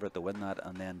was favourite to win that,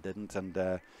 and then didn't. And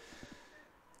maybe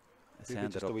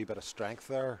just a wee bit of strength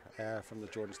there from the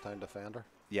Jordanstown defender.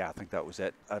 Yeah, I think that was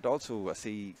it. I'd also I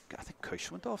think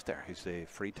Cush went off there, who's the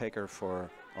free taker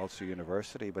for Ulster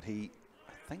University, but he,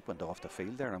 I think, went off the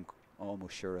field there. I'm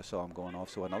almost sure I saw him going off.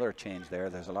 So another change there.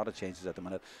 There's a lot of changes at the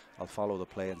minute. I'll follow the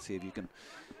play and see if you can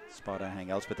spot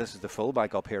anything else. But this is the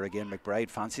fullback up here again. McBride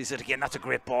fancies it again. That's a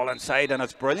great ball inside, and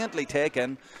it's brilliantly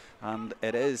taken. And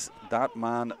it is that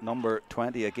man, number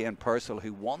 20 again, Purcell,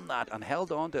 who won that and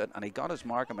held on to it, and he got his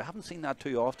mark. And we haven't seen that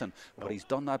too often, but he's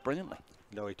done that brilliantly.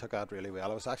 No, he took that really well.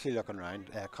 I was actually looking around.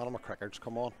 Conor McCricker's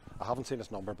come on. I haven't seen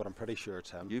his number, but I'm pretty sure it's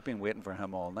him. You've been waiting for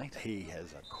him all night. He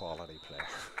is a quality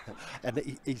player.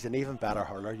 And he's an even better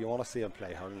hurler. You want to see him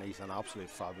play hurling. He's an absolute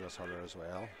fabulous hurler as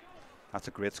well. That's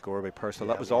a great score by Purcell.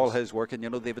 Yeah, that was all his work. And, you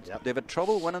know, they've had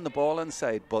trouble winning the ball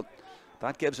inside, but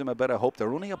that gives them a bit of hope.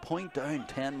 They're only a point down,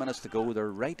 10 minutes to go.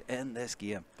 They're right in this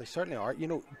game. They certainly are. You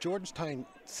know, Jordanstown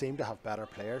seem to have better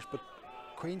players, but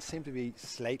Queens seem to be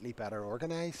slightly better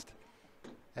organised.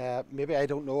 Maybe I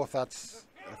don't know if that's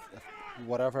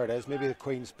whatever it is. Maybe the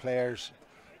Queens players,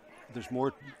 there's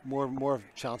more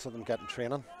chance of them getting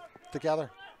training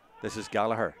together. This is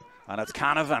Gallagher, and it's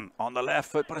Canavan on the left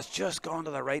foot, but it's just gone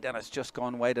to the right, and it's just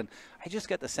gone wide. And I just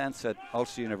get the sense that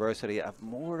Ulster University have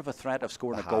more of a threat of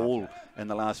scoring a goal in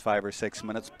the last 5 or 6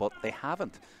 minutes, but they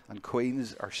haven't, and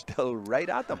Queens are still right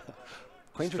at them.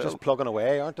 Queens are just plugging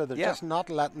away, aren't they? They're just not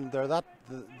letting. They're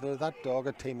that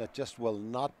dogged team that just will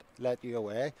not let you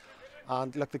away.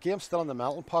 And look, the game's still in the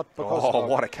melting pot. Because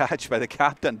what a catch by the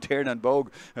captain, Tiernan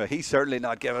Bogue. He's certainly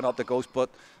not giving up the ghost, but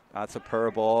that's a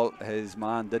poor ball. His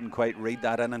man didn't quite read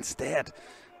that, and instead,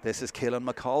 this is Caelan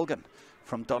McColgan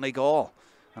from Donegal.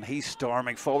 And he's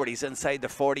storming forward. He's inside the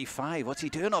 45. What's he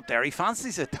doing up there? He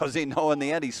fancies it, does he? No, in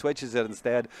the end, he switches it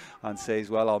instead and says,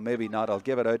 well, I'll maybe not. I'll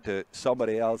give it out to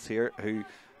somebody else here who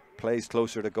plays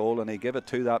closer to goal. And he give it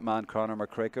to that man, Conor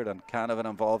McCrickard, and Canavan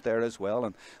involved there as well.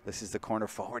 And this is the corner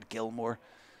forward, Gilmore.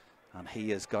 And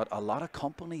he has got a lot of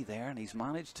company there, and he's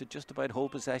managed to just about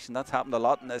hold possession. That's happened a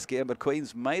lot in this game, but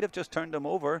Queens might have just turned him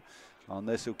over on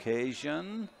this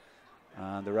occasion.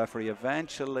 And the referee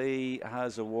eventually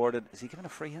has awarded, is he giving a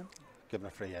free in? Giving a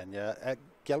free in, yeah.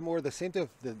 Gilmore, they seem to have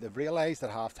they've realised at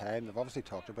half time, they've obviously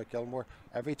talked about Gilmore.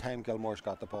 Every time Gilmore's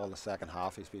got the ball in the second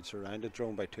half, he's been surrounded,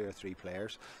 drawn by 2 or 3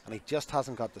 players, and he just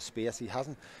hasn't got the space. He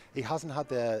hasn't had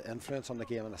the influence on the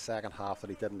game in the second half that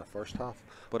he did in the first half.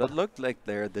 But it looked like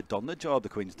they'd done the job, the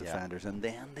Queen's defenders, and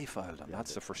then they fouled him.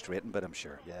 That's the frustrating bit, I'm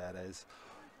sure. Yeah, it is.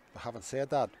 But having said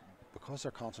that, because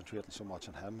they're concentrating so much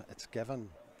on him, it's given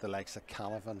the likes of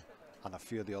Canavan and a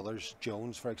few of the others,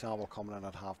 Jones for example, coming in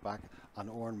at half back, and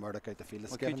Oren Murdoch out the field.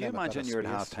 Well, could you imagine you're at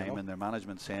half time and their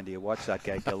management saying to you, watch that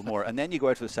guy Gilmore, and then you go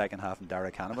out for the second half and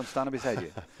Derek Canavan standing beside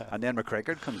you, and then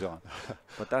McCrickard comes on.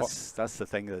 But that's the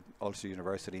thing that Ulster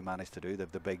University managed to do.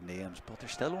 They've the big names, but they're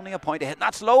still only a point ahead.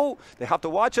 That's low. They have to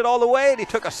watch it all the way. And he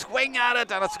took a swing at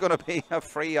it, and it's going to be a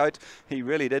free out. He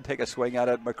really did take a swing at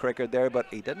it, McCrickard there, but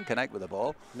he didn't connect with the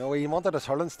ball. No, he wanted his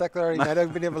hurling stick there. He might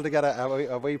have been able to get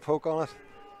a wee poke on it.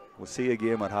 We'll see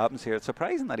again what happens here. It's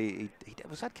surprising that he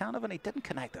was that Canavan. He didn't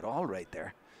connect at all right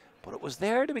there, but it was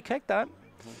there to be kicked at.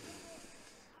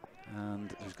 And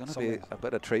there's going to be a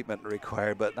bit of treatment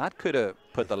required, but that could have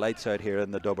put the lights out here in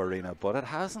the Dub Arena, but it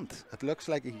hasn't. It looks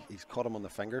like he's caught him on the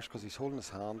fingers because he's holding his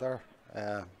hand there.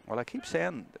 Well, I keep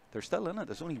saying they're still in it.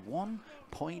 There's only 1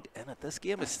 point in it. This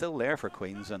game is still there for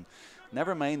Queens, and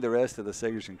never mind the rest of the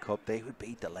SIgerson Cup, they would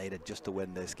be delighted just to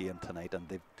win this game tonight, and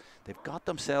they've got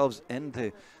themselves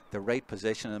into the right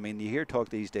position. I mean, you hear talk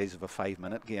these days of a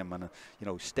 5-minute game, and you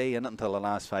know, stay in it until the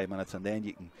last 5 minutes, and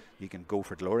then you can go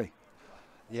for glory.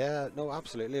 Yeah, no,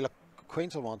 absolutely. Look,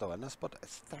 Queens will want to win this, but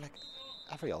they're like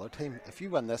every other team. If you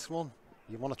win this one,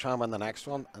 you want to try and win the next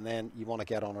one, and then you want to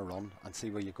get on a run and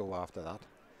see where you go after that.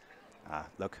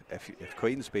 Look, if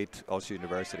Queens beat Ulster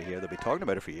University here, they'll be talking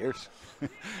about it for years.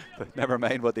 But never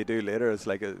mind what they do later. It's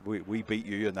like we beat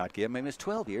you in that game. I mean, it's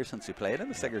 12 years since we played in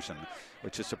the SIgerson,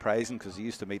 which is surprising because they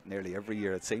used to meet nearly every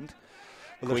year, it seemed.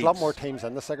 Well, there's a lot more teams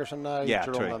in the SIgerson now, yeah,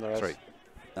 Jerome, than there is. True.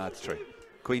 That's true.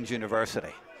 Queen's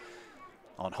University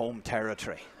on home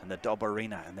territory in the Dub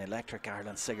Arena in the Electric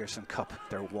Ireland SIgerson Cup.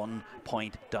 They're 1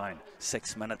 point down,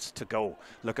 6 minutes to go.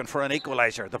 Looking for an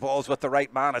equaliser. The ball's with the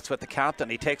right man. It's with the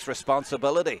captain. He takes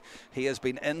responsibility. He has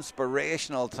been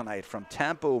inspirational tonight, from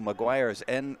tempo. Maguire's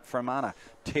in for Mana.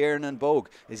 Tiernan Bogue.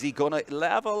 Is he going to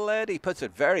level it? He puts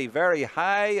it very, very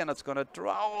high, and it's going to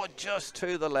draw just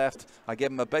to the left. I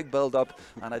give him a big build up,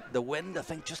 and the wind, I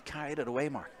think, just carried it away,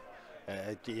 Mark.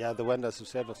 Yeah, the wind, as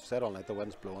we've said all night, the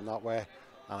wind's blowing that way,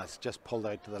 and it's just pulled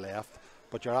out to the left.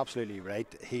 But you're absolutely right.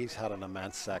 He's had an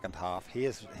immense second half.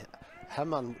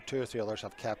 Him and 2 or 3 others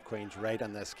have kept Queens right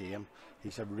in this game.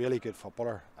 He's a really good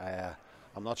footballer.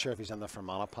 I'm not sure if he's in the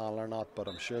Fermanagh panel or not, but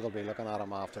I'm sure they'll be looking at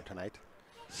him after tonight.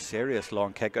 Serious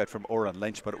long kick out from Oren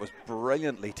Lynch, but it was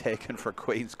brilliantly taken for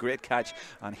Queens. Great catch,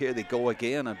 and here they go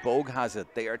again, and Bogue has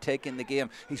it. They are taking the game.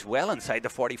 He's well inside the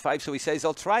 45, so he says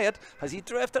he'll try it. Has he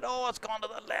drifted? Oh, it's gone to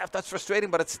the left. That's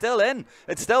frustrating, but it's still in.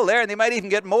 It's still there, and they might even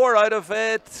get more out of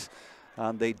it.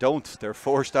 And they don't. They're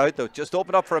forced out. They'll just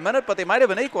open up for a minute, but they might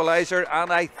have an equaliser,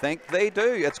 and I think they do.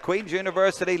 It's Queen's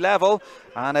University level,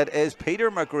 and it is Peter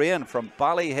McGrain from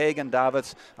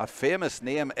Ballyhagan-Davits, a famous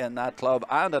name in that club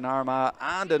and in Armagh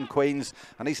and in Queens,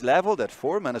 and he's levelled it.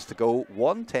 4 minutes to go,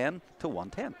 110 to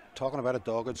 110. Talking about a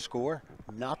dogged score,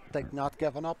 not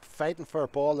giving up, fighting for a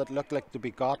ball that looked like to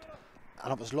be got,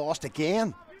 and it was lost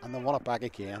again. And they won it back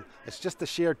again. It's just the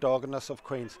sheer doggedness of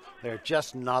Queens. They're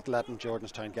just not letting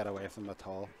Jordanstown get away from them at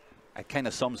all. It kind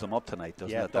of sums them up tonight,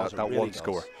 doesn't it? That really one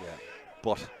score. Yeah.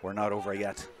 But we're not over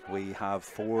yet. We have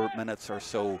 4 minutes or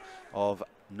so of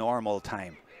normal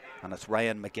time. And it's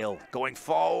Ryan McGill going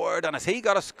forward. And has he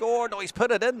got a score? No, he's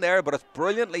put it in there, but it's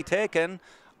brilliantly taken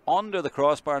under the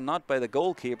crossbar, not by the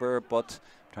goalkeeper, but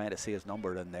trying to see his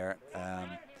number in there.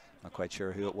 Not quite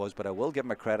sure who it was, but I will give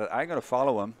him a credit. I'm going to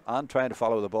follow him and trying to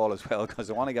follow the ball as well, because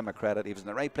I want to give him a credit. He was in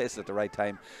the right place at the right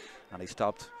time, and he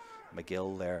stopped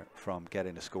McGill there from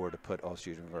getting the score to put Ulster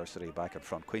University back in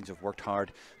front. Queens have worked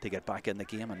hard to get back in the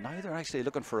game, and now they're actually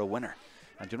looking for a winner.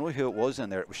 And do you know who it was in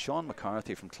there? It was Sean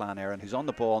McCarthy from Clonairon, who's on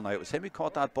the ball now. It was him who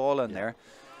caught that ball in there.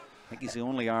 I think he's the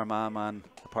only Armagh man,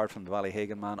 apart from the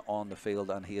Ballyhagan man, on the field,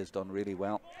 and he has done really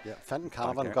well. Yeah, Fenton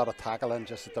Canavan got a tackle in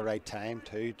just at the right time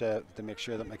too, to make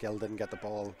sure that McGill didn't get the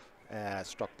ball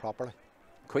struck properly.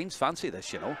 Queens fancy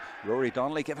this, you know. Rory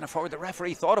Donnelly giving it forward. The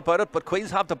referee thought about it, but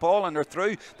Queens have the ball and they're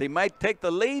through. They might take the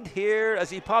lead here as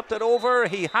he popped it over.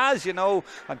 He has, you know.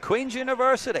 And Queens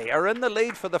University are in the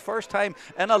lead for the first time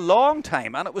in a long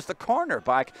time. And it was the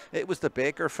cornerback. It was the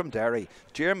Baker from Derry.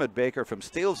 Jeremy Baker from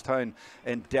Steelstown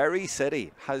in Derry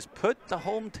City has put the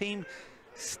home team,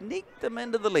 sneaked them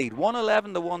into the lead.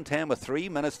 111 to 110 with 3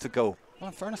 minutes to go. Well,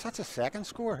 in fairness, that's his second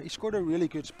score. He scored a really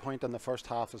good point in the first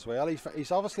half as well.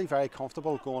 He's obviously very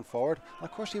comfortable going forward. And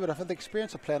of course, he would have had the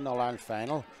experience of playing the All-Ireland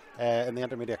final in the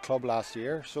intermediate club last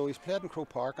year. So he's played in Croke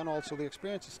Park, and also the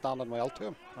experience is standing well to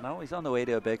him. I know, he's on the way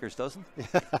to a baker's dozen.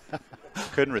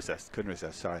 Couldn't resist,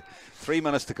 sorry. 3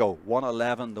 minutes to go,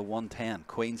 111 to 110.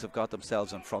 Queens have got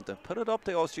themselves in front. They've put it up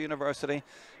to Ulster University,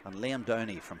 and Liam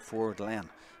Downey from Forward Lane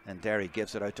in Derry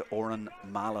gives it out to Oran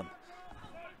Mallon.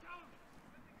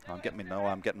 I'm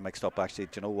getting mixed up actually.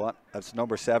 Do you know what? It's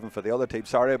number 7 for the other team.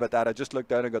 Sorry about that. I just looked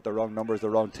down and got the wrong numbers, the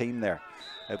wrong team there.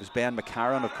 It was Ben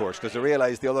McCarron, of course, because I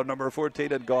realised the other number 14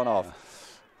 had gone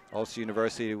off. Ulster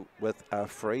University with a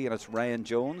free, and it's Ryan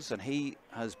Jones, and he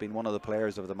has been one of the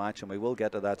players of the match, and we will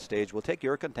get to that stage. We'll take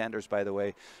your contenders, by the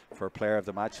way, for player of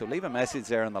the match. So leave a message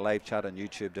there in the live chat on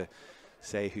YouTube to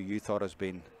say who you thought has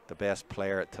been the best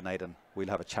player tonight, and we'll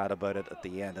have a chat about it at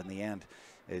the end. And the end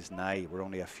is nigh. We're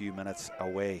only a few minutes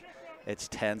away. It's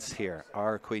tense here.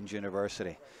 Our Queen's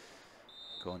University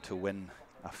going to win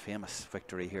a famous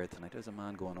victory here tonight. There's a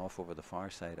man going off over the far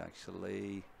side,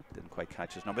 actually. Didn't quite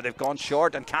catch his number. They've gone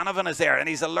short, and Canavan is there, and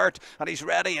he's alert, and he's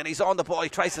ready, and he's on the ball. He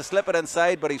tries to slip it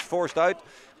inside, but he's forced out.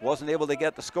 Wasn't able to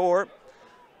get the score.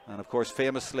 And of course,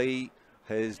 famously,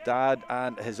 his dad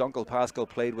and his uncle Pascal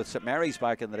played with St Mary's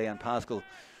back in the day, and Pascal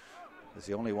is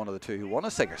the only one of the two who won a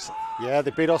SIgerson. Yeah,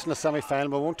 they beat us in the semi-final.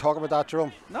 We won't talk about that,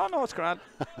 Jerome. No, it's grand.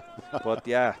 But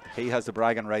yeah, he has the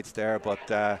bragging rights there. But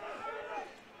that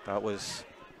was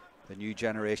the new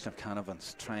generation of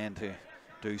Canavans trying to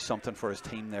do something for his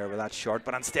team there with that shot.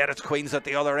 But instead, it's Queens at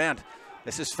the other end.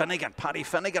 This is Finnegan, Paddy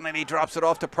Finnegan, and he drops it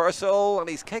off to Purcell, and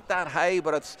he's kicked that high,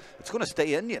 but it's going to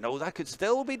stay in, you know. That could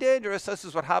still be dangerous. This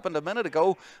is what happened a minute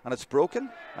ago, and it's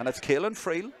broken, and it's Caelan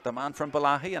Friel, the man from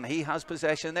Balahi, and he has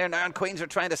possession there now, and Queens are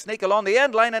trying to sneak along the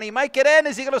end line, and he might get in.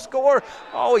 Is he going to score?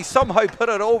 Oh, he somehow put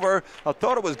it over. I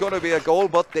thought it was going to be a goal,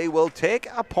 but they will take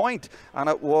a point, and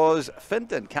it was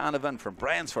Fintan Canavan from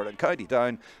Bransford and County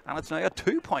Down, and it's now a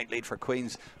 2-point lead for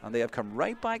Queens, and they have come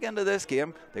right back into this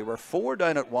game. They were 4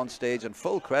 down at one stage, and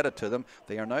full credit to them.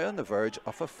 They are now on the verge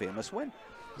of a famous win.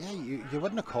 Yeah, you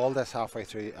wouldn't have called this halfway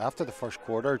through. After the first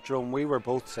quarter, Jerome, we were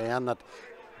both saying that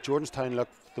Jordanstown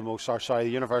looked the most, the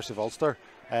University of Ulster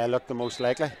looked the most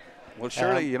likely. Well,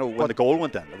 surely, you know, when the goal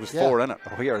went in, it was 4 in it.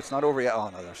 Oh, here, it's not over yet. Oh,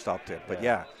 no, they're stopped it. But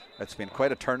yeah, it's been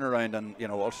quite a turnaround, and, you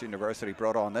know, Ulster University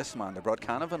brought on this man. They brought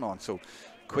Canavan on. So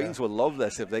Queens will love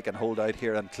this if they can hold out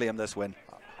here and claim this win.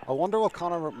 I wonder will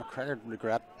Conor McGregor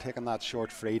regret taking that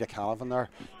short free to Canavan there.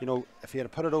 You know, if he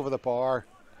had put it over the bar,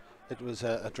 it was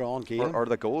a drawn game. Or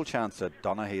the goal chance that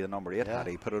Donaghy, the number 8, had.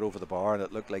 He put it over the bar, and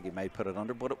it looked like he might put it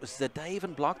under, but it was the dive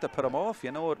and block that put him off.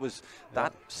 You know, it was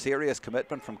that serious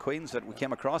commitment from Queens that we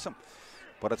came across him.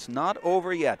 But it's not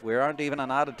over yet. We aren't even on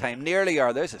added time. Nearly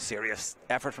are. There's a serious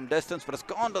effort from distance, but it's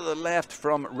gone to the left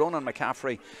from Ronan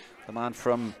McCaffrey, the man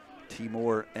from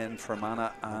Timor in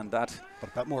Fermanagh, and that. But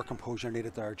a bit more composure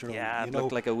needed there, Jerome. Yeah, it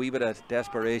looked like a wee bit of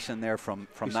desperation there from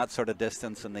that sort of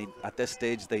distance, and at this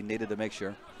stage they needed to make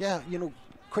sure. Yeah, you know,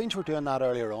 Queens were doing that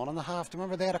earlier on in the half. Do you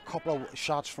remember they had a couple of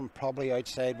shots from probably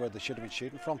outside where they should have been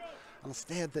shooting from, and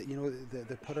instead that, you know,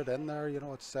 they put it in there. You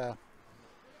know, it's and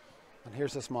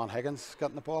here's this man Higgins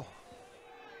getting the ball.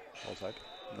 Ball's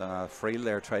out. Friel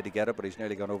there tried to get it, but he's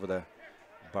nearly gone over the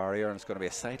barrier, and it's going to be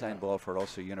a sideline ball for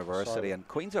Ulster University. And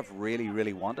Queens have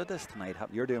really wanted this tonight.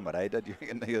 You're doing what I did. You're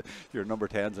getting your number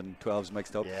 10s and 12s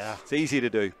mixed up. Yeah, it's easy to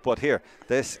do. But here,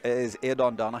 this is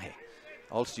Aidan Donaghy,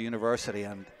 Ulster University,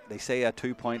 and they say a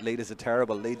 2-point lead is a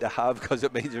terrible lead to have, because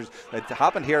it means it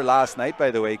happened here last night, by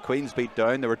the way. Queens beat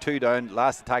Down. They were 2 down.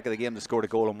 Last attack of the game, they scored a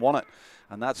goal and won it,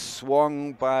 and that's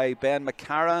swung by Ben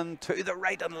McCarron to the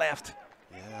right and left.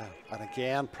 Yeah, and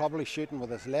again, probably shooting with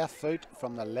his left foot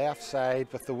from the left side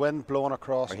with the wind blowing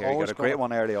across. He got a great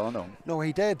one early on, though. No,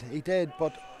 he did,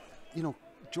 but, you know,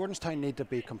 Jordanstown need to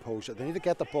be composed. They need to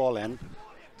get the ball in.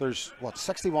 There's,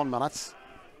 61 minutes.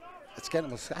 It's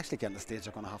actually getting to the stage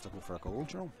they're going to have to go for a goal,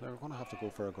 Jerome. They're going to have to go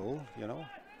for a goal, you know.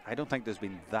 I don't think there's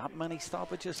been that many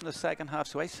stoppages in the second half,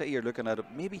 so I say you're looking at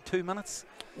maybe 2 minutes.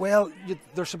 Well,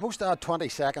 they're supposed to add 20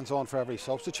 seconds on for every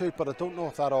substitute, but I don't know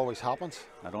if that always happens.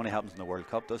 That only happens in the World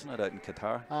Cup, doesn't it, out in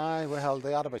Qatar? Aye, well,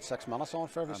 they add about 6 minutes on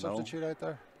for every substitute out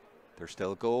there. They're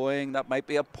still going. That might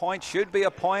be a point, should be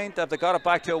a point. Have they got it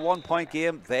back to a 1-point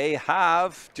game? They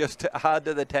have, just to add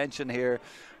to the tension here.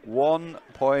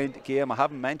 1-point game. I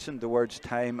haven't mentioned the words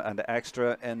time and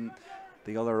extra in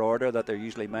the other order that they're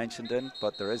usually mentioned in,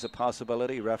 but there is a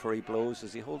possibility. Referee blows.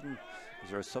 Is he holding?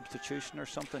 Is there a substitution or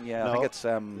something? Yeah, no. I think it's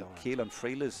Caelan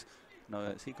Friel is. No,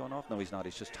 is he going off? No, he's not.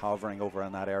 He's just hovering over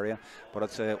in that area. But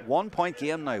it's a 1-point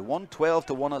game now. 112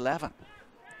 to 111.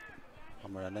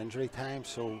 And we're in injury time,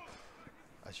 so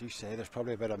as you say, there's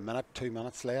probably about a minute, 2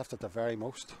 minutes left at the very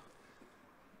most.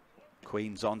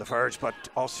 Queen's on the verge, but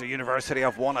Ulster University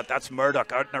have won it. That's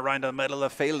Murdoch out and around the middle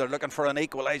of the field. They're looking for an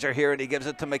equaliser here, and he gives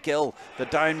it to McGill, the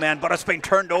down man, but it's been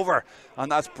turned over,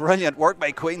 and that's brilliant work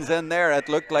by Queen's in there. It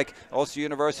looked like Ulster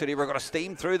University were going to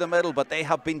steam through the middle, but they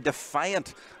have been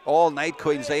defiant all night,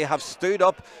 Queen's. They have stood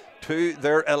up to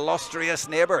their illustrious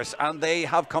neighbours, and they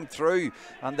have come through,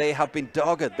 and they have been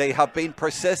dogged, they have been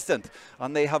persistent,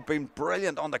 and they have been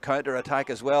brilliant on the counter-attack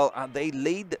as well, and they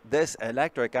lead this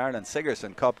Electric Ireland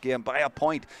SIgerson Cup game by a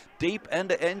point deep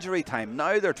into injury time.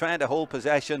 Now they're trying to hold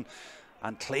possession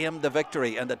and claim the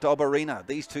victory in the Dub Arena.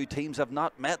 These two teams have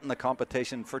not met in the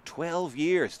competition for 12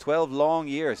 years, 12 long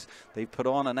years. They've put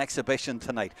on an exhibition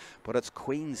tonight, but it's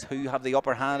Queen's who have the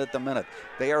upper hand at the minute.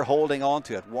 They are holding on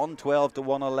to it, 112 to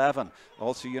 111.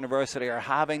 Ulster University are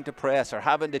having to press, are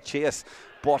having to chase,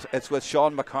 but it's with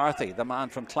Sean McCarthy, the man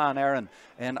from Clan Erin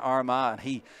in Armagh, and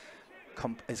he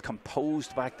is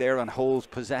composed back there and holds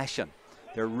possession.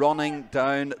 They're running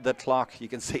down the clock. You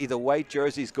can see the white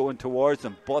jerseys going towards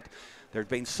them, but they're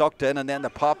being sucked in, and then the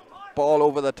pop ball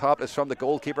over the top is from the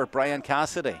goalkeeper, Brian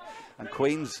Cassidy. And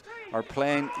Queens are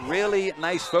playing really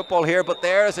nice football here, but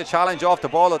there's a challenge off the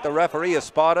ball that the referee has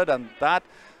spotted, and that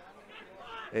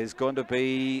is going to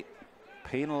be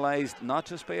penalised not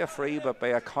just by a free but by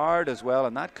a card as well,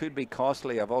 and that could be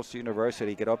costly if Ulster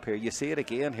University get up here. You see it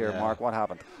again here, Mark. What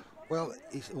happened? Well,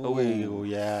 no,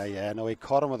 he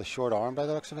caught him with a short arm by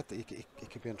the looks of it. He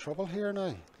could be in trouble here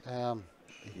now.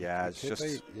 It's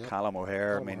just Callum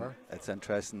O'Hare. I mean, it's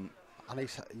interesting. And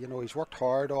he's worked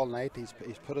hard all night. He's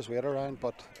put his weight around,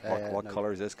 but what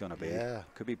colour is this going to be? Yeah,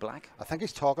 could be black. I think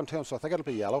he's talking to him, so I think it'll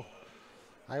be yellow.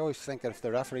 I always think that if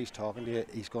the referee's talking to you,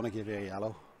 he's going to give you a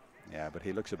yellow. Yeah, but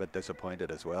he looks a bit disappointed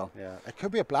as well. Yeah, it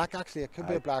could be a black actually. It could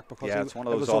be a black because it's one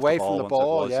of those it was away from the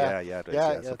ball. It's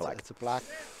a black. It's a black.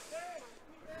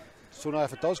 So now,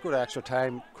 if it does go to extra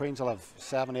time, Queens will have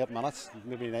 7-8 minutes,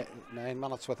 maybe 9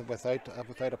 minutes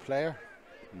without a player.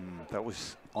 That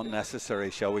was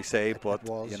unnecessary, shall we say? But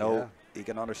you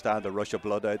can understand the rush of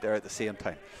blood out there at the same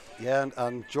time. Yeah,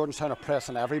 and Jordanstown are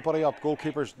pressing everybody up.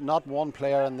 Goalkeepers, not one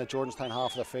player in the Jordanstown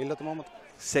half of the field at the moment.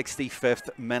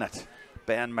 65th minute.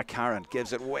 Ben McCarran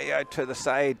gives it way out to the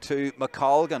side to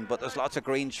McColgan, but there's lots of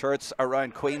green shirts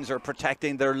around. Queens are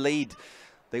protecting their lead.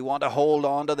 They want to hold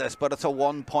on to this, but it's a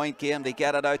 1-point game. They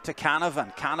get it out to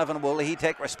Canavan. Canavan, will he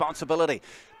take responsibility?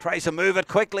 Tries to move it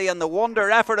quickly, and the wonder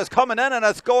effort is coming in, and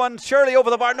it's going surely over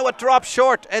the bar. No, it drops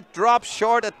short. It drops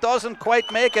short. It doesn't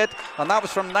quite make it, and that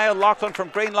was from Niall Loughlin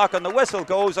from Greenlock, and the whistle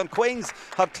goes, and Queens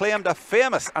have claimed a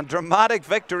famous and dramatic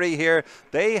victory here.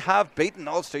 They have beaten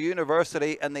Ulster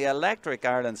University in the Electric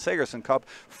Ireland SIgerson Cup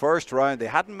first round. They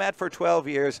hadn't met for 12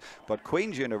 years, but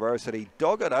Queen's University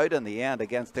dug it out in the end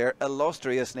against their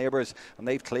illustrious neighbours, and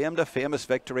they've claimed a famous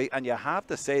victory, and you have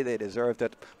to say they deserved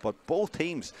it. But both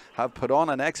teams have put on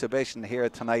an exhibition here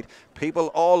tonight. People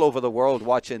all over the world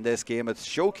watching this game. It's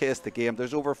showcased the game.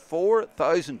 There's over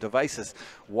 4,000 devices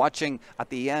watching at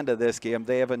the end of this game.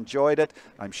 They have enjoyed it,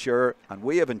 I'm sure, and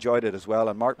we have enjoyed it as well.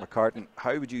 And Mark McCartan,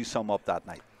 how would you sum up that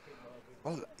night?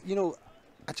 Well,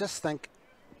 I just think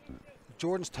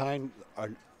Jordanstown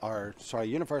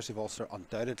University of Ulster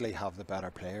undoubtedly have the better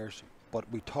players, but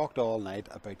we talked all night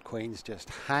about Queens just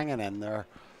hanging in there,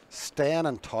 staying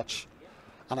in touch.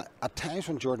 And at times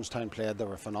when Jordanstown played, they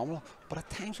were phenomenal. But at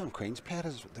times when Queens played,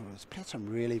 played some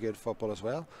really good football as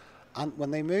well. And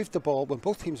when they moved the ball, when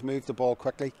both teams moved the ball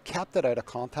quickly, kept it out of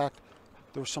contact,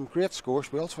 there were some great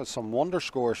scores. We also had some wonder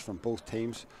scores from both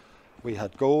teams. We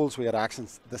had goals, we had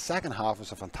actions. The second half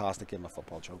was a fantastic game of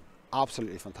football, Joe.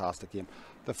 Absolutely fantastic game.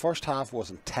 The first half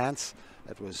was intense.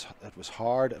 It was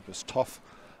hard. It was tough.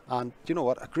 And you know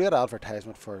what? A great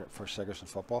advertisement for SIgerson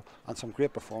football, and some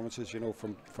great performances.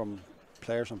 From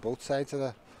players on both sides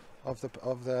of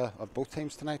both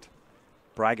teams tonight.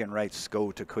 Bragging rights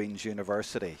go to Queen's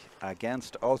University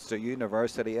against Ulster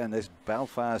University in this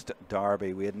Belfast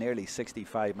derby. We had nearly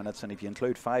 65 minutes, and if you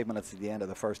include 5 minutes at the end of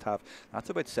the first half, that's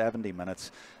about 70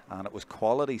 minutes. And it was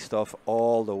quality stuff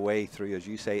all the way through. As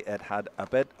you say, it had a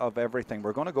bit of everything.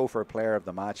 We're going to go for a player of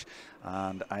the match,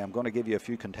 and I am going to give you a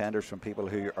few contenders from people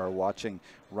who are watching.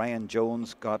 Ryan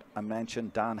Jones got a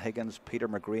mention, Dan Higgins, Peter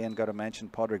McGrain got a mention,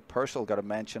 Padraig Purcell got a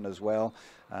mention as well.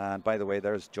 And by the way,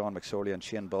 there's John McSorley and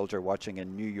Shane Bulger watching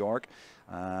in New York.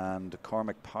 And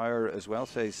Cormac Power as well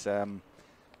says,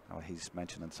 he's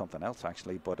mentioning something else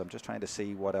actually, but I'm just trying to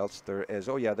see what else there is.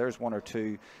 Oh yeah, there's one or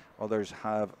two others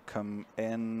have come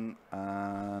in,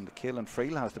 and Caelan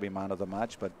Friel has to be man of the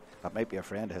match, but that might be a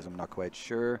friend of his, I'm not quite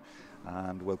sure.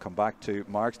 And we'll come back to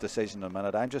Mark's decision in a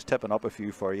minute. I'm just tipping up a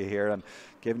few for you here and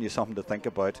giving you something to think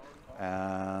about.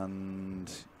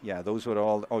 And yeah, those were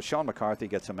all. Oh, Sean McCarthy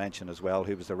gets a mention as well,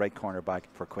 who was the right cornerback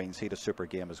for Queens. He had a super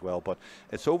game as well. But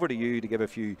it's over to you to give a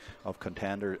few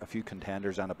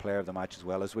contenders and a player of the match as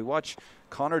well. As we watch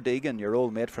Conor Deegan, your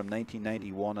old mate from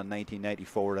 1991 and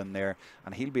 1994, in there,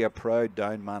 and he'll be a proud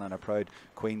Down man and a proud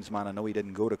Queens man. I know he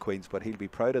didn't go to Queens, but he'll be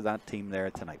proud of that team there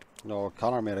tonight. No,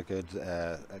 Conor made a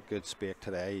good speak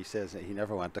today. He says that he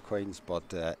never went to Queens, but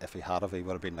if he had, he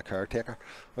would have been the caretaker,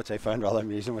 which I found rather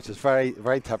amusing, which is very,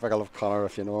 very typical of Conor.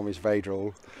 If you know him, he's very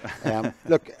droll.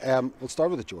 Look, we'll start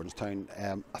with the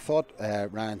Jordanstown. I thought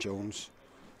Ryan Jones,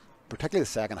 particularly the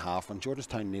second half, when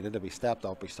Jordanstown needed him, he stepped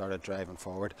up, he started driving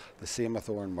forward. The same with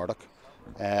Owen Murdoch.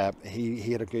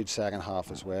 He had a good second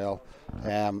half as well.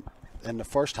 In the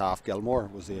first half, Gilmore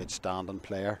was the outstanding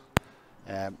player.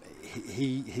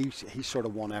 He sort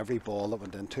of won every ball that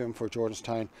went into him for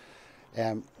Jordanstown.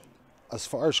 As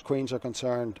far as Queens are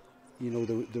concerned, you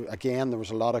know, again, there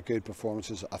was a lot of good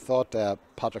performances. I thought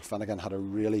Patrick Finnegan had a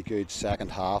really good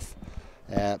second half,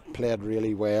 played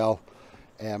really well.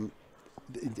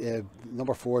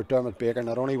 Number 4, Dermot Baker,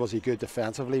 not only was he good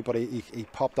defensively, but he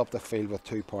popped up the field with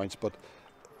 2 points. But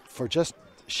for just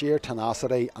sheer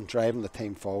tenacity and driving the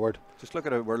team forward. Just look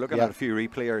at it. We're looking at a few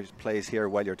plays here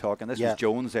while you're talking. This was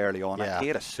Jones early on. He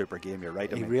had a super game. You're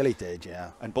right. He really did.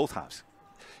 Yeah. And both halves.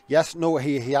 Yes, no,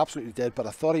 he absolutely did. But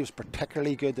I thought he was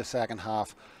particularly good the second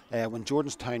half. When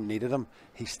Jordanstown needed him,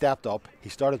 he stepped up. He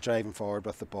started driving forward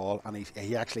with the ball, and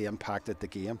he actually impacted the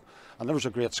game. And there was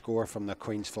a great score from the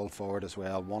Queens full forward as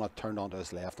well. One that turned onto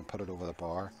his left and put it over the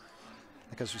bar.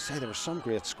 Like as we say, there were some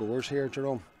great scores here,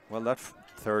 Jerome. Well, that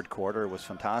third quarter was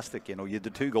fantastic. You know, you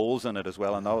had 2 goals in it as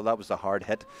well, and that was the hard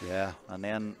hit. Yeah. And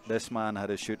then this man had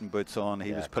his shooting boots on.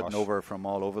 He was putting over from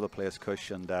all over the place. Cush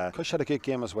had a good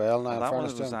game as well. Now, that one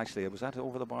was actually, was that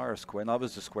over the bar or square? No, that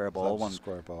was the square ball one.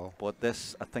 Square ball. But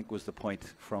this, I think, was the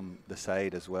point from the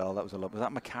side as well. That was was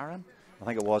that McCarran? I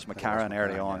think it was McCarran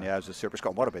early on. Yeah, it was a super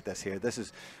score. What about this here? This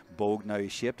is Bogue now. He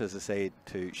shaped, as I say,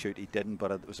 to shoot. He didn't,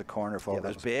 but it was a corner forward.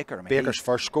 It was Baker. I mean, Baker's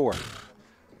first score.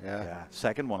 Yeah.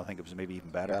 Second one, I think it was maybe even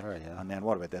better. And then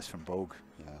what about this from Bogue?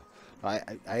 Yeah.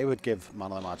 I would give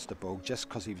man of the match to Bogue just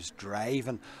because he was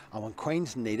driving, and when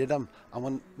Queens needed him, and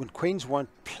when Queens weren't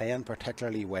playing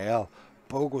particularly well,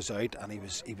 Bogue was out and he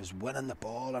was winning the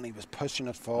ball and he was pushing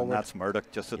it forward. And that's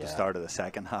Murdoch just at the start of the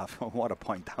second half. What a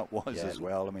point that was as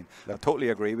well. I mean, I totally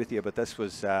agree with you, but this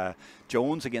was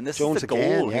Jones again. This is the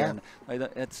goal here.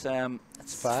 It's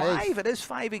 5. It is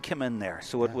 5 he came in there.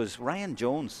 So it was Ryan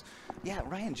Jones. Yeah,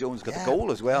 Ryan Jones got the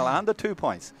goal as well and the 2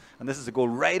 points. And this is a goal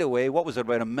right away. What was it,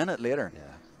 about a minute later? Yeah.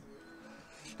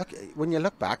 Look, when you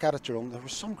look back at it, Jerome, there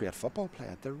was some great football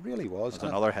played. There really was. That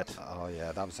was another hit. Oh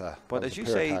yeah, that was a. But as you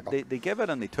say, they give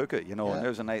it and they took it. You know, and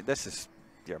there's a night. This is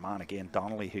your man again,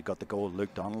 Donnelly, who got the goal.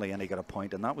 Luke Donnelly, and he got a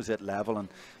point, and that was it, level. And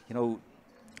you know,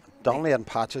 Donnelly in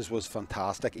patches was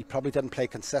fantastic. He probably didn't play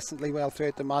consistently well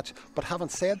throughout the match. But having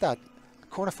said that, a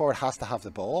corner forward has to have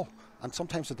the ball. And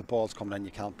sometimes if the ball's coming in, you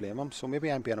can't blame him. So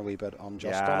maybe I'm being a wee bit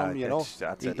unjust on him, you know.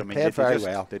 He played very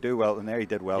well. They do well, and there he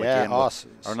did well again. Or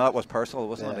no, that was Purcell,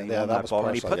 wasn't it? Yeah, that was ball. Purcell,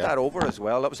 and he put that over as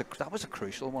well. That was a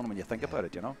crucial one when you think about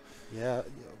it, you know. Yeah.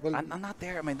 Well, and that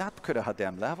there, I mean, that could have had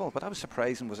them level, but that was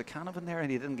surprising. Was it Canavan there, and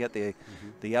he didn't get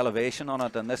the elevation on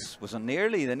it? And this was they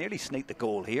nearly sneaked the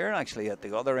goal here, actually, at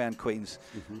the other end, Queens.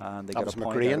 And they got a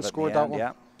point. McGreen scored that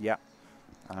one. Yeah.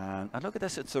 And look at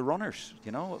this, it's the runners,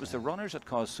 you know. It was the runners that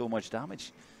caused so much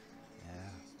damage.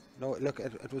 No, look,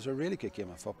 it was a really good game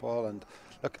of football, and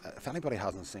look, if anybody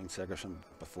hasn't seen SIgerson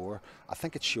before, I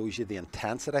think it shows you the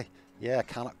intensity. Yeah,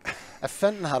 if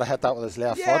Fenton had hit that with his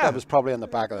left foot, it was probably in the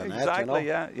back of the net, you know?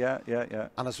 Yeah.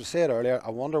 And as we said earlier,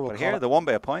 I wonder will. But here, they won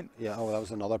by a point. Yeah, that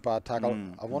was another bad tackle.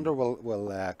 I wonder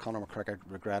will Conor McCricket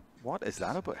regret. What is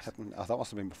that about? That must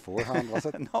have been beforehand, was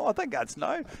it? No, I think that's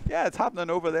now. Yeah, it's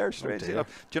happening over there straight. Do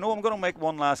you know, I'm going to make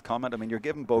one last comment. I mean, you're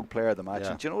giving Bogue player of the match,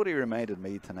 and do you know what he reminded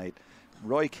me tonight?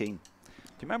 Roy Keane.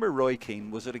 Do you remember Roy Keane?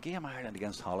 Was it a game Ireland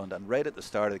against Holland? And right at the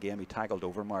start of the game, he tackled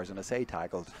Overmars. And I say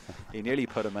tackled, he nearly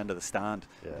put him into the stand.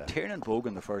 Tiernan Bogue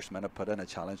in the first minute put in a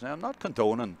challenge. Now, I'm not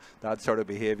condoning that sort of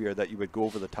behaviour that you would go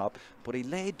over the top, but he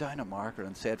laid down a marker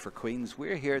and said, for Queens,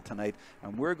 we're here tonight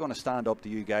and we're going to stand up to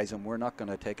you guys and we're not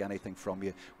going to take anything from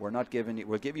you.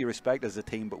 We'll give you respect as a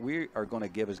team, but we are going to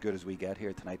give as good as we get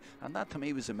here tonight. And that to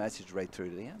me was a message right through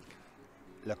to the end.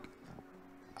 Look,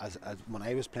 as when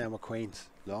I was playing with Queens,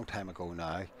 long time ago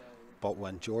now, but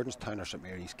when Jordanstown or St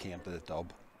Mary's came to the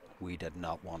dub, we did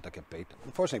not want to get beat.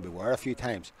 Unfortunately, we were a few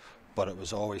times, but it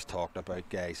was always talked about,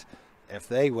 guys. If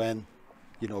they win,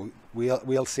 you know,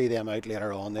 we'll see them out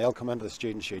later on. They'll come into the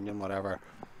Students' Union, whatever.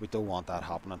 We don't want that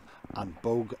happening. And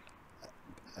Bogue,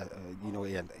 you know,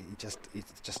 and it's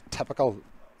just typical.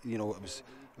 You know, it was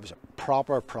a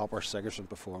proper Sigerson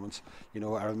performance. You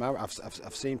know, I remember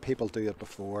I've seen people do it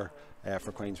before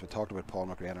for Queens. We talked about Paul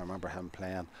McGrain. I remember him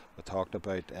playing. We talked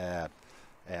about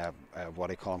what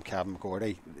do you call him, Kevin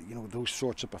McGordy. You know, those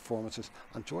sorts of performances.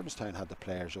 And Jordanstown had the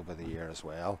players over the year as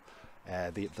well.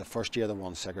 The first year they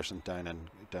won Sigerson down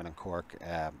in Cork,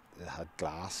 they had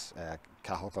Glass,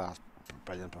 Cahill Glass,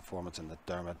 brilliant performance, and the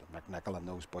Dermot McNichol and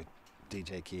those boys,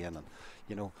 DJ Kane, and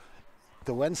you know,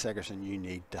 to win Sigerson you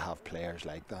need to have players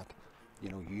like that. You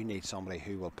know, you need somebody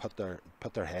who will put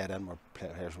their head in where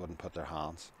players wouldn't put their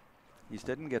hands. You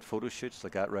didn't get photo shoots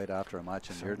like that right after a match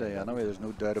in your day. Anyway, there's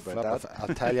no doubt about that.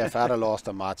 I'll tell you, if I'd have lost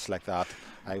a match like that,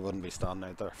 I wouldn't be standing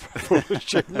out there for a photo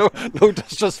shoot. No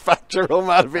disrespect, Jerome,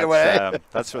 I'd be away.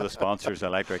 That's for the sponsors,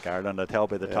 Electric Ireland. I'd help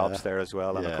by the tops there as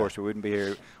well. And of course, we wouldn't be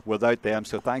here without them.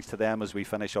 So thanks to them as we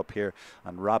finish up here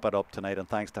and wrap it up tonight. And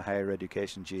thanks to Higher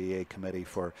Education GAA Committee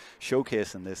for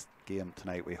showcasing this game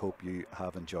tonight. We hope you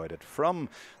have enjoyed it. From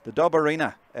the Dub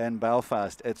Arena in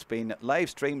Belfast, it's been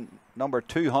live stream number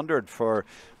 200 for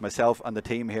myself and the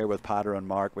team here with Patter and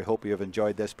Mark. We hope you have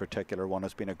enjoyed this particular one.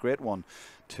 It's been a great one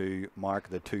to mark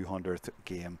the 200th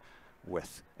game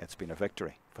with. It's been a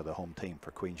victory for the home team,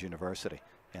 for Queen's University,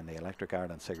 in the Electric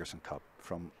Ireland Sigerson Cup.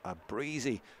 From a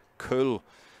breezy, cool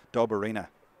Dub Arena,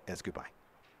 it's goodbye.